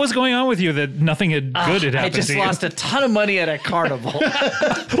 it back. What was going on with you that nothing had good had I happened just to you? lost a ton of money at a carnival.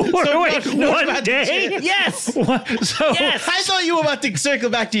 Wait, one day? Yes. What? So, Yes. I thought you were about to circle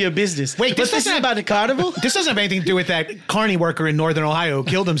back to your business. Wait, but this this is doesn't- about the carnival? This doesn't have anything to do with that carny worker in Northern Ohio who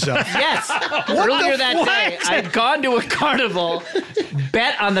killed himself. Yes. Earlier that day, I'd gone to a carnival,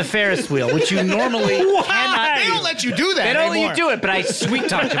 bet on the Ferris wheel, which you normally cannot They do. don't let you do that They don't let anymore. you do it, but I sweet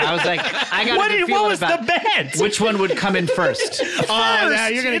talked him. I was like, I got a good what feeling was about the bet? which one would come in first. Oh, now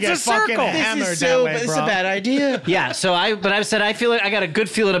you're gonna It's get a fucking circle. hammered This is that so, way, it's bro. a bad idea. Yeah, so I said I feel like I got a good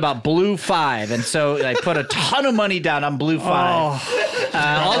feeling about Blue 5, and so I put a ton of money down on Blue 5.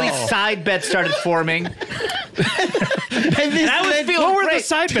 All these side bets started forming. I was feeling what were great. the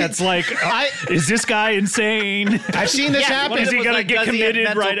side bets like? Is this guy insane? I've seen this happen. Is he was gonna like, get does he have committed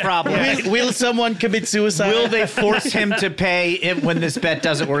mental right- problems? Will someone commit suicide? Will they force him to pay it when this bet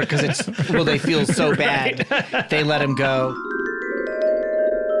doesn't work? Because will they feel so bad they let him go?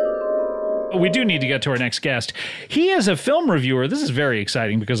 We do need to get to our next guest. He is a film reviewer. This is very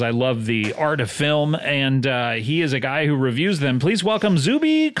exciting because I love the art of film, and he is a guy who reviews them. Please welcome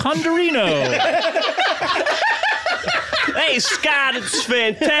Zuby Condorino. Hey, Scott, it's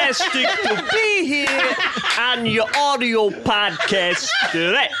fantastic to be here on your audio podcast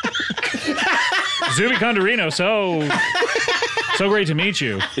today. Zuby Condorino, so great to meet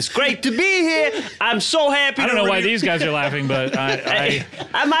you. It's great to be here. I'm so happy I don't to know why review- these guys are laughing, but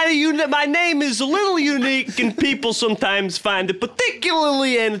my name is a little unique, and people sometimes find it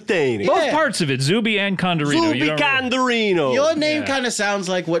particularly entertaining. both parts of it, Zuby and Condorino. Zuby You don't- Condorino. Your name kind of sounds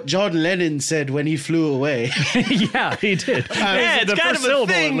like what John Lennon said when he flew away. Yeah, he did. Yeah, it's The kind first of a syllable,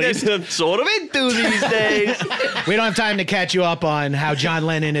 thing at least. that I'm sort of into these days. We don't have time to catch you up on how John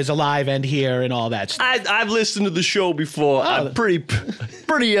Lennon is alive and here and all that stuff. I've listened to the show before. I'm pretty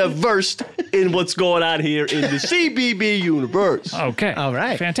versed in what's going on here in the CBB universe. Okay. All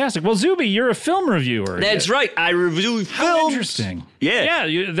right. Fantastic. Well, Zuby, you're a film reviewer. That's right. I review How films. interesting. Yeah.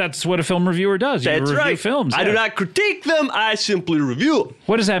 Yeah, that's what a film reviewer does. You That's review right. films. I do yeah. not critique them. I simply review them.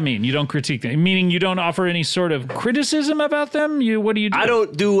 What does that mean? You don't critique them? Meaning you don't offer any sort of criticism about them? What do you do? I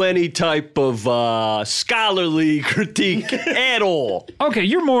don't do any type of scholarly critique at all. Okay,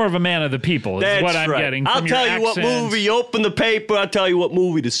 you're more of a man of the people, is That's what I'm right. getting I'll from your tell you what accent. movie. You open the paper. I'll tell you what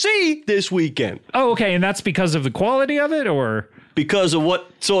movie to see this weekend Oh, okay, and that's because of the quality of it, or? because of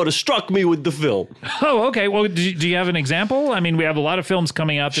what sort of struck me with the film. Oh, okay. Well, do you have an example? I mean, we have a lot of films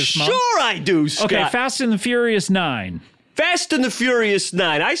coming out this month. Sure, I do, Scott. Okay, Fast and the Furious 9. Fast and the Furious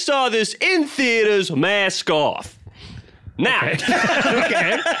 9. I saw this in theaters, mask off. Now,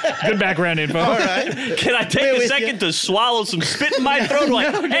 Okay, good background info. All right. can I take a second to swallow some spit in my throat? Do I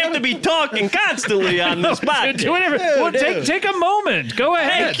have to be talking constantly on this podcast? Do whatever. Well, take a moment. Go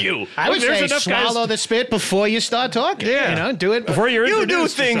ahead. Thank you. I would Look, there's say enough guys- swallow the spit before you start talking. Yeah. You know, do it Before you're You do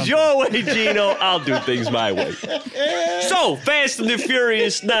introduced to things something. your way, Gino. I'll do things my way. So, Fast and the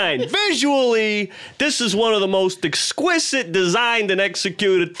Furious 9. Visually, this is one of the most exquisite designed and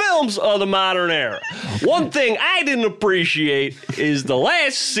executed films of the modern era. One thing I didn't appreciate is the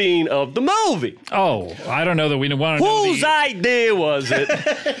last scene of the movie. Oh, I don't know that we want to know. Whose idea was it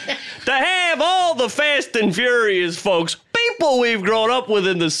to have all the Fast and Furious folks beep, people we've grown up with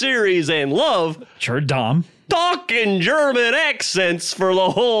in the series and love Sure, Dom. talk in German accents for the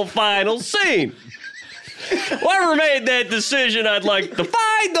whole final scene. Whoever made that decision, I'd like to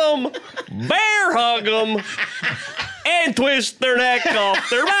find them, bear hug them, and twist their neck off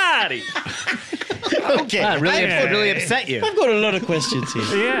their body. Okay. Wow, really upset you. I've got a lot of questions here.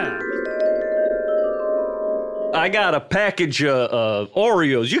 Yeah. I got a package of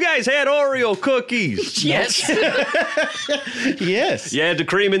Oreos. You guys had Oreo cookies. Yes. Yes. You had the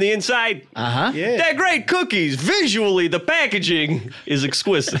cream in the inside. Uh-huh. Yeah. They're great cookies. Visually, the packaging is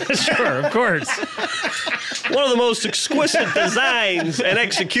exquisite. Sure, of course. One of the most exquisite designs and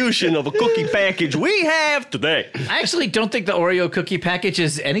execution of a cookie package we have today. I actually don't think the Oreo cookie package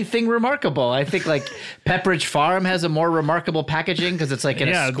is anything remarkable. I think like Pepperidge Farm has a more remarkable packaging because it's like in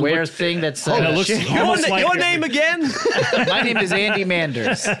Yeah, a square thing that's. And it looks almost like Your name again? My name is Andy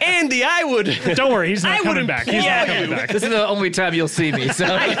Manders. Andy, I would. Don't worry, he's not I coming would back. He's not coming back. This is the only time you'll see me. So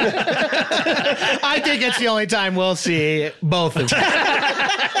I think it's the only time we'll see both of them.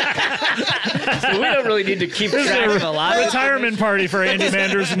 we don't really need to keep track of a lot of Retirement party for Andy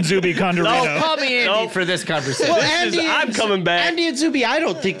Manders and Zuby Condorino. Call me Andy for this conversation. Well, Andy, I'm coming back. Andy and Zuby, I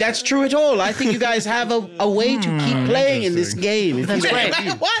don't think that's true at all. I think you guys have a way to keep playing in this game. That's great.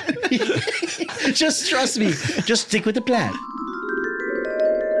 What? Just trust me. Just stick with the plan.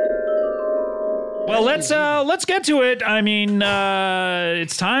 Well, let's get to it. I mean,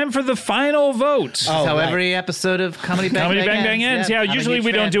 it's time for the final vote. That's how every episode of Comedy Bang Bang ends. Yeah, I'm a usually huge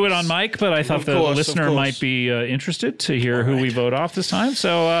we fan. don't do it on mic, but I thought the listener might be interested to hear who we vote off this time.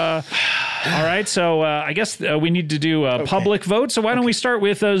 So, all right. So I guess we need to do a public vote. So why don't we start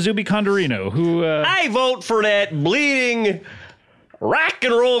with Zuby Condorino, who... I vote for that bleeding rock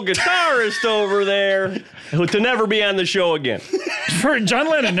and roll guitarist over there who to never be on the show again. for John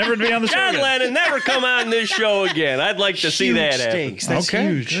Lennon never to be on the show John again. Lennon never come on this show again. I'd like to see that happen. Stakes. That's Okay,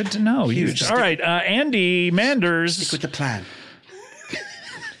 huge. good to know. Huge. All right, Andy Manders. Stick with the plan.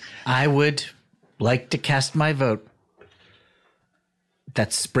 I would like to cast my vote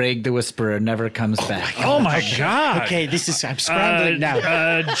that Sprague the Whisperer never comes back. Oh my God. Okay, I'm scrambling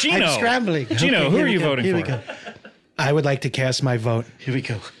now. Gino. I'm scrambling. Gino, Okay, who here are we you go, voting here for? we go. I would like to cast my vote. Here we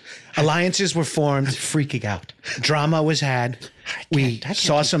go. Alliances were formed. Freaking out. Drama was had. We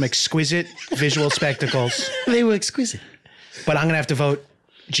saw some exquisite visual spectacles. They were exquisite. But I'm going to have to vote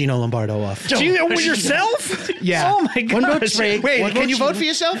Gino Lombardo off. Gino, yourself? Yeah. Oh my God. One vote Sprague. Wait, one can you vote Gino. for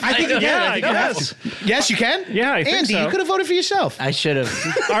yourself? I think you can. Yeah, I think you have guess. to. Yes, you can? Yeah, I think Andy, so. you could have voted for yourself. I should have.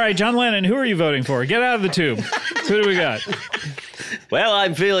 All right, John Lennon, who are you voting for? Get out of the tube. Who do we got? Well,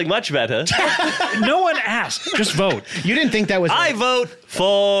 I'm feeling much better. No one asked. Just vote. You didn't think that was... I vote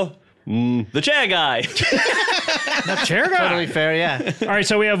for the chair guy. Chair guy. Totally fair, yeah. All right,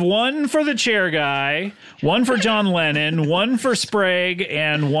 so we have one for the chair guy, one for John Lennon, one for Sprague,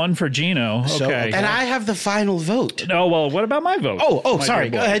 and one for Gino. Okay. And I have the final vote. Oh, well, what about my vote? Oh, sorry.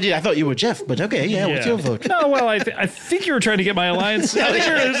 dear boy. I thought you were Jeff, but okay, yeah. What's your vote? No, well, I think you were trying to get my alliance. I think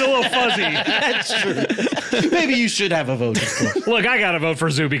it was a little fuzzy. That's true. Maybe you should have a vote, of course. Look, I got to vote for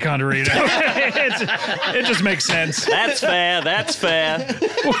Zuby Condorino. It just makes sense. That's fair. That's fair.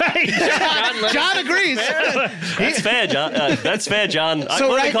 Wait. John agrees. That's fair, John. That's fair, John. I'm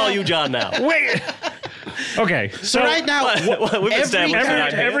going to right call now- you John now. Wait. Okay, so Right now, We've established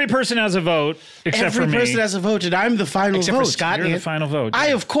that. every person has a vote except for every me. person has a vote, and I'm the final Except vote. for Scott. You're the final vote. I,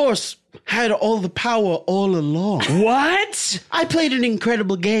 of course, had all the power all along. What? I played an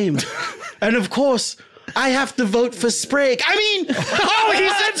incredible game. And of course, I have to vote for Sprague. I mean, Oh, he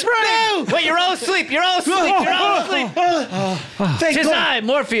said Sprague. no! Wait, you're all asleep. You're all asleep. You're all asleep. Thank Tis God. I,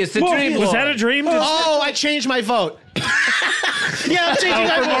 Morpheus, the Dream Was Lord. that a dream? Oh, I changed my vote. Yeah, I'm changing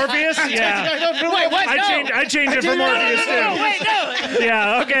my for vote. Morpheus? Yeah. Wait, what? I changed it for Morpheus too. No, wait, no.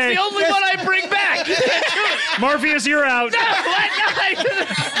 Yeah, okay. The only one I bring back. Morpheus, you're out.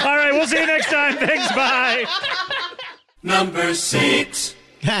 What? All right, we'll see you next time. Thanks, bye. Number 6.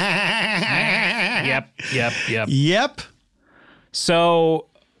 Yep. Yep. So,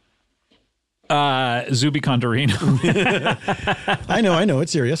 Zuby Condorino. I know.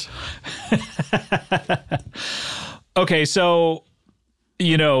 It's serious. Okay, so,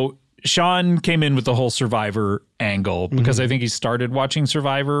 Sean came in with the whole Survivor angle because I think he started watching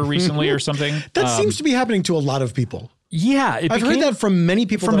Survivor recently or something. That seems to be happening to a lot of people. Yeah, I've heard that from many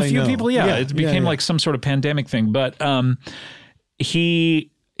people. from that a I few know. people. Yeah, it became like some sort of pandemic thing. But he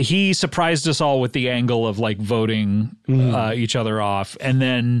surprised us all with the angle of like voting each other off, and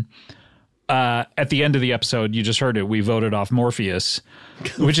then at the end of the episode, you just heard it. We voted off Morpheus,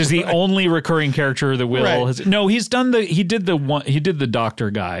 which is the only recurring character that Will has. No, he did the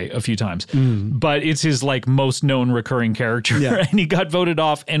doctor guy a few times, but it's his like most known recurring character, and he got voted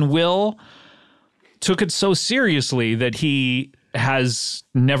off. And Will took it so seriously that he had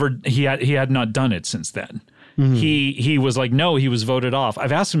not done it since then. He was like, no, he was voted off.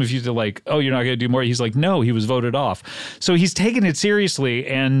 I've asked him if he's like, oh, you're not going to do more. He's like, no, he was voted off. So he's taken it seriously.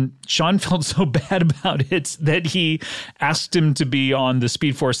 And Sean felt so bad about it that he asked him to be on the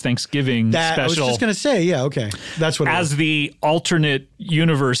Speed Force Thanksgiving special. I was just going to say, yeah, okay. That's what it as the alternate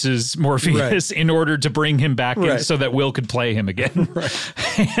universe's Morpheus in order to bring him back in so that Will could play him again.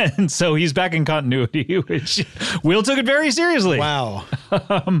 And so he's back in continuity, which Will took it very seriously. Wow.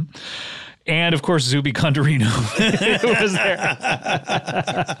 And, of course, Zuby Condorino was there.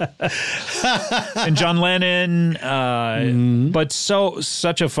 And John Lennon. But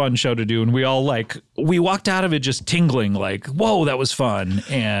such a fun show to do. And we all we walked out of it just tingling like, whoa, that was fun.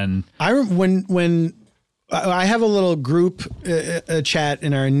 And when I have a little group chat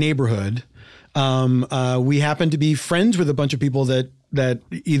in our neighborhood, we happen to be friends with a bunch of people that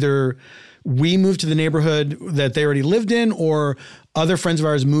either we moved to the neighborhood that they already lived in, or other friends of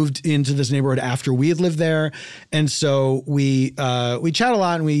ours moved into this neighborhood after we had lived there. And so we chat a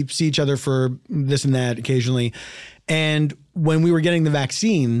lot and we see each other for this and that occasionally. And when we were getting the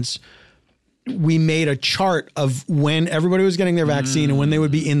vaccines, we made a chart of when everybody was getting their vaccine and when they would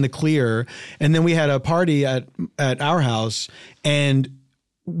be in the clear. And then we had a party at our house, and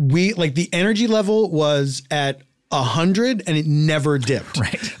we the energy level was at 100 and it never dipped.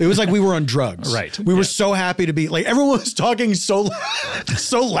 Right. It was like we were on drugs. Right. We were so happy to be everyone was talking so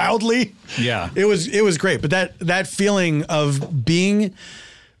loudly. Yeah. It was great. But that feeling of being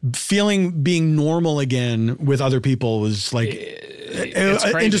normal again with other people was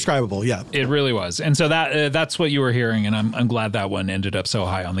indescribable. Yeah. It really was. And so that's what you were hearing. And I'm glad that one ended up so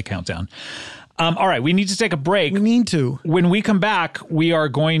high on the countdown. All right, we need to take a break. We need to. When we come back, we are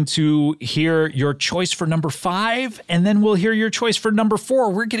going to hear your choice for number 5, and then we'll hear your choice for number 4.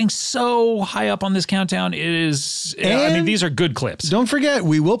 We're getting so high up on this countdown. It is, these are good clips. Don't forget,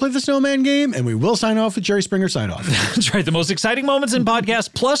 we will play the snowman game, and we will sign off with Jerry Springer sign off. That's right. The most exciting moments in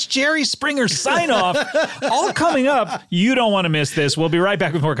podcast plus Jerry Springer sign off, all coming up. You don't want to miss this. We'll be right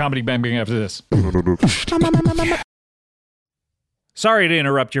back with more Comedy Bang Bang after this. Sorry to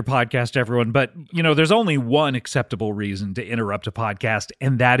interrupt your podcast, everyone, but, there's only one acceptable reason to interrupt a podcast,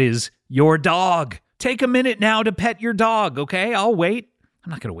 and that is your dog. Take a minute now to pet your dog, okay? I'll wait. I'm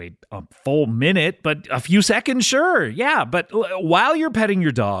not going to wait a full minute, but a few seconds, sure. Yeah, but while you're petting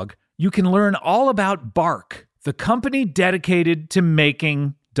your dog, you can learn all about Bark, the company dedicated to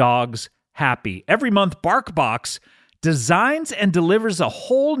making dogs happy. Every month, BarkBox designs and delivers a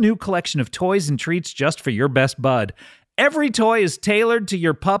whole new collection of toys and treats just for your best bud. Every toy is tailored to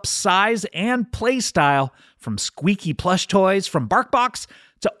your pup's size and play style, from squeaky plush toys from BarkBox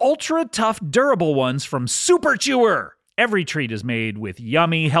to ultra-tough durable ones from Super Chewer. Every treat is made with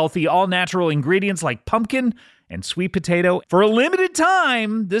yummy, healthy, all-natural ingredients like pumpkin and sweet potato. For a limited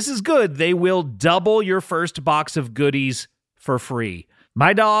time, this is good, they will double your first box of goodies for free.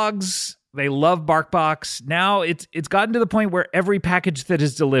 My dogs, they love BarkBox. Now it's gotten to the point where every package that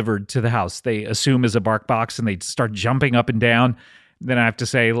is delivered to the house, they assume is a BarkBox, and they start jumping up and down. Then I have to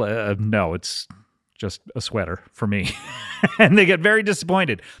say, no, it's just a sweater for me. And they get very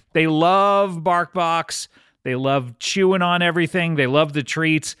disappointed. They love BarkBox. They love chewing on everything. They love the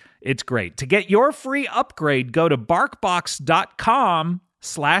treats. It's great. To get your free upgrade, go to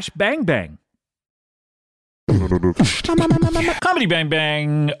barkbox.com/bangbang. Comedy Bang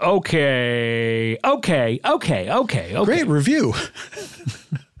Bang. Okay. Great review.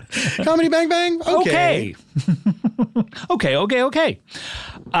 Comedy Bang Bang. Okay. Okay.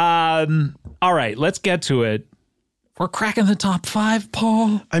 All right, let's get to it. We're cracking the top 5,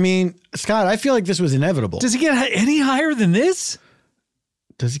 Paul. I mean, Scott, I feel like this was inevitable. Does it get any higher than this?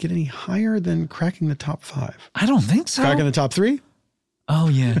 Does it get any higher than cracking the top 5? I don't think so. Cracking the top 3? Oh,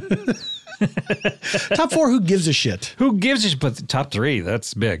 yeah. Top 4, who gives a shit? Who gives a shit? But the top 3,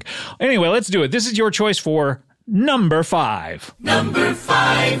 that's big. Anyway, let's do it. This is your choice for number 5. Number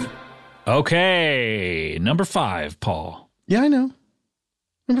 5. Okay. Number 5, Paul. Yeah, I know.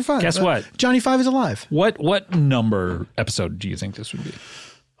 Number 5. Guess what? Johnny 5 is alive. What number episode do you think this would be?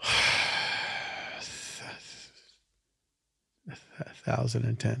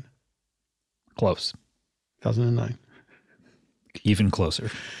 1010. Close. 1009. Even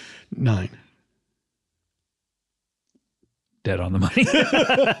closer. 9. dead on the money.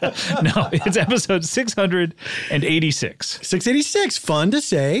 No, it's episode 686. 686, fun to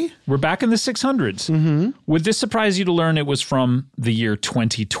say. We're back in the 600s. Mm-hmm. Would this surprise you to learn it was from the year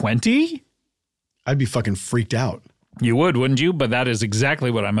 2020? I'd be fucking freaked out. You would, wouldn't you? But that is exactly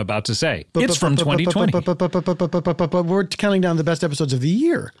what I'm about to say. It's from 2020. But we're counting down the best episodes of the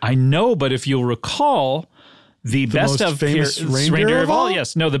year. I know, but if you'll recall, the best most of famous reindeer of all?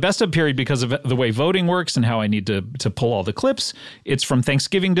 Yes. No, the best of period, because of the way voting works and how I need to pull all the clips, it's from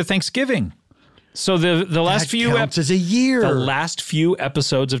Thanksgiving to Thanksgiving. So the last few counts as a year. The last few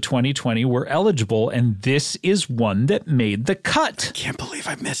episodes of 2020 were eligible, and this is one that made the cut. Can't believe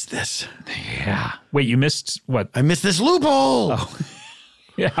I missed this. Yeah. Wait, you missed what? I missed this loophole. Oh.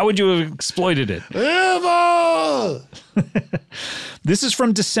 Yeah, how would you have exploited it? Loophole! This is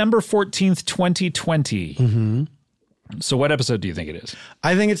from December 14th, 2020. Mm-hmm. So what episode do you think it is?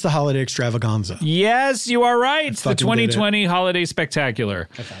 I think it's the Holiday Extravaganza. Yes, you are right. The fucking 2020 Holiday Spectacular.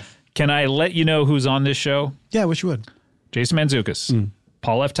 Can I let you know who's on this show? Yeah, wish you would. Jason Mantzoukas,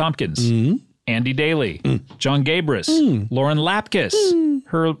 Paul F. Tompkins, Andy Daly, John Gabris, Lauren Lapkus,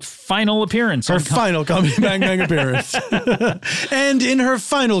 her final appearance. Her final Comedy Bang Bang appearance. And in her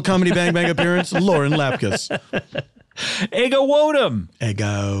final Comedy Bang Bang appearance, Lauren Lapkus. Ego Wodum.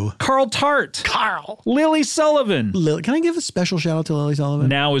 Ego. Carl Tart. Carl. Lily Sullivan. Can I give a special shout out to Lily Sullivan?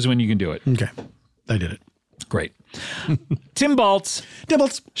 Now is when you can do it. Okay. I did it. Great. Tim Baltz.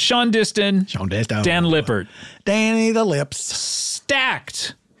 Dibbles. Sean Diston. Dan Lippert. Danny the Lips.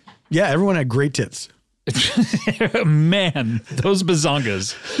 Stacked. Yeah, everyone had great tits. Man, those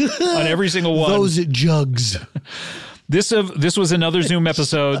bazongas on every single one. Those jugs. This was another Zoom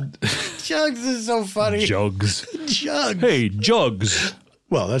episode. Jugs is so funny. Jugs. Jugs. Hey, Jugs.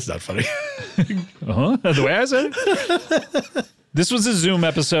 Well, that's not funny. Uh-huh. The way I said it. This was a Zoom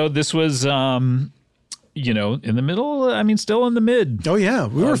episode. This was, in the middle. I mean, still in the mid. Oh, yeah.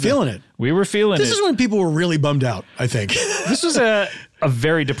 We were feeling it. We were feeling it. This is when people were really bummed out, I think. This was a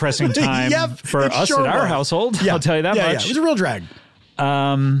very depressing time for us at our household. Yeah. I'll tell you that much. Yeah. It was a real drag.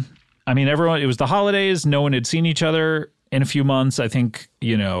 I mean, it was the holidays. No one had seen each other in a few months. I think,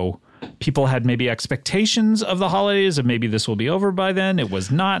 people had maybe expectations of the holidays and maybe this will be over by then. It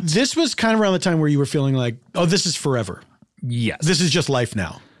was not. This was kind of around the time where you were feeling like, oh, this is forever. Yes. This is just life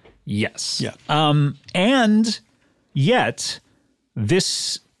now. Yes. Yeah. And yet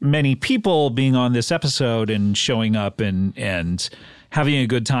this many people being on this episode and showing up and having a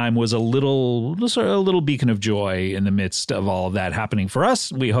good time was a little beacon of joy in the midst of all of that happening for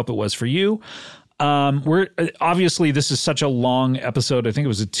us. We hope it was for you. We're obviously, this is such a long episode. I think it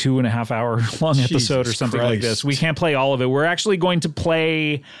was a 2.5 hour long episode or something like this. We can't play all of it. We're actually going to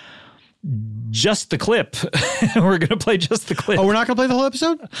play just the clip. We're going to play just the clip. Oh, we're not going to play the whole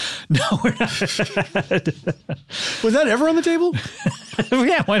episode? No, we're not. Was that ever on the table?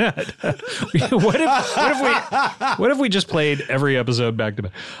 Yeah, why not? What if we just played every episode back to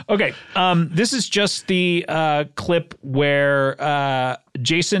back? Okay, this is just the clip where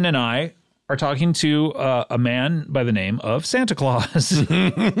Jason and I are talking to a man by the name of Santa Claus.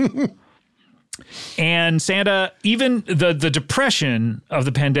 And Santa, even the depression of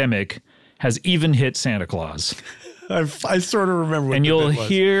the pandemic has even hit Santa Claus. I sort of remember what and you'll was.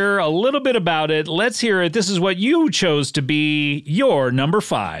 hear a little bit about it. Let's hear it. This is what you chose to be your number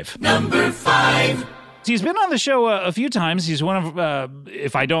 5. Number 5. He's been on the show a few times. He's one of,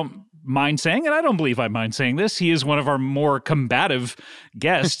 if I don't mind saying it, I don't believe I mind saying this, he is one of our more combative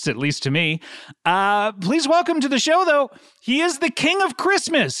guests, at least to me. Please welcome to the show, though. He is the king of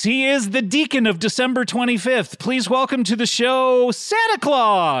Christmas. He is the deacon of December 25th. Please welcome to the show, Santa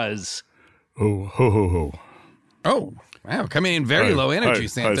Claus. Oh, ho, ho, ho. Oh, wow. Coming in very low energy,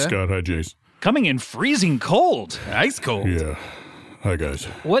 Santa. Hi, Scott. Hi, Jace. Coming in freezing cold. Ice cold. Yeah. Hi, guys.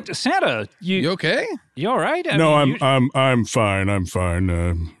 What, Santa? You okay? You all right? I'm fine. I'm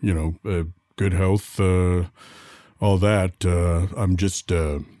fine. Good health, all that. I'm just,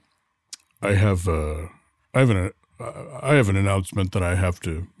 I have an announcement that I have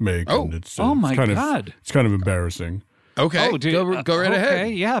to make. Oh, and it's, my kind God. It's kind of embarrassing. Okay, go right ahead.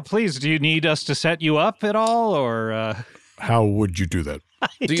 Okay, yeah, please. Do you need us to set you up at all, or how would you do that?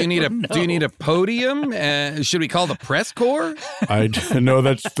 Do you need a podium? Should we call the press corps? No,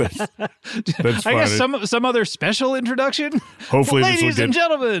 that's fine. I guess some other special introduction. Hopefully, ladies and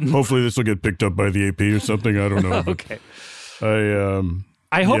gentlemen. Hopefully, this will get picked up by the AP or something. I don't know. Okay.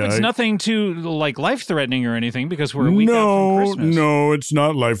 I hope it's nothing too life-threatening or anything because we're a week out from Christmas. No, it's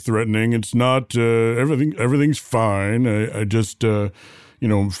not life-threatening. It's not everything's fine. I just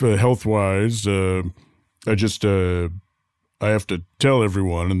health-wise, I have to tell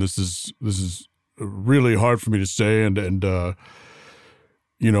everyone, and this is really hard for me to say, and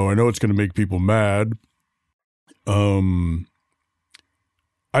you know, I know it's going to make people mad. I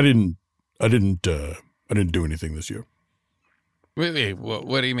didn't do anything this year. Wait,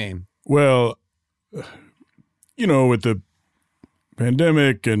 what do you mean? Well, you know, with the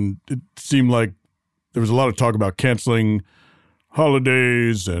pandemic, and it seemed like there was a lot of talk about canceling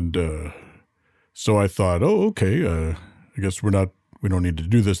holidays, and so I thought, oh, okay, I guess we don't need to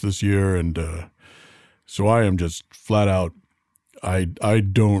do this year, and so I am just flat out. I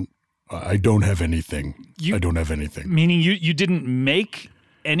don't have anything. I don't have anything. Meaning you didn't make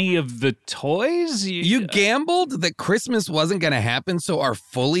any of the toys? You gambled that Christmas wasn't going to happen, so are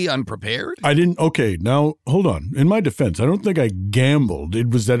fully unprepared? I didn't. Okay, now hold on. In my defense, I don't think I gambled.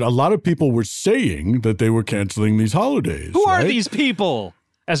 It was that a lot of people were saying that they were canceling these holidays. Who are these people?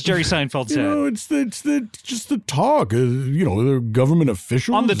 As Jerry Seinfeld said. You know, it's just the talk. You know, the government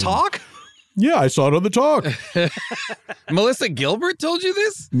officials. On the talk? Yeah, I saw it on the talk. Melissa Gilbert told you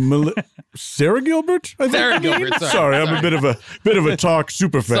this? Sarah Gilbert? Sarah Gilbert. Sorry, I'm a bit of a talk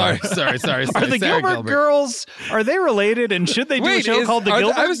super fan. Sorry. Are the Sarah Gilbert girls? Are they related? And should they do a show called the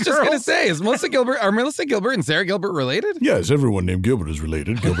Gilbert Girls? I was just going to say, are Melissa Gilbert and Sarah Gilbert related? Yes, everyone named Gilbert is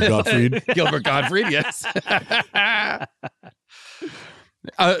related. Gilbert Gottfried. Gilbert Gottfried, yes.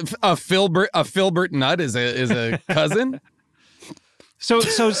 A Filbert Nutt is a cousin. So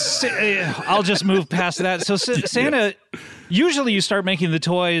I'll just move past that. So Santa, usually you start making the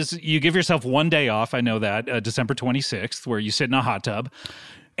toys, you give yourself one day off. I know that, December 26th, where you sit in a hot tub.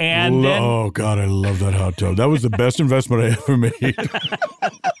 And then, oh, God, I love that hot tub. That was the best investment I ever made.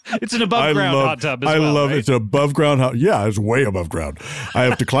 It's an above-ground hot tub as well, I love right? it. It's an above-ground hot. Yeah, it's way above ground. I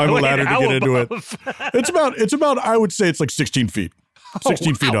have to climb a ladder to get into it. It's about, I would say it's like 16 feet.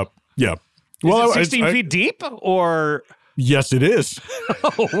 16 feet up. Yeah. Well, is it 16 feet deep or... Yes, it is.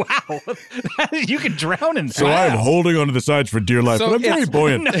 Oh, wow. You could drown in that. So I'm holding onto the sides for dear life, but I'm very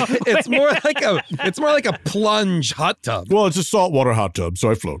buoyant. No, it's more like a plunge hot tub. Well, it's a saltwater hot tub, so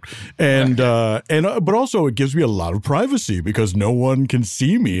I float. And but also it gives me a lot of privacy because no one can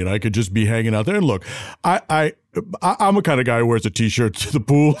see me and I could just be hanging out there. And look, I'm a kind of guy who wears a t-shirt to the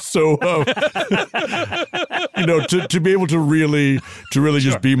pool, so you know, to be able to really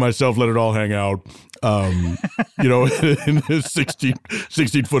just be myself, let it all hang out. You know, in a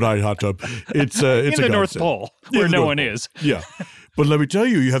 16-foot high hot tub, it's in the a North Pole where no one is. Yeah, but let me tell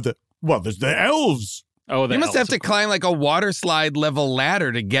you, you have there's the elves. Oh, you must have to climb like a water slide level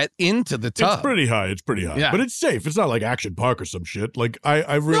ladder to get into the tub. It's pretty high. Yeah. But it's safe. It's not like Action Park or some shit. Like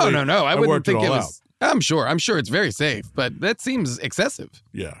I really no. I wouldn't think it was. Out. I'm sure it's very safe, but that seems excessive.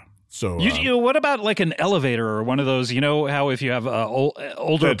 Yeah. So what about like an elevator or one of those? You know how if you have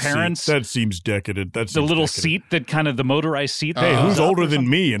older parents, that seems decadent. That's the little seat that kind of the motorized seat. Hey, who's older than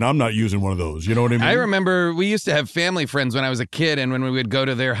me? And I'm not using one of those. You know what I mean? I remember we used to have family friends when I was a kid, and when we would go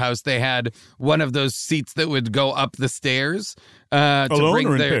to their house, they had one of those seats that would go up the stairs. Alone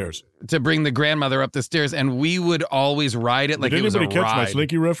or in pairs? To bring the grandmother up the stairs, and we would always ride it like it was a ride. Did anybody catch my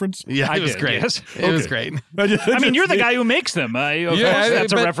Slinky reference? Yeah, it was great. Yes. It was great. I mean, you're the guy who makes them. Of course,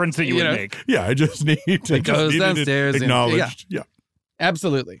 that's a reference that you would make. Yeah, I just need to goes downstairs acknowledged. Yeah.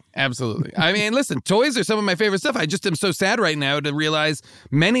 Absolutely. I mean, listen, toys are some of my favorite stuff. I just am so sad right now to realize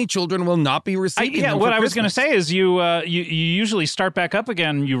many children will not be receiving them. What I was going to say is you usually start back up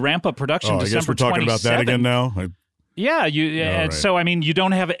again. You ramp up production. I guess we're talking about that again now. Yeah, right. So I mean, you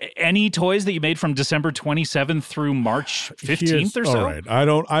don't have any toys that you made from December 27th through March 15th or so? All right. I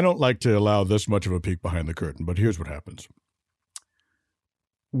don't like to allow this much of a peek behind the curtain, but here's what happens.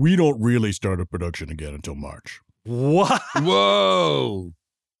 We don't really start a production again until March. What? Whoa.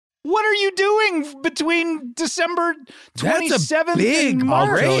 What are you doing between December 27th and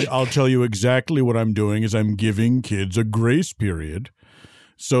March? I'll tell you exactly what I'm doing is I'm giving kids a grace period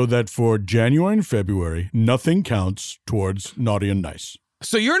so that for January and February, nothing counts towards naughty and nice.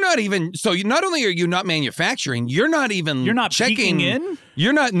 So not only are you not manufacturing, you're not checking peeking in?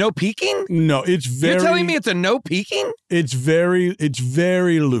 You're not no peeking? No, it's very... You're telling me it's a no peeking? It's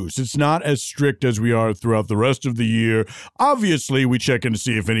very loose. It's not as strict as we are throughout the rest of the year. Obviously, we check in to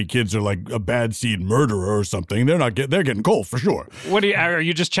see if any kids are like a bad seed murderer or something. They're getting cold for sure. Are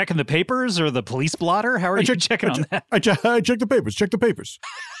you just checking the papers or the police blotter? How are you checking on that? I check the papers. Check the papers.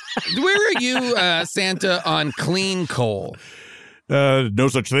 Where are you, Santa, on clean coal? No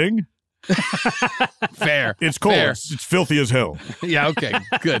such thing. Fair. It's cold. Fair. It's filthy as hell. Yeah, okay.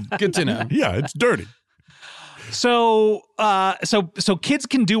 Good to know. Yeah, it's dirty. So kids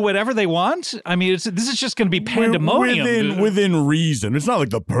can do whatever they want? I mean, this is just going to be pandemonium. Within reason. It's not like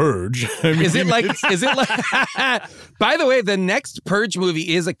The Purge. I mean, is it like By the way, the next Purge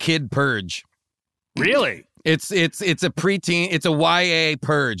movie is a kid purge. Really? It's a preteen. It's a YA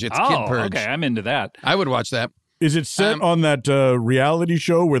purge. It's kid purge. Okay, I'm into that. I would watch that. Is it set on that reality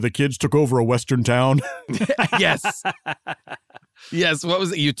show where the kids took over a western town? Yes. Yes. What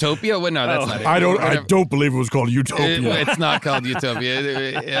was it? Utopia? Well, no, that's not it. I don't believe it was called Utopia. It's not called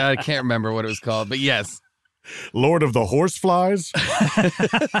Utopia. I can't remember what it was called, but yes. Lord of the Horseflies.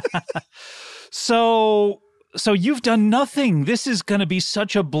 So you've done nothing. This is going to be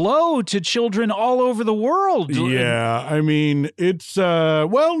such a blow to children all over the world. Yeah, I mean, it's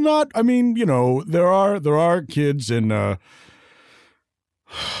not. I mean, there are kids in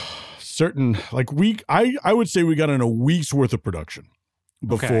certain week. I would say we got in a week's worth of production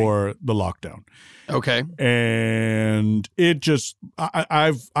before the lockdown. Okay, and it just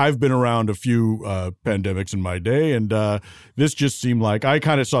I've been around a few pandemics in my day, and this just seemed like I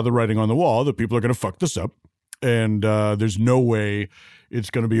kind of saw the writing on the wall that people are going to fuck this up. And there's no way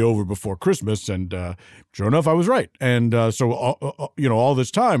it's going to be over before Christmas. And sure enough, I was right. And so, all this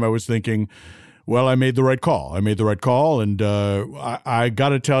time I was thinking, well, I made the right call. And I got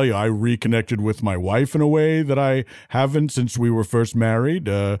to tell you, I reconnected with my wife in a way that I haven't since we were first married.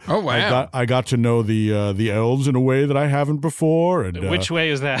 Oh, wow. I got to know the elves in a way that I haven't before. And which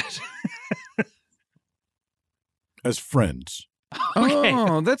way is that? As friends. Okay.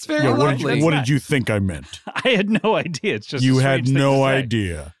 Oh, that's very lovely. What did you think I meant? I had no idea. It's just you had no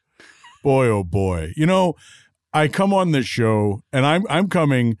idea. Boy, oh boy. I come on this show and I'm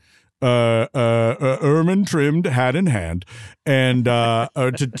coming ermine trimmed, hat in hand, and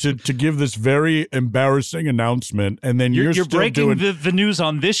to give this very embarrassing announcement, and then you're still breaking doing the news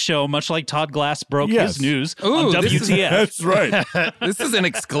on this show, much like Todd Glass broke his news on WTF. That's right. This is an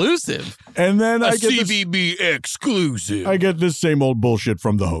exclusive. And then I get CBB exclusive. I get this same old bullshit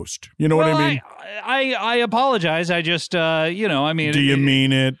from the host. You know what I mean? I apologize. I just, I mean. Do you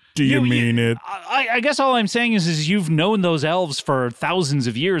mean it? Do you mean it? I guess all I'm saying is you've known those elves for thousands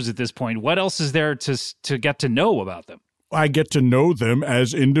of years at this point. What else is there to get to know about them? I get to know them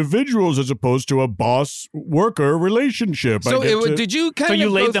as individuals as opposed to a boss-worker relationship. So did you kind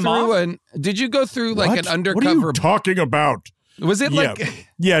of laid them off? Did you go through like an undercover? What are you talking about? Was it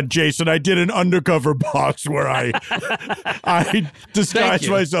Yeah, Jason, I did an undercover boss where I disguised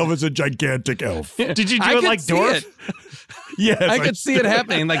myself as a gigantic elf. Did you do it like Dorf? Yes. I could see it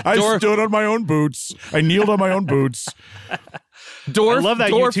happening. Like I stood on my own boots. I kneeled on my own boots. I love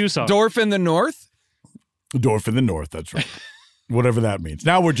that U2 song. Dorf in the North? Dorf in the North, that's right. Whatever that means.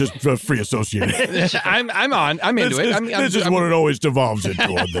 Now we're just free associating. I'm into it. This is what it always devolves into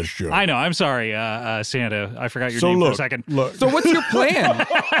on this show. I know. I'm sorry, Santa. I forgot your name for a second. So what's your plan?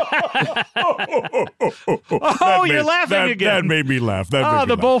 You're laughing again. That made me laugh.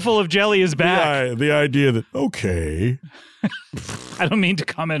 The bowl full of jelly is back. The idea that, okay. I don't mean to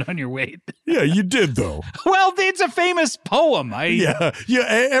comment on your weight. Yeah, you did, though. Well, it's a famous poem. Yeah,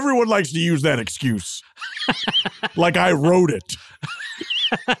 everyone likes to use that excuse. Like I wrote it.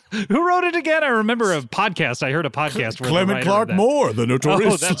 Who wrote it again? I remember a podcast. I heard a podcast where Clement Clark Moore, the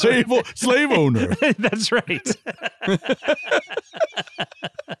notorious slave owner. That's right.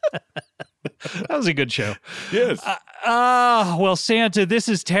 That was a good show. Yes. Well, Santa, this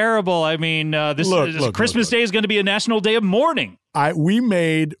is terrible. I mean, Christmas Day is going to be a national day of mourning. We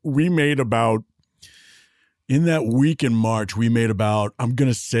made about, in that week in March, we made about, I'm going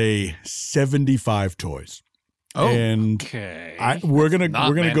to say 75 toys. Oh, and okay. We're gonna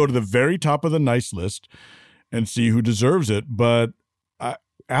go to the very top of the nice list and see who deserves it. But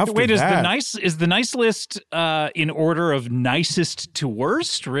after wait, that, is the nice list in order of nicest to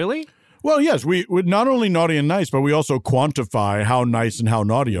worst? Really? Well, yes. We not only naughty and nice, but we also quantify how nice and how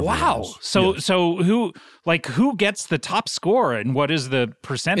naughty everyone is. So who gets the top score and what is the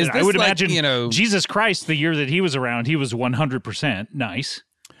percentage? I would imagine Jesus Christ, the year that he was around, he was 100% nice.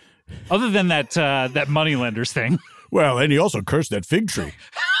 Other than that moneylenders thing. Well, and he also cursed that fig tree.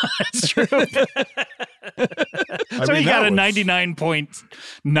 That's true. So he got a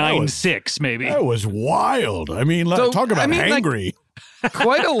 99.96 maybe. That was wild. I mean, talk about hangry.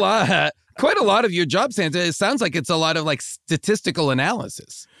 Quite a lot of your job, Santa. It sounds like it's a lot of like statistical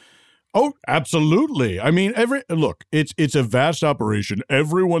analysis. Oh, absolutely. I mean, it's a vast operation.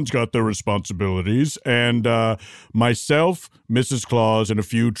 Everyone's got their responsibilities. And myself, Mrs. Claus, and a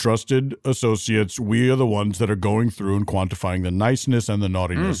few trusted associates, we are the ones that are going through and quantifying the niceness and the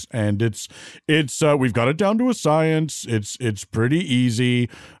naughtiness. And it's we've got it down to a science. It's pretty easy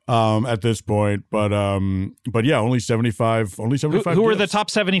at this point. But yeah, only 75. Who are the top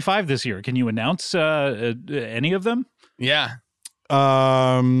 75 this year? Can you announce any of them? Yeah.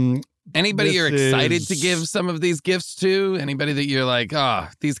 Anybody This you're excited is- to give some of these gifts to? Anybody that you're like,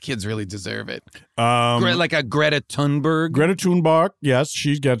 these kids really deserve it? Like a Greta Thunberg? Greta Thunberg, yes,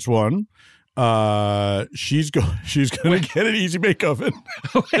 she gets one. She's gonna get an Easy Bake Oven.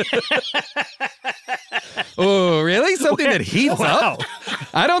 Oh, really? Something that heats up?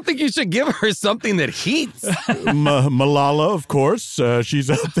 I don't think you should give her something that heats. Malala, of course, she's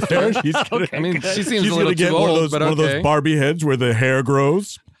out there. She's gonna, I mean, she seems she's a little gonna get too one old, of those but one of those Barbie heads where the hair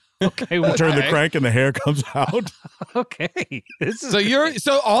grows. Okay, You turn the crank and the hair comes out. Okay, this is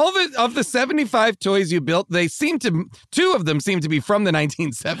So all of the 75 toys you built, two of them seem to be from the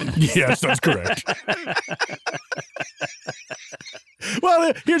 1970s. Yes, that's correct.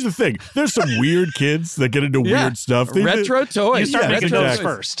 Well, here's the thing. There's some weird kids that get into weird stuff. Retro toys. You start making those exactly.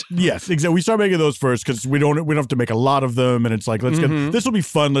 first. Yes, exactly. We start making those first because we don't have to make a lot of them, and it's like let's get this will be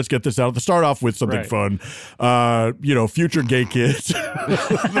fun. Let's get this out. Let's start off with something fun. Future gay kids,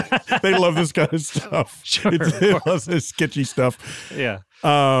 they love this kind of stuff. Sure, They love this sketchy stuff. Yeah.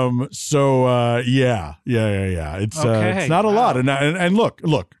 Yeah. It's not a lot, and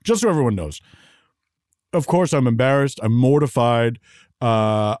look, just so everyone knows. Of course, I'm embarrassed. I'm mortified.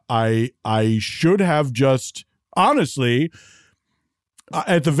 I should have just honestly,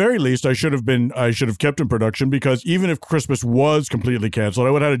 at the very least, I should have kept in production because even if Christmas was completely canceled,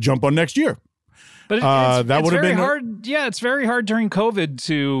 I would have had to jump on next year. But that would have been hard. Yeah, it's very hard during COVID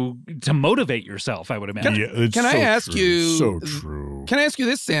to motivate yourself, I would imagine. Can I ask you? So true. Can I ask you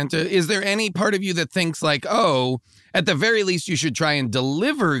this, Santa? Is there any part of you that thinks like, at the very least, you should try and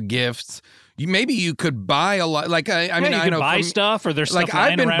deliver gifts? Maybe you could buy a lot. Like I mean, I know buy stuff, or there's stuff like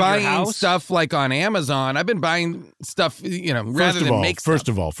lying I've been around buying your house. stuff like on Amazon. I've been buying stuff, rather than make stuff.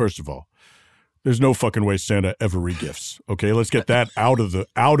 First of all, there's no fucking way Santa ever regifts. Okay, let's get that out of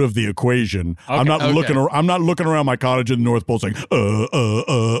the equation. Okay. I'm not looking around my cottage in the North Pole saying,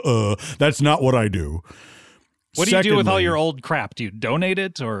 That's not what I do. What do you do with all your old crap? Do you donate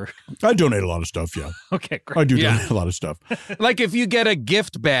it, or? I donate a lot of stuff, yeah. Okay, great. I do donate a lot of stuff. Like if you get a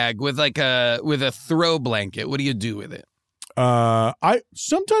gift bag with a throw blanket, what do you do with it?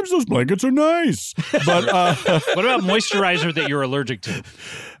 Sometimes those blankets are nice, but what about moisturizer that you're allergic to?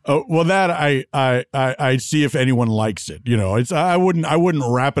 Well, that I see if anyone likes it. I wouldn't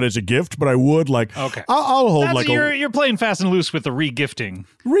wrap it as a gift, but I would like. Okay, I'll hold you're playing fast and loose with the re-gifting.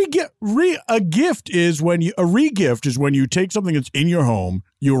 A gift is when you re-gift is when you take something that's in your home,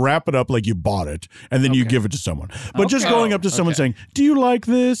 you wrap it up like you bought it, and then you give it to someone. But just going up to someone saying, "Do you like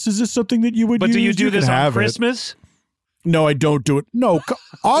this? Is this something that you would?" But use? do you do this on Christmas? No, I don't do it. No,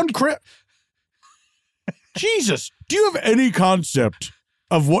 on Christmas. Jesus, do you have any concept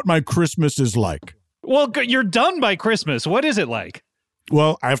of what my Christmas is like? Well, you're done by Christmas. What is it like?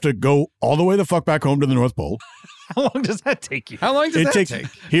 Well, I have to go all the way the fuck back home to the North Pole. How long does that take you? How long does that take?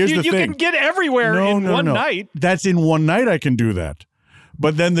 Here's the thing. You can get everywhere in one night. That's in one night I can do that.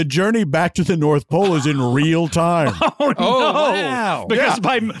 But then the journey back to the North Pole is in real time. Oh, no. Wow. Because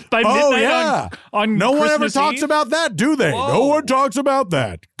by midnight on no one ever Christmas talks Eve? about that, do they? Whoa. No one talks about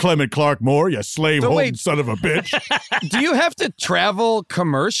that. Clement Clark Moore, you slave-holding son of a bitch. Do you have to travel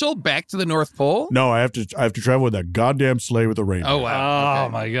commercial back to the North Pole? No, I have to travel with that goddamn sleigh with a reindeer. Oh, wow. Oh,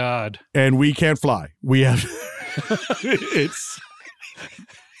 my God. And we can't fly. We have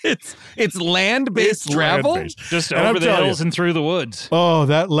It's land-based travel? land-based. Just And over I'm the telling hills you, and through the woods. Oh,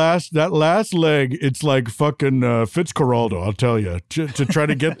 that last leg, it's like fucking Fitzcarraldo, I'll tell you. To try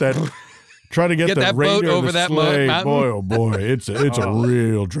to get that Get that boat reindeer and over the that sleigh, mountain? boy, oh boy, it's a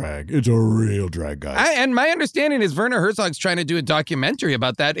real drag. It's a real drag, guys. And my understanding is Werner Herzog's trying to do a documentary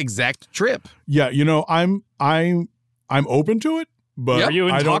about that exact trip. Yeah, I'm open to it. But are you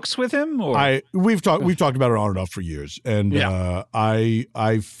in talks with him? Or? We've talked about it on and off for years, and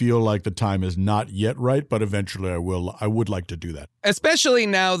I feel like the time is not yet right, but eventually I would like to do that. Especially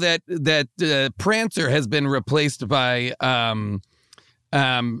now that Prancer has been replaced by Klaus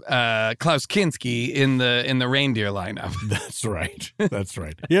Kinski in the reindeer lineup. That's right. That's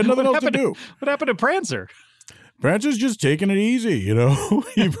right. He had nothing else to do. What happened to Prancer? Prancer's just taking it easy, he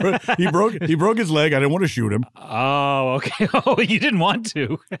broke his leg. I didn't want to shoot him. Oh, okay. Oh, you didn't want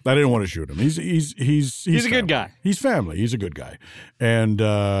to. I didn't want to shoot him. He's a good guy. He's family. He's a good guy. And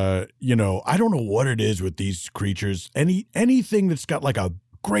I don't know what it is with these creatures. Anything that's got like a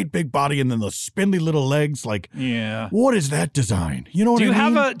great big body and then the spindly little legs, like what is that design? You know what I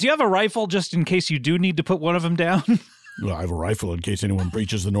mean? Do you have a rifle just in case you do need to put one of them down? Well, I have a rifle in case anyone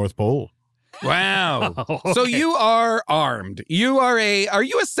breaches the North Pole. Wow. Okay. So you are armed. Are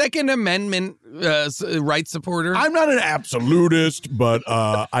you a Second Amendment rights supporter? I'm not an absolutist, but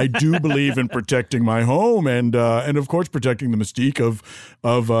I do believe in protecting my home and of course protecting the mystique of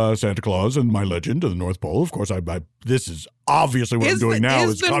Santa Claus and my legend of the North Pole. Of course, this is obviously what I'm doing now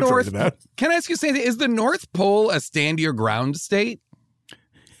is contrary to that. Can I ask you something? Is the North Pole a stand your ground state?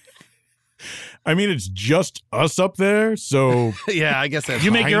 I mean, it's just us up there, so yeah, I guess that's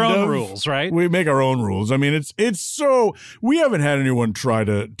you make your kind own of. rules, right? We make our own rules. I mean, it's so we haven't had anyone try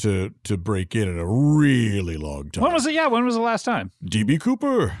to break in a really long time. When was it? Yeah, when was the last time? DB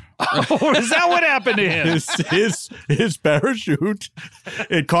Cooper. Oh, is that what happened to him? His parachute,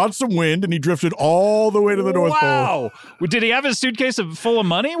 it caught some wind and he drifted all the way to the North Pole. Wow. Did he have his suitcase full of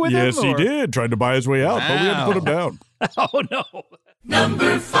money with him? Yes, he did. Tried to buy his way out, but we had to put him down. Oh, no.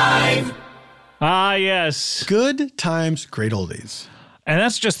 Number 5. Ah, yes. Good times, great oldies. And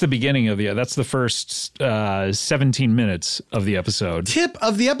that's just the beginning of that's the first 17 minutes of the episode. Tip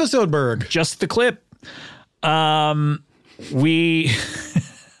of the episode, Berg. Just the clip. I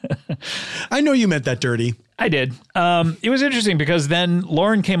know you meant that dirty. I did. It was interesting because then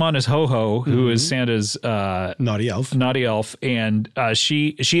Lauren came on as Ho-Ho, who is Santa's naughty elf, and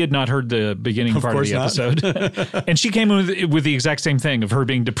she had not heard the beginning part of the not. episode, and she came with the exact same thing of her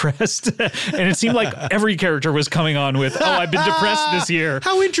being depressed, and it seemed like every character was coming on with, "Oh, I've been depressed this year."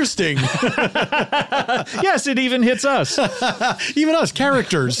 How interesting! Yes, it even hits us, even us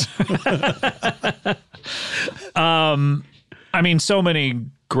characters. I mean, so many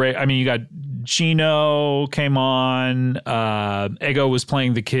great. I mean, you got Gino came on. Ego was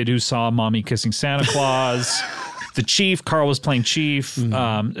playing the kid who saw mommy kissing Santa Claus. The Chief, Carl was playing Chief.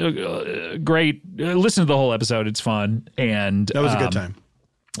 Great. Listen to the whole episode. It's fun. And that was a good time.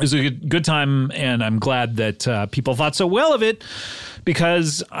 It was a good time. And I'm glad that people thought so well of it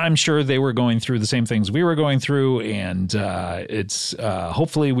because I'm sure they were going through the same things we were going through. And it's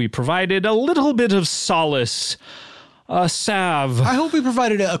hopefully we provided a little bit of solace. Salve. I hope we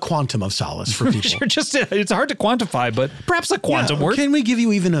provided a quantum of solace for people. Sure, it's hard to quantify, but perhaps a quantum word. Can we give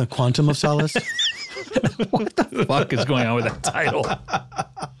you even a quantum of solace? What the fuck is going on with that title?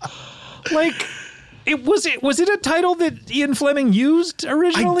 Like, was it a title that Ian Fleming used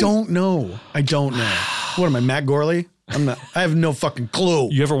originally? I don't know. What am I, Matt Gorley? I'm not. I have no fucking clue.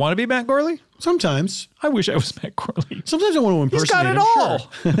 You ever want to be Matt Gorley? Sometimes. I wish I was Matt Gorley. Sometimes I want to impersonate him. He's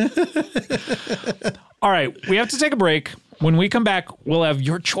got it all. All right, we have to take a break. When we come back, we'll have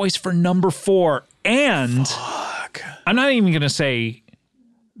your choice for number 4. And I'm not even going to say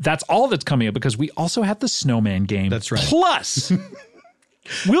that's all that's coming up because we also have the Snowman game. That's right. Plus,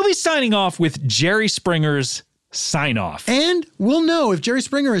 we'll be signing off with Jerry Springer's sign off. And we'll know if Jerry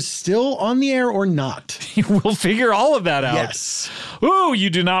Springer is still on the air or not. We'll figure all of that out. Yes. Ooh, you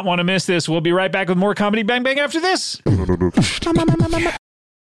do not want to miss this. We'll be right back with more Comedy Bang Bang after this.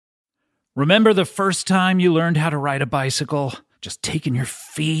 Remember the first time you learned how to ride a bicycle? Just taking your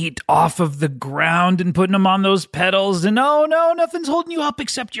feet off of the ground and putting them on those pedals and no, nothing's holding you up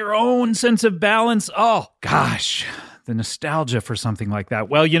except your own sense of balance. Oh, gosh, the nostalgia for something like that.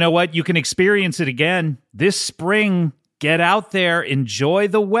 Well, you know what? You can experience it again this spring. Get out there, enjoy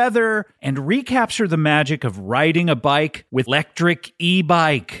the weather, and recapture the magic of riding a bike with Electric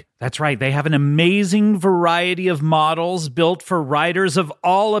E-Bike. That's right, they have an amazing variety of models built for riders of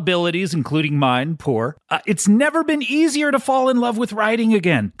all abilities, including mine, poor. It's never been easier to fall in love with riding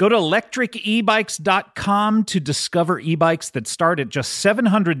again. Go to electricebikes.com to discover e-bikes that start at just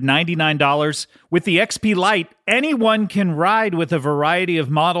 $799. With the XP Lite, anyone can ride with a variety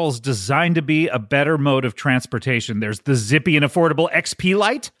of models designed to be a better mode of transportation. There's the zippy and affordable XP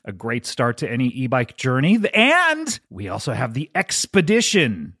Lite, a great start to any e-bike journey. And we also have the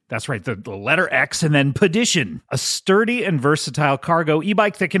Expedition. That's right, the letter X and then Pedition, a sturdy and versatile cargo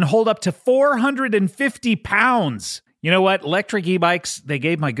e-bike that can hold up to 450 pounds. You know what? Electric e-bikes, they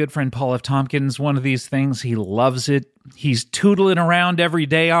gave my good friend Paul F. Tompkins one of these things. He loves it. He's tootling around every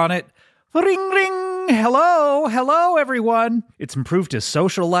day on it. Ring, ring. Hello, everyone. It's improved his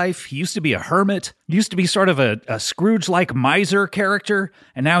social life. He used to be a hermit. He used to be sort of a Scrooge-like miser character.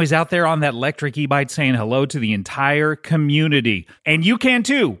 And now he's out there on that electric e-bike saying hello to the entire community. And you can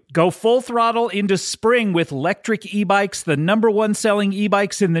too. Go full throttle into spring with electric e-bikes, the #1 selling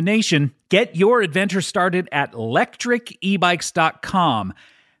e-bikes in the nation. Get your adventure started at electricebikes.com.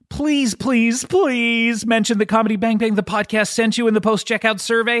 Please, please, please mention the Comedy Bang Bang, the podcast sent you in the post-checkout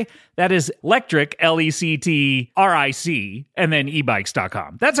survey. That is electric, Lectric, and then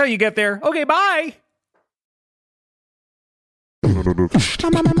ebikes.com. That's how you get there. Okay, bye.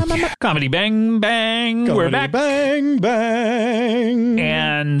 Comedy Bang Bang. We're back. Bang Bang.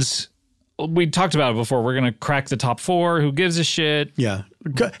 And we talked about it before. We're going to crack the top 4. Who gives a shit? Yeah.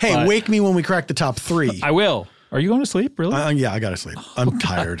 Hey, wake me when we crack the top 3. I will. Are you going to sleep? Really? Yeah, I got to sleep. I'm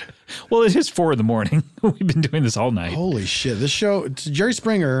tired. Well, it is 4 a.m. We've been doing this all night. Holy shit. This show, Jerry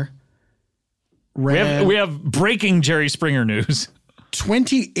Springer ran... We have breaking Jerry Springer news.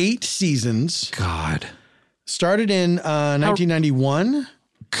 28 seasons. God. Started in 1991.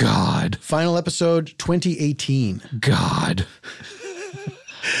 God. Final episode 2018. God.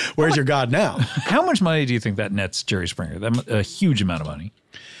 Where's your God now? How much money do you think that nets Jerry Springer? A huge amount of money.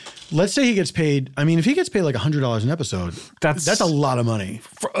 Let's say he gets paid. I mean, if he gets paid like $100 an episode, that's a lot of money.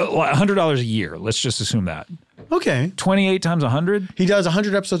 For $100 a year. Let's just assume that. Okay. 28 times 100? He does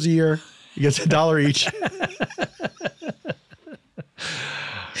 100 episodes a year. He gets $1 each.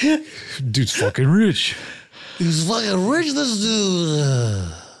 Dude's fucking rich. He's fucking rich, this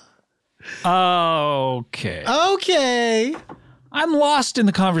dude. Okay. I'm lost in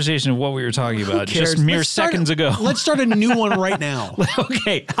the conversation of what we were talking about just mere seconds ago. Let's start a new one right now.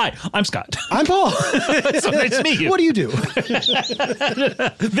 Okay. Hi, I'm Scott. I'm Paul. So nice to meet you. What do you do?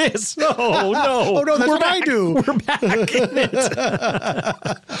 This. Oh, no. Oh, no, that's what I do. We're back in it.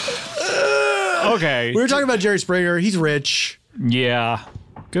 Okay. We were talking about Jerry Springer. He's rich. Yeah.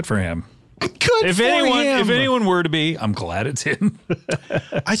 Good for him. If anyone were to be, I'm glad it's him.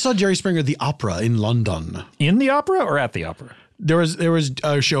 I saw Jerry Springer at the Opera in London. In the opera or at the opera? There was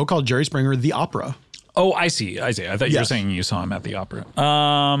a show called Jerry Springer the Opera. Oh, I see. I thought you were saying you saw him at the opera.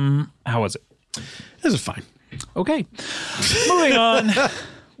 How was it? This is fine. Okay. Moving on.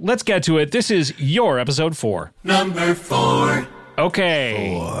 Let's get to it. This is your episode 4. Number 4.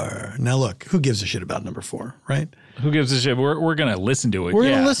 Okay. 4. Now look, who gives a shit about number 4, right? Who gives a shit? We're going to listen to it. We're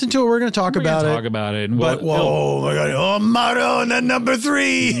going to listen to it. We're going to talk about it. Talk about it. But whoa, my God. Oh, motto and then number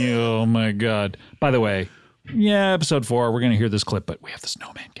 3. Oh, my God. By the way, yeah, episode 4, we're going to hear this clip, but we have the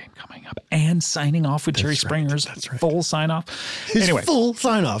Snowman game coming up and signing off with Jerry Springer's full sign-off. Anyway, full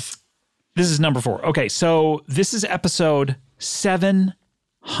sign-off. This is number 4. Okay, so this is episode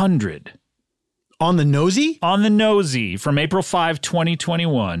 700. On the Nosy? On the Nosy from April 5,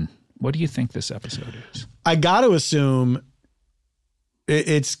 2021. What do you think this episode is? I got to assume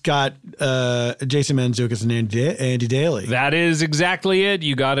it's got Jason Mantzoukas and Andy Daly. That is exactly it.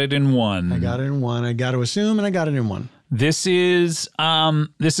 You got it in one. I got it in one. I got to assume, and I got it in one. This is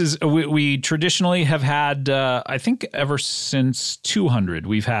we traditionally have had, I think ever since 200,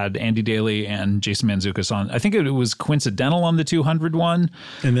 we've had Andy Daly and Jason Mantzoukas on. I think it was coincidental on the 200 one.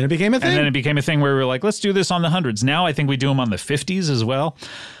 And then it became a thing. And then it became a thing where we were like, let's do this on the hundreds. Now I think we do them on the 50s as well.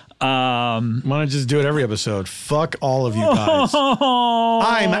 Why don't I just do it every episode? Fuck all of you guys.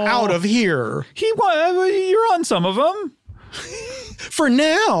 I'm out of here. You're on some of them. For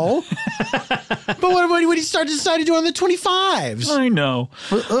now. But what would he decide to do on the 25s? I know.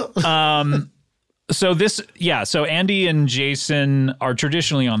 So Andy and Jason are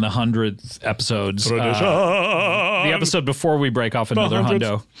traditionally on the 100th episodes. The episode before we break off another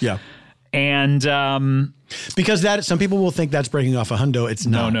hundo. Yeah. And because some people will think that's breaking off a hundo. It's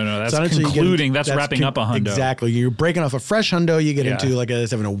not. No. That's concluding. That's wrapping up a hundo. Exactly. You're breaking off a fresh hundo. You get into like a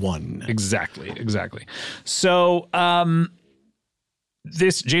 701. Exactly. So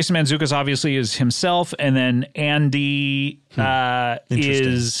this Jason Mantzoukas obviously is himself, and then Andy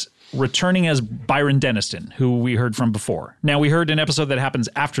is returning as Byron Deniston, who we heard from before. Now, we heard an episode that happens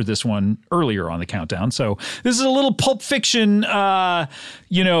after this one earlier on the countdown. So this is a little Pulp Fiction, out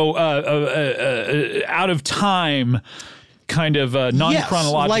of time kind of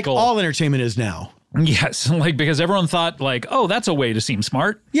non-chronological. Like all entertainment is now. Yes, because everyone thought oh, that's a way to seem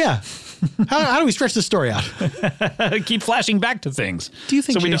smart. Yeah. How do we stretch the story out? Keep flashing back to things. Do you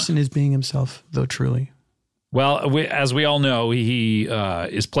think Jason is being himself, though, truly? Well, as we all know, he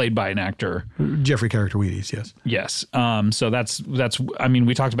is played by an actor. Jeffrey Character-Wheaties, yes. Yes. So that's. I mean,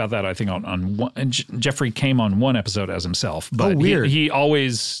 we talked about that, I think, on one. And Jeffrey came on one episode as himself. But weird. He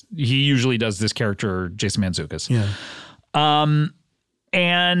usually does this character, Jason Mantzoukas. Yeah.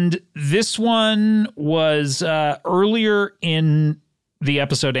 And this one was earlier in the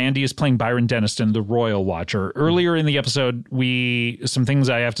episode. Andy is playing Byron Deniston, the Royal Watcher. Earlier in the episode, some things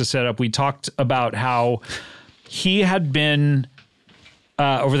I have to set up. We talked about how he had been,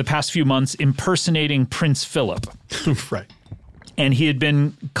 over the past few months, impersonating Prince Philip. Right. And he had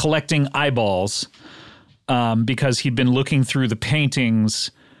been collecting eyeballs because he'd been looking through the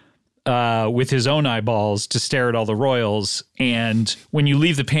paintings with his own eyeballs to stare at all the royals. And when you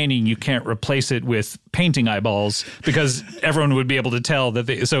leave the painting, you can't replace it with painting eyeballs because everyone would be able to tell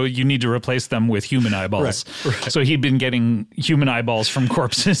that. So you need to replace them with human eyeballs. Right. So he'd been getting human eyeballs from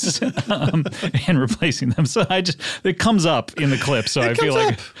corpses and replacing them. So it comes up in the clip. So I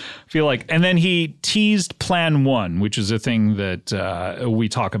feel like, and then he teased Plan 1, which is a thing that we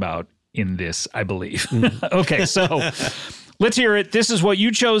talk about in this, I believe. Okay, so let's hear it. This is what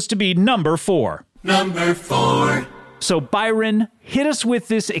you chose to be number 4. Number 4. So, Byron, hit us with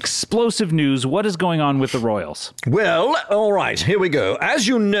this explosive news. What is going on with the royals? Well, all right, here we go. As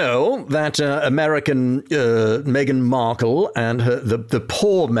you know, that American Meghan Markle and the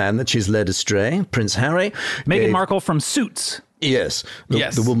poor man that she's led astray, Prince Harry. Meghan Markle from Suits. Yes,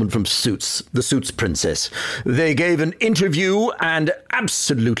 the woman from Suits, the Suits princess. They gave an interview and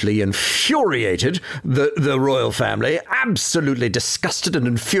absolutely infuriated the royal family, absolutely disgusted and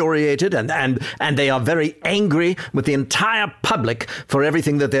infuriated, and they are very angry with the entire public for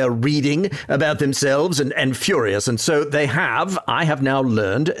everything that they're reading about themselves and furious. And so I have now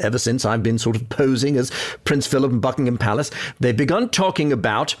learned, ever since I've been sort of posing as Prince Philip in Buckingham Palace, they've begun talking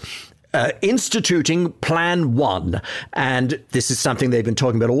about instituting Plan 1. And this is something they've been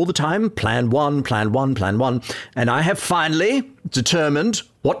talking about all the time. Plan 1, Plan 1, Plan 1. And I have finally determined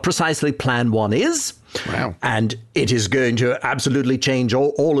what precisely Plan 1 is. Wow. And it is going to absolutely change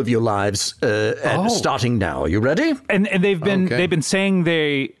all of your lives starting now. Are you ready? And they've been saying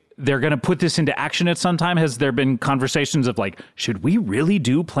they're going to put this into action at some time. Has there been conversations of like, should we really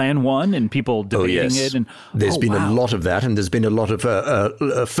do Plan 1 and people debating it? And there's been a lot of that, and there's been a lot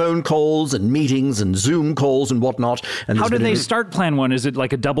of phone calls and meetings and Zoom calls and whatnot. And how do they start Plan 1? Is it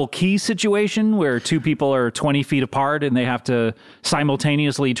like a double key situation where two people are 20 feet apart and they have to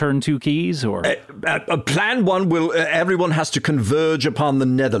simultaneously turn two keys? Or Plan 1 will everyone has to converge upon the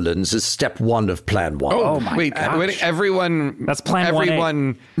Netherlands as step 1 of Plan 1. Oh my gosh. Everyone. That's Plan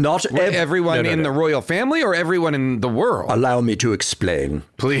 1A. Not everyone in the royal family or everyone in the world? Allow me to explain.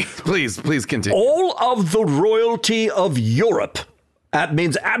 Please continue. All of the royalty of Europe. That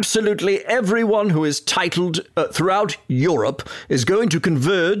means absolutely everyone who is titled throughout Europe is going to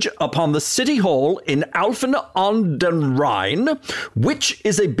converge upon the City Hall in Alphen aan den Rijn, which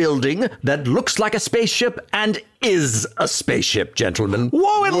is a building that looks like a spaceship and is a spaceship, gentlemen.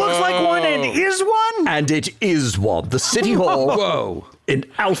 Whoa, it looks like one and is one? And it is one. The City Hall. Whoa. In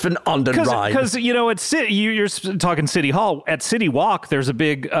Alphen aan den Rijn. Because, you're talking City Hall. At City Walk, there's a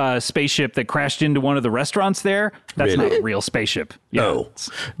big spaceship that crashed into one of the restaurants there. That's not a real spaceship. Yeah. No.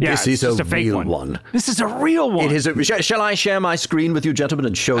 This is a real one. This is a real one. It is. Shall I share my screen with you, gentlemen,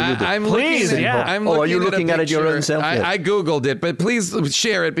 and show you the Please, Or are you looking at it your own self? I Googled it, but please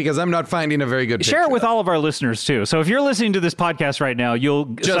share it because I'm not finding a very good picture. Share it with all of our listeners, too. So if you're listening to this podcast right now, you'll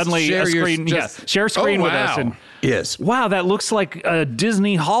just suddenly share share a screen with us. And yes. Wow, that looks like a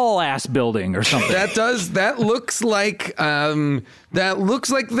Disney Hall ass building or something. That looks like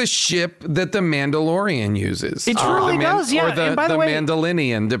the ship that the Mandalorian uses. It truly does, yeah. Or the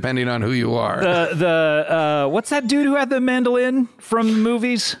Mandalorian, depending on who you are. What's that dude who had the mandolin from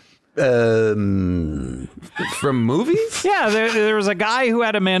movies? From movies? Yeah, there was a guy who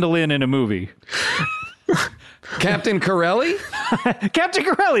had a mandolin in a movie. Captain Corelli? Captain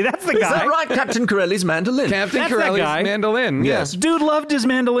Corelli, that's the guy. Is that right? Captain Corelli's mandolin. Captain Corelli's mandolin. Yes. Dude loved his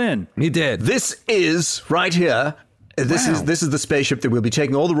mandolin. He did. This is right here. This is the spaceship that will be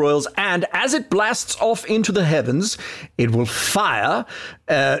taking all the royals, and as it blasts off into the heavens, it will fire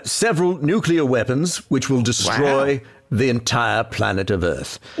several nuclear weapons, which will destroy the entire planet of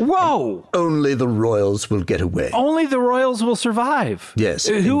Earth. Whoa! Only the royals will get away. Only the royals will survive. Yes,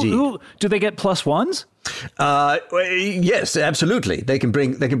 indeed. Who do they get +1s? Yes, absolutely. They can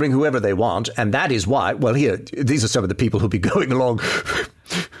bring whoever they want, and that is why. Well, these are some of the people who'll be going along.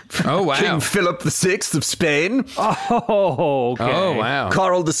 Oh wow! King Philip VI of Spain. Oh, okay. Oh wow!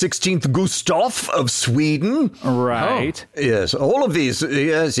 Karl XVI Gustav of Sweden. Right. Oh, yes, all of these.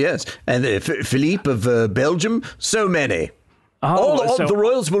 Yes, and Philippe of Belgium. So many. All the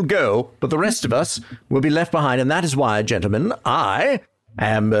royals will go, but the rest of us will be left behind, and that is why, gentlemen, I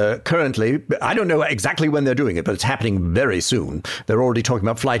am currently, I don't know exactly when they're doing it, but it's happening very soon. They're already talking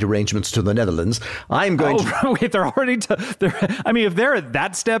about flight arrangements to the Netherlands. I'm going to... Wait, they're already... if they're at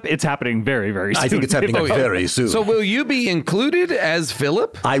that step, it's happening very, very soon. I think it's happening very soon. So will you be included as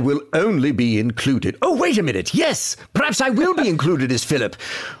Philip? I will only be included. Oh, wait a minute. Yes, perhaps I will be included as Philip.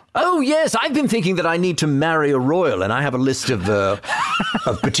 Oh, yes, I've been thinking that I need to marry a royal, and I have a list of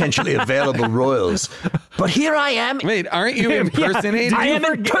potentially available royals. But here I am. Wait, aren't you impersonating? I am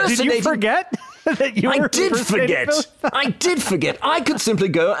impersonating. Did you forget? that you were I did forget. I did forget. I could simply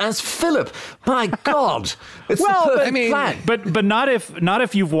go as Philip. My God, it's the perfect plan. But not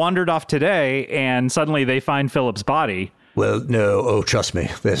if you've wandered off today and suddenly they find Philip's body. Well, no. Oh, trust me.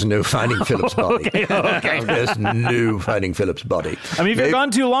 There's no finding Philip's body. Okay. There's no finding Philip's body. I mean, if you're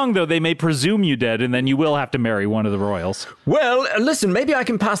gone too long, though, they may presume you dead, and then you will have to marry one of the royals. Well, listen, maybe I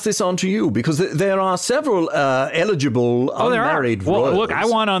can pass this on to you, because there are several eligible unmarried royals. Well, look, I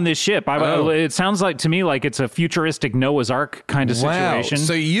want on this ship. It sounds like to me like it's a futuristic Noah's Ark kind of situation.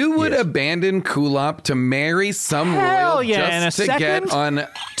 So you would abandon Kulop to marry some royal just to get on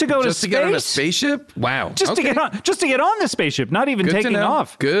a spaceship? Wow. Just to get on the spaceship, not even taking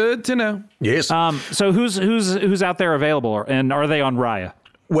off. Good to know. Yes. So who's out there available, and are they on Raya?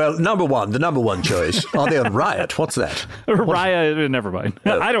 Well, the number one choice. Are they on Riot? What's that? Raya, never mind.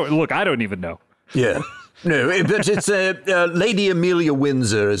 I don't even know. Yeah. No, but it's Lady Amelia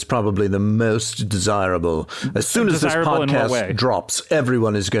Windsor is probably the most desirable. As soon as this podcast drops,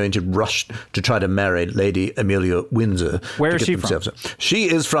 everyone is going to rush to try to marry Lady Amelia Windsor. Where is she from? She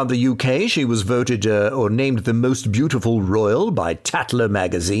is from the UK. She was voted or named the most beautiful royal by Tatler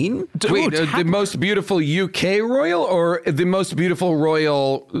magazine. Wait, the most beautiful UK royal or the most beautiful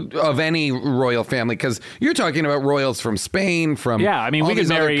royal of any royal family? Because you're talking about royals from Spain, from we could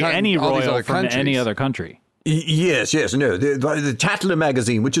marry any royal from any other country. Yes. No, the Tatler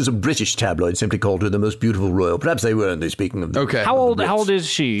magazine, which is a British tabloid, simply called her the most beautiful royal. Perhaps they weren't. They're speaking of. Okay. How old is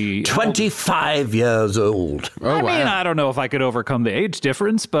she? 25 years old. I mean, I don't know if I could overcome the age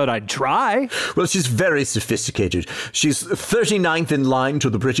difference, but I'd try. Well, she's very sophisticated. She's 39th in line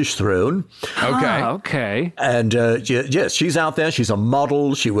to the British throne. Okay. Okay. And yes, she's out there. She's a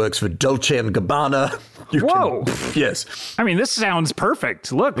model. She works for Dolce and Gabbana. Yes. I mean, this sounds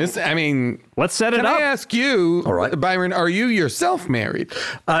perfect. Look. Let's set it up. Can I ask you, all right, Byron, are you yourself married?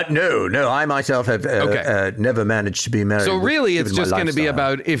 No. I myself have never managed to be married. So really, it's just going to be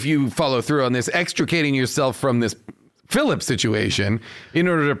about, if you follow through on this, extricating yourself from this Philip situation in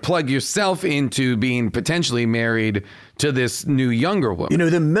order to plug yourself into being potentially married to this new younger woman. You know,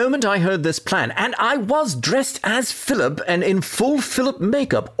 the moment I heard this plan, and I was dressed as Philip and in full Philip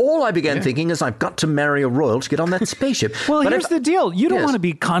makeup, all I began thinking is I've got to marry a royal to get on that spaceship. Well, here's the deal. You don't want to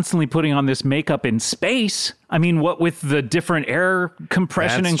be constantly putting on this makeup in space. I mean, what with the different air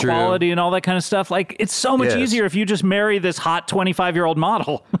compression and quality and all that kind of stuff, like it's so much easier if you just marry this hot 25-year-old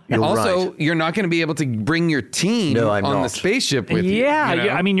model. You're not going to be able to bring your team on the spaceship with you. Yeah,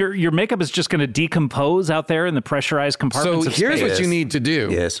 I mean, your makeup is just going to decompose out there in the pressurized compartments of space. So here's what you need to do.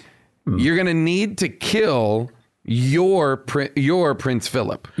 Yes. You're going to need to kill your Prince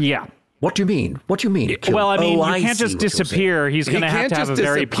Philip. Yeah. What do you mean? Kill? Well, I mean, you can't just disappear. He's going to have a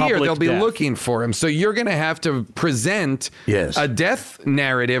very public They'll be death. looking for him. So you're going to have to present a death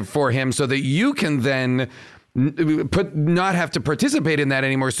narrative for him so that you can then not have to participate in that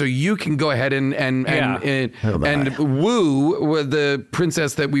anymore, so you can go ahead and woo the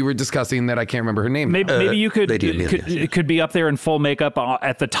princess that we were discussing that I can't remember her name. Maybe you could be up there in full makeup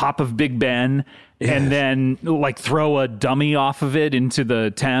at the top of Big Ben and then like throw a dummy off of it into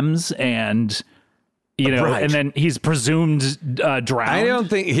the Thames and and then he's presumed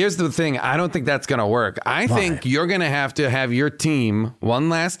drowned. Here's the thing. I don't think that's going to work. I think you're going to have your team one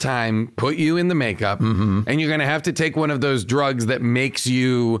last time put you in the makeup, and you're going to have to take one of those drugs that makes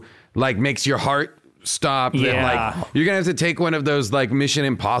your heart stop. Yeah. You're going to have to take one of those like Mission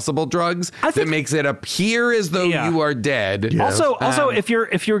Impossible drugs that makes it appear as though you are dead. Yes. Also, if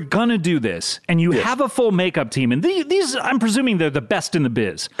you're gonna do this and you have a full makeup team, and these I'm presuming they're the best in the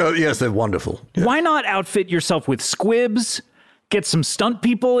biz. Oh yes, they're wonderful. Yeah. Why not outfit yourself with squibs? Get some stunt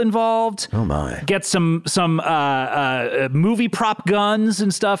people involved. Oh my! Get some movie prop guns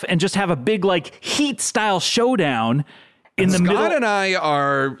and stuff, and just have a big like Heat style showdown. Scott and I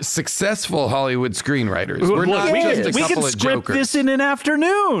are successful Hollywood screenwriters. We're not just a couple of jokers. We can script this in an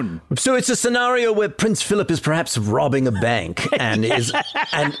afternoon. So it's a scenario where Prince Philip is perhaps robbing a bank and is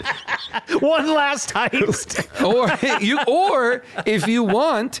one last heist. or if you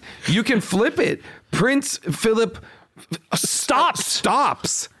want, you can flip it. Prince Philip stops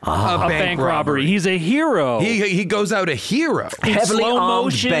a bank robbery. He's a hero. He goes out a hero. Heavily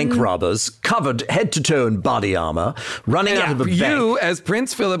armed bank robbers, covered head to toe in body armor, running out of a bank. You, as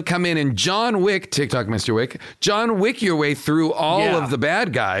Prince Philip, come in and John Wick, TikTok Mr. Wick, John Wick your way through all of the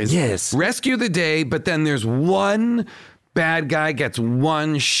bad guys. Yes. Rescue the day, but then there's one bad guy gets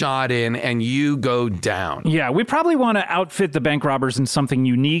one shot in and you go down. Yeah, we probably want to outfit the bank robbers in something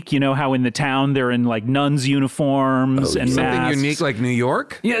unique. You know how in the town they're in like nuns' uniforms and something masks. unique like New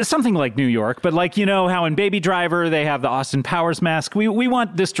York? Yeah, something like New York. But like, you know how in Baby Driver they have the Austin Powers mask. We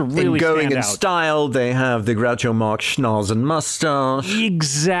want this to really Going stand in out. style, they have the Groucho Marx schnoz and mustache.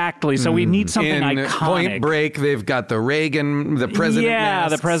 Exactly. So we need something In iconic. Point Break, they've got the Reagan, the president Yeah,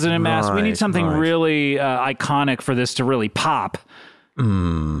 masks. the president mask. We need something really iconic for this to really pop.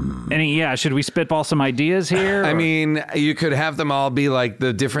 Should we spitball some ideas here? I mean, you could have them all be like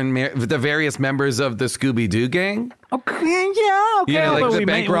the the various members of the Scooby-Doo gang. Okay, yeah, okay. Yeah, like but the we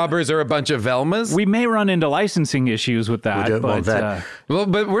bank robbers are a bunch of Velmas. We may run into licensing issues with that. We don't want that. Well,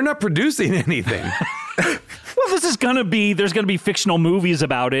 but we're not producing anything. Well, this is going to be, there's going to be fictional movies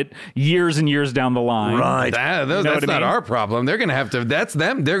about it years and years down the line. Right. That's not our problem. They're going to have to, that's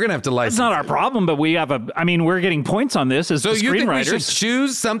them. They're going to have to license. It's not our problem, but we have we're getting points on this as So the you think we screenwriters. should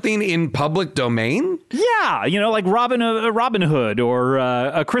choose something in public domain? Yeah, like Robin Hood or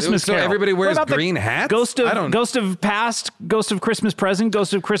A Christmas So Carol. everybody wears What about the green hats? Ghost of Past, Ghost of Christmas Present,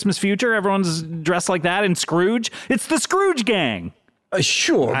 Ghost of Christmas Future. Everyone's dressed like that. And Scrooge. It's the Scrooge gang.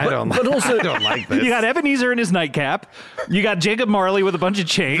 Sure, but also I don't like this. You got Ebenezer in his nightcap. You got Jacob Marley with a bunch of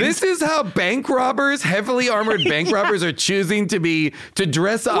chains. This is how bank robbers, heavily armored bank robbers, are choosing to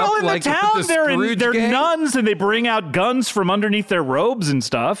dress up well, in like the town, Scrooge they're gang. nuns, and they bring out guns from underneath their robes and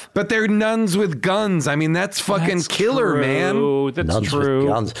stuff. But they're nuns with guns. I mean, that's fucking killer, man. That's Nuns with true.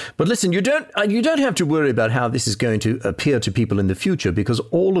 guns. But listen, you don't have to worry about how this is going to appear to people in the future because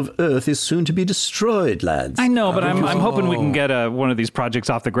all of Earth is soon to be destroyed, lads. I know, but I'm hoping we can get one of these projects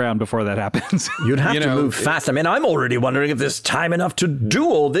off the ground before that happens. You'd have to move fast. I mean, I'm already wondering if there's time enough to do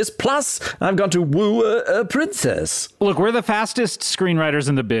all this. Plus, I've got to woo a princess. Look, we're the fastest screenwriters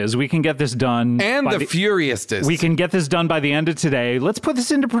in the biz. We can get this done. And the furiousest. We can get this done by the end of today. Let's put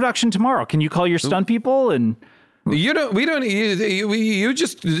this into production tomorrow. Can you call your stunt people and... You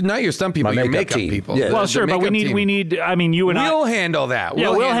just, not your stunt people, your makeup team. people. Yeah. Well, sure, but we need, I mean, you and I... We'll handle that.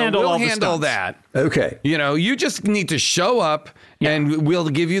 Yeah, we'll handle all the handle stunts. that. Okay. You just need to show up and we'll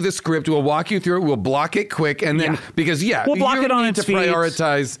give you the script. We'll walk you through it. We'll block it quick. And then, because, we'll block you it on need its to feet.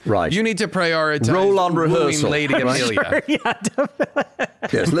 prioritize. Right. You need to prioritize. Roll on wooing rehearsal. Lady Right? Amelia.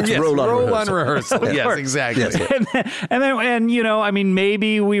 Yes, let's roll on rehearsal. Yes, exactly. Yes. And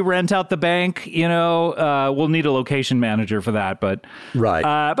maybe we rent out the bank. We'll need a location manager for that, but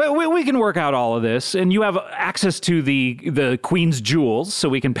right. But we can work out all of this, and you have access to the Queen's jewels, so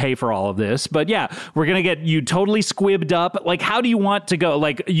we can pay for all of this. But yeah, we're gonna get you totally squibbed up. Like, how do you want to go?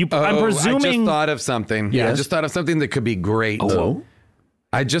 Like, I'm presuming. I just thought of something. Yes? I just thought of something that could be great. Oh.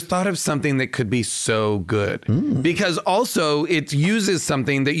 I just thought of something that could be so good because also it uses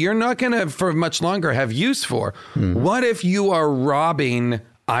something that you're not going to for much longer have use for. What if you are robbing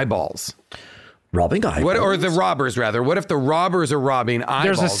eyeballs? Robbing eyeballs? Or the robbers, rather. What if the robbers are robbing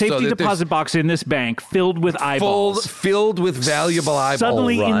eyeballs? There's a safety deposit box in this bank filled with eyeballs. Filled with valuable eyeballs.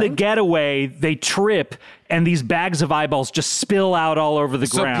 Suddenly in the getaway, they trip and these bags of eyeballs just spill out all over the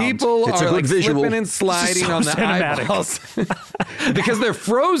ground. So people are like slipping and sliding so on the cinematic. eyeballs because they're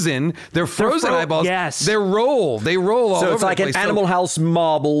frozen. They're frozen eyeballs. Yes. They roll all over So it's like the an place. Animal House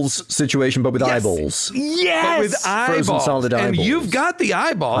marbles situation, but with eyeballs. Yes. But with eyeballs. Frozen solid and eyeballs. you've got the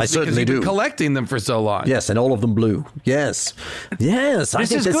eyeballs I because certainly you've been do. collecting them for so long. Yes, and all of them blue. Yes. Yes. I This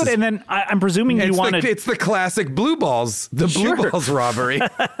think is good. And then I'm presuming you want to... It's the classic blue balls. The Sure. blue balls robbery.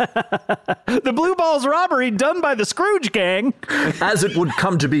 The Blue Balls robbery done by the Scrooge gang. As it would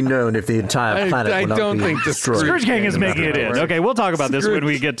come to be known if the entire planet I were not don't being think the destroyed. Scrooge gang is making it in. Okay, we'll talk about this when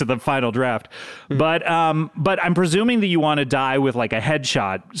we Scrooge. get to the final draft. But I'm presuming that you want to die with like a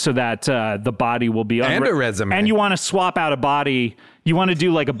headshot so that the body will be And a resume. and you want to swap out a body. You want to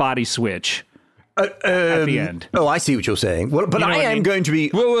do like a body switch at the end. Oh, I see what you're saying. Well, but You know I what I am mean? going to be.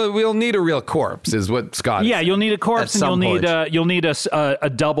 We'll need a real corpse, is what Scott. Yeah, you'll need a corpse, At and some you'll need a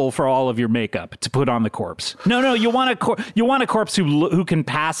double for all of your makeup to put on the corpse. No, you want a corpse who can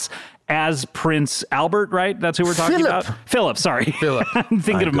pass as Prince Albert, right? That's who we're talking Philip. about. Philip, sorry, Philip. I'm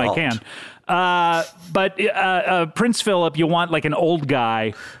thinking of my God. can. But Prince Philip, you want like an old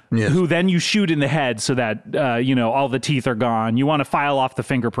guy who then you shoot in the head so that all the teeth are gone. You want to file off the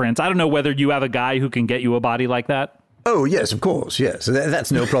fingerprints. I don't know whether you have a guy who can get you a body like that. Oh yes, of course. Yes,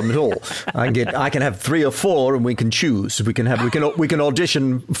 that's no problem at all. I can have 3 or 4, and we can choose. We can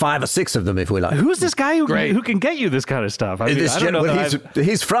audition 5 or 6 of them if we like. Who's this guy who can get you this kind of stuff? I mean, I don't know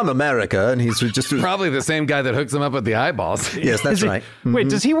he's from America, and he's just probably the same guy that hooks him up with the eyeballs. Yes, that's right. Wait,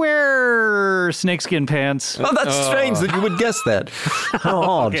 does he wear snakeskin pants? Oh, that's strange that you would guess that. How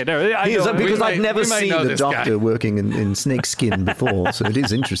odd. Okay, no, because I've never seen the doctor working in snakeskin before, so it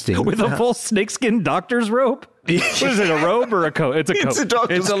is interesting. With a full snakeskin doctor's robe? What is it, a robe or a coat? It's a coat. It's a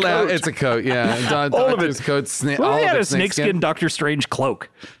doctor's coat. It's a coat, yeah. All of it. Coats, he had a snakeskin Doctor Strange cloak.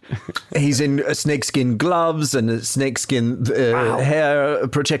 He's in a snakeskin gloves and a snakeskin hair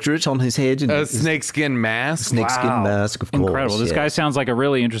protectorate on his head. And a snakeskin mask. Snakeskin mask, of course. Incredible. This guy sounds like a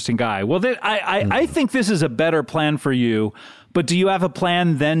really interesting guy. Well, I think this is a better plan for you, but do you have a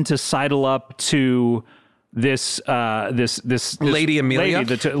plan then to sidle up to this Lady Amelia?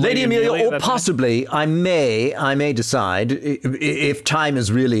 Lady Amelia, or possibly I may decide, if time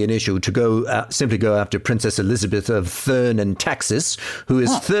is really an issue, to simply go after Princess Elizabeth of Thurn, Texas, who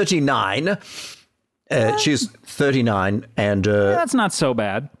is 39. She's 39, and that's not so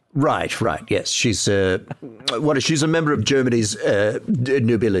bad. Right. Yes, she's she's a member of Germany's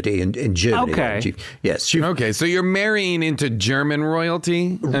nobility in Germany. Okay. Okay, so you're marrying into German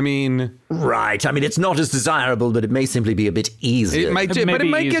royalty? I mean, right. I mean, it's not as desirable, but it may simply be a bit easier. It might get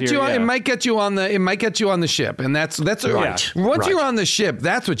you. It might get you on the ship, and that's right. Once you're on the ship,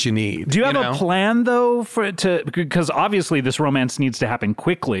 that's what you need. Do you have a plan though because obviously this romance needs to happen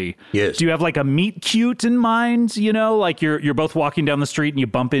quickly. Yes. Do you have like a meet cute in mind? You know, like you're both walking down the street and you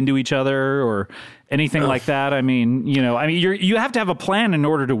bump into each other or anything like that? I mean, you have to have a plan in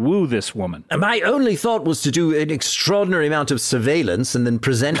order to woo this woman. My only thought was to do an extraordinary amount of surveillance and then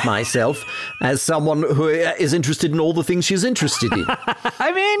present myself as someone who is interested in all the things she's interested in.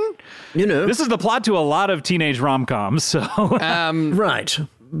 I mean, this is the plot to a lot of teenage rom-coms, so... right.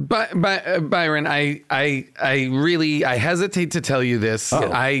 But Byron, I hesitate to tell you this.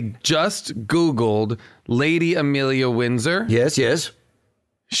 Uh-oh. I just Googled Lady Amelia Windsor. Yes.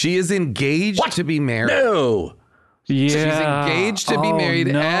 She is engaged to be married. No. Yeah. She's engaged to be married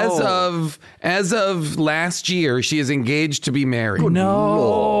as of last year. She is engaged to be married. We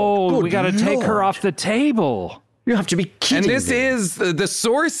got to take her off the table. You have to be kidding me. And this is the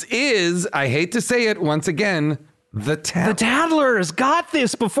source is, I hate to say it once again, The Tattlers got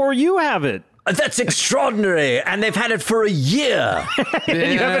this before you have it. That's extraordinary, and they've had it for a year.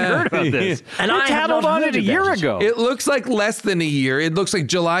 You haven't heard about this. And I tattled on it a year ago. It looks like less than a year. It looks like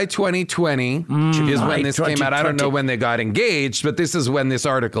July 2020 is when this came out. I don't know when they got engaged, but this is when this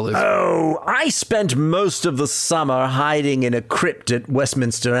article is. Oh, I spent most of the summer hiding in a crypt at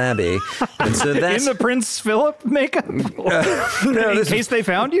Westminster Abbey. And so that's... In the Prince Philip makeup? In case they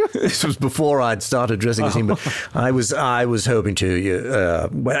found you? This was before I'd started dressing as him, but I was hoping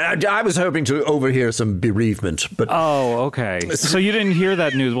to overhear some bereavement, but okay. So you didn't hear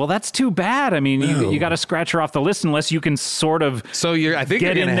that news. Well, that's too bad. I mean, you got to scratch her off the list unless you can sort of. So I think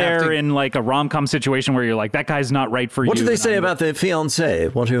get you're in there in like a rom-com situation where you're like, that guy's not right for you. What did they say about the fiance?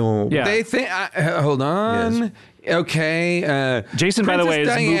 They think. Hold on. Yes. Okay. Jason, by the way, is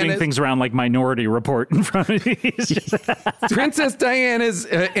moving things around like Minority Report in front of you. Princess Diana's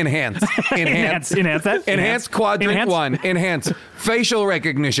enhance that. Enhance quadrant 1. Enhance facial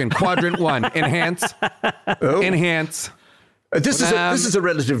recognition quadrant 1. Enhance. Enhance. This is a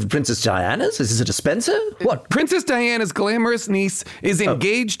relative of Princess Diana's? Is it a Spencer? What? Princess Diana's glamorous niece is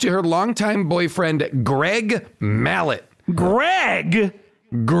engaged to her longtime boyfriend, Greg Mallet. Greg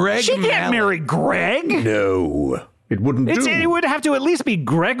She can't marry Greg. No. It wouldn't do. It would have to at least be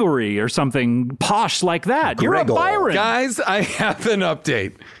Gregory or something posh like that. You're a Byron. Guys, I have an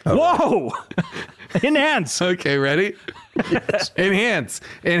update. Whoa. Enhance. Okay, ready? Yes. Enhance.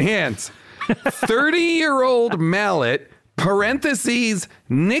 30-year-old Mallet, parentheses,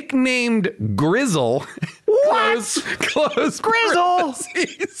 nicknamed Grizzle. What? Close Grizzle?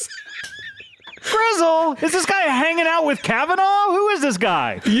 Grizzle? Is this guy hanging out with Kavanaugh? Who is this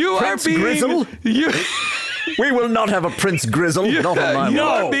guy? You Prince are being... Grizzle? We will not have a Prince Grizzle. Not on my You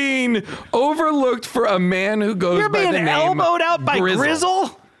are being overlooked for a man who goes by the name You're being elbowed out by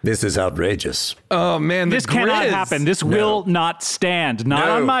Grizzle? This is outrageous. Oh, man. This cannot happen. This will not stand. Not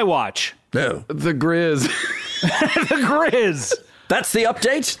on my watch. No. The Grizz. The Grizz. That's the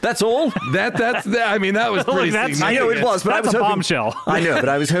update? That's all? That was pretty significant. I know it was, but I was hoping... bombshell. I know, but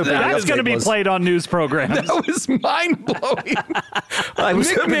I was hoping that's going to be played on news programs. That was mind-blowing. I was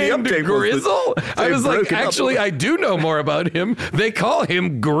hoping the update Grizzle? I was like, actually, I do know more about him. They call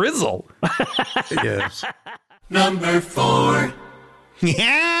him Grizzle. Yes. Number 4.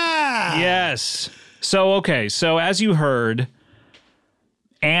 Yeah. Yes. So, okay. So as you heard,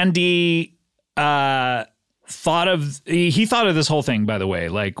 Andy thought of this whole thing, by the way.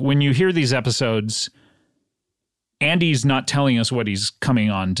 Like, when you hear these episodes, Andy's not telling us what he's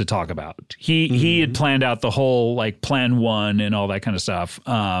coming on to talk about. He had planned out the whole, like, plan 1 and all that kind of stuff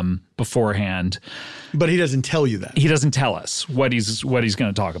beforehand. But he doesn't tell you that. He doesn't tell us what he's going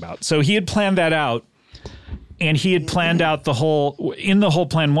to talk about. So he had planned that out, and he had planned out the whole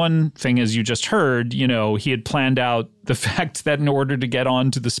plan 1 thing, as you just heard, you know, he had planned out the fact that in order to get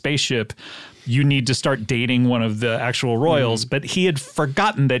onto the spaceship, you need to start dating one of the actual royals, but he had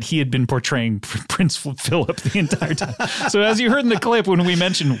forgotten that he had been portraying Prince Philip the entire time. So as you heard in the clip, when we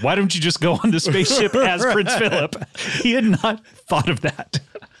mentioned, why don't you just go on the spaceship as Prince Philip, he had not thought of that.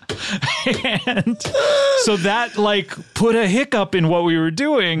 And so that, like, put a hiccup in what we were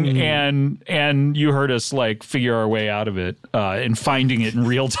doing, and you heard us, like, figure our way out of it and finding it in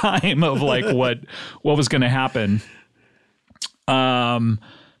real time of, like, what was going to happen.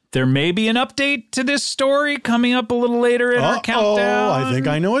 There may be an update to this story coming up a little later in our countdown. I think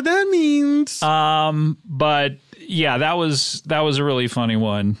I know what that means. But yeah, that was a really funny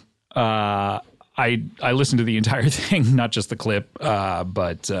one. I listened to the entire thing, not just the clip.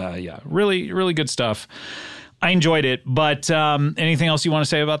 But yeah, really, really good stuff. I enjoyed it. But anything else you want to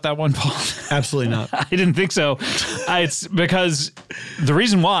say about that one, Paul? Absolutely not. I didn't think so. It's because the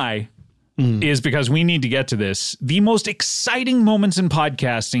reason why is because we need to get to this. The most exciting moments in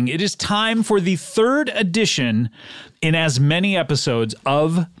podcasting. It is time for the 3rd edition in as many episodes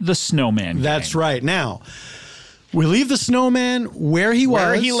of The Snowman Gang. That's right. Now, we leave the snowman where he was.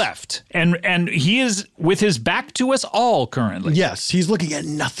 Where he left. And he is with his back to us all currently. Yes, he's looking at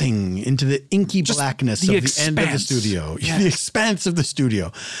nothing, into the inky blackness of the end of the studio. Yes. The expanse of the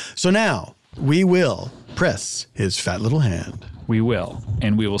studio. So now, we will press his fat little hand. We will.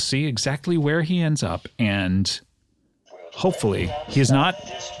 And we will see exactly where he ends up. And hopefully he has not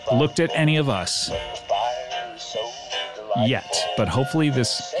looked at any of us yet. But hopefully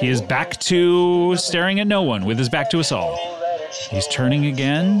he is back to staring at no one with his back to us all. He's turning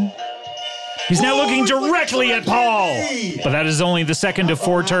again. He's now looking directly at Paul. But that is only the second of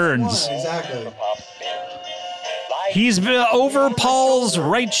 4 turns. Exactly. He's over Paul's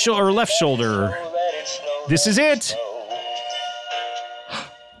right shoulder or left shoulder. This is it.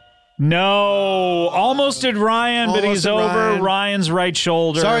 No, almost at Ryan, but he's over Ryan's right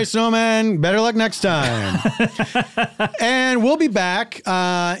shoulder. Sorry, Snowman. Better luck next time. And we'll be back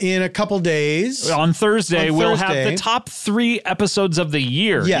in a couple days. On Thursday, we'll have the top 3 episodes of the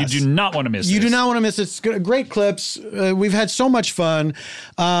year. Yes. You do not want to miss You do not want to miss it. It's great clips. We've had so much fun.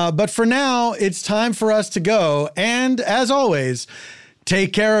 But for now, it's time for us to go. And as always,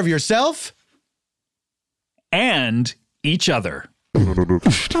 take care of yourself and each other.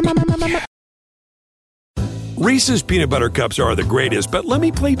 Reese's peanut butter cups are the greatest, but let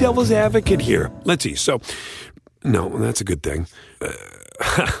me play devil's advocate here. Let's see. So, no, that's a good thing.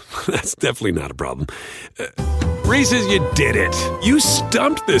 That's definitely not a problem. Reese's, you did it. You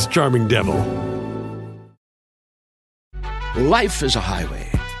stumped this charming devil. Life is a highway,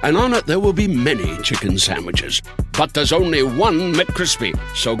 and on it there will be many chicken sandwiches. But there's only one McCrispy.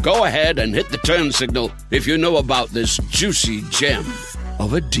 So go ahead and hit the turn signal if you know about this juicy gem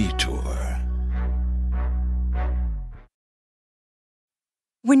of a detour.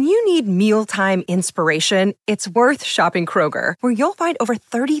 When you need mealtime inspiration, it's worth shopping Kroger, where you'll find over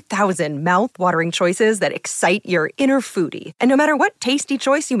 30,000 mouth-watering choices that excite your inner foodie. And no matter what tasty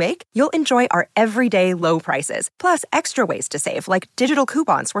choice you make, you'll enjoy our everyday low prices, plus extra ways to save, like digital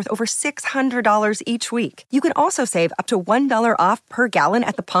coupons worth over $600 each week. You can also save up to $1 off per gallon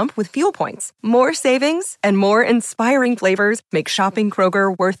at the pump with fuel points. More savings and more inspiring flavors make shopping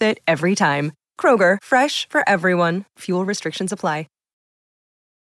Kroger worth it every time. Kroger, fresh for everyone. Fuel restrictions apply.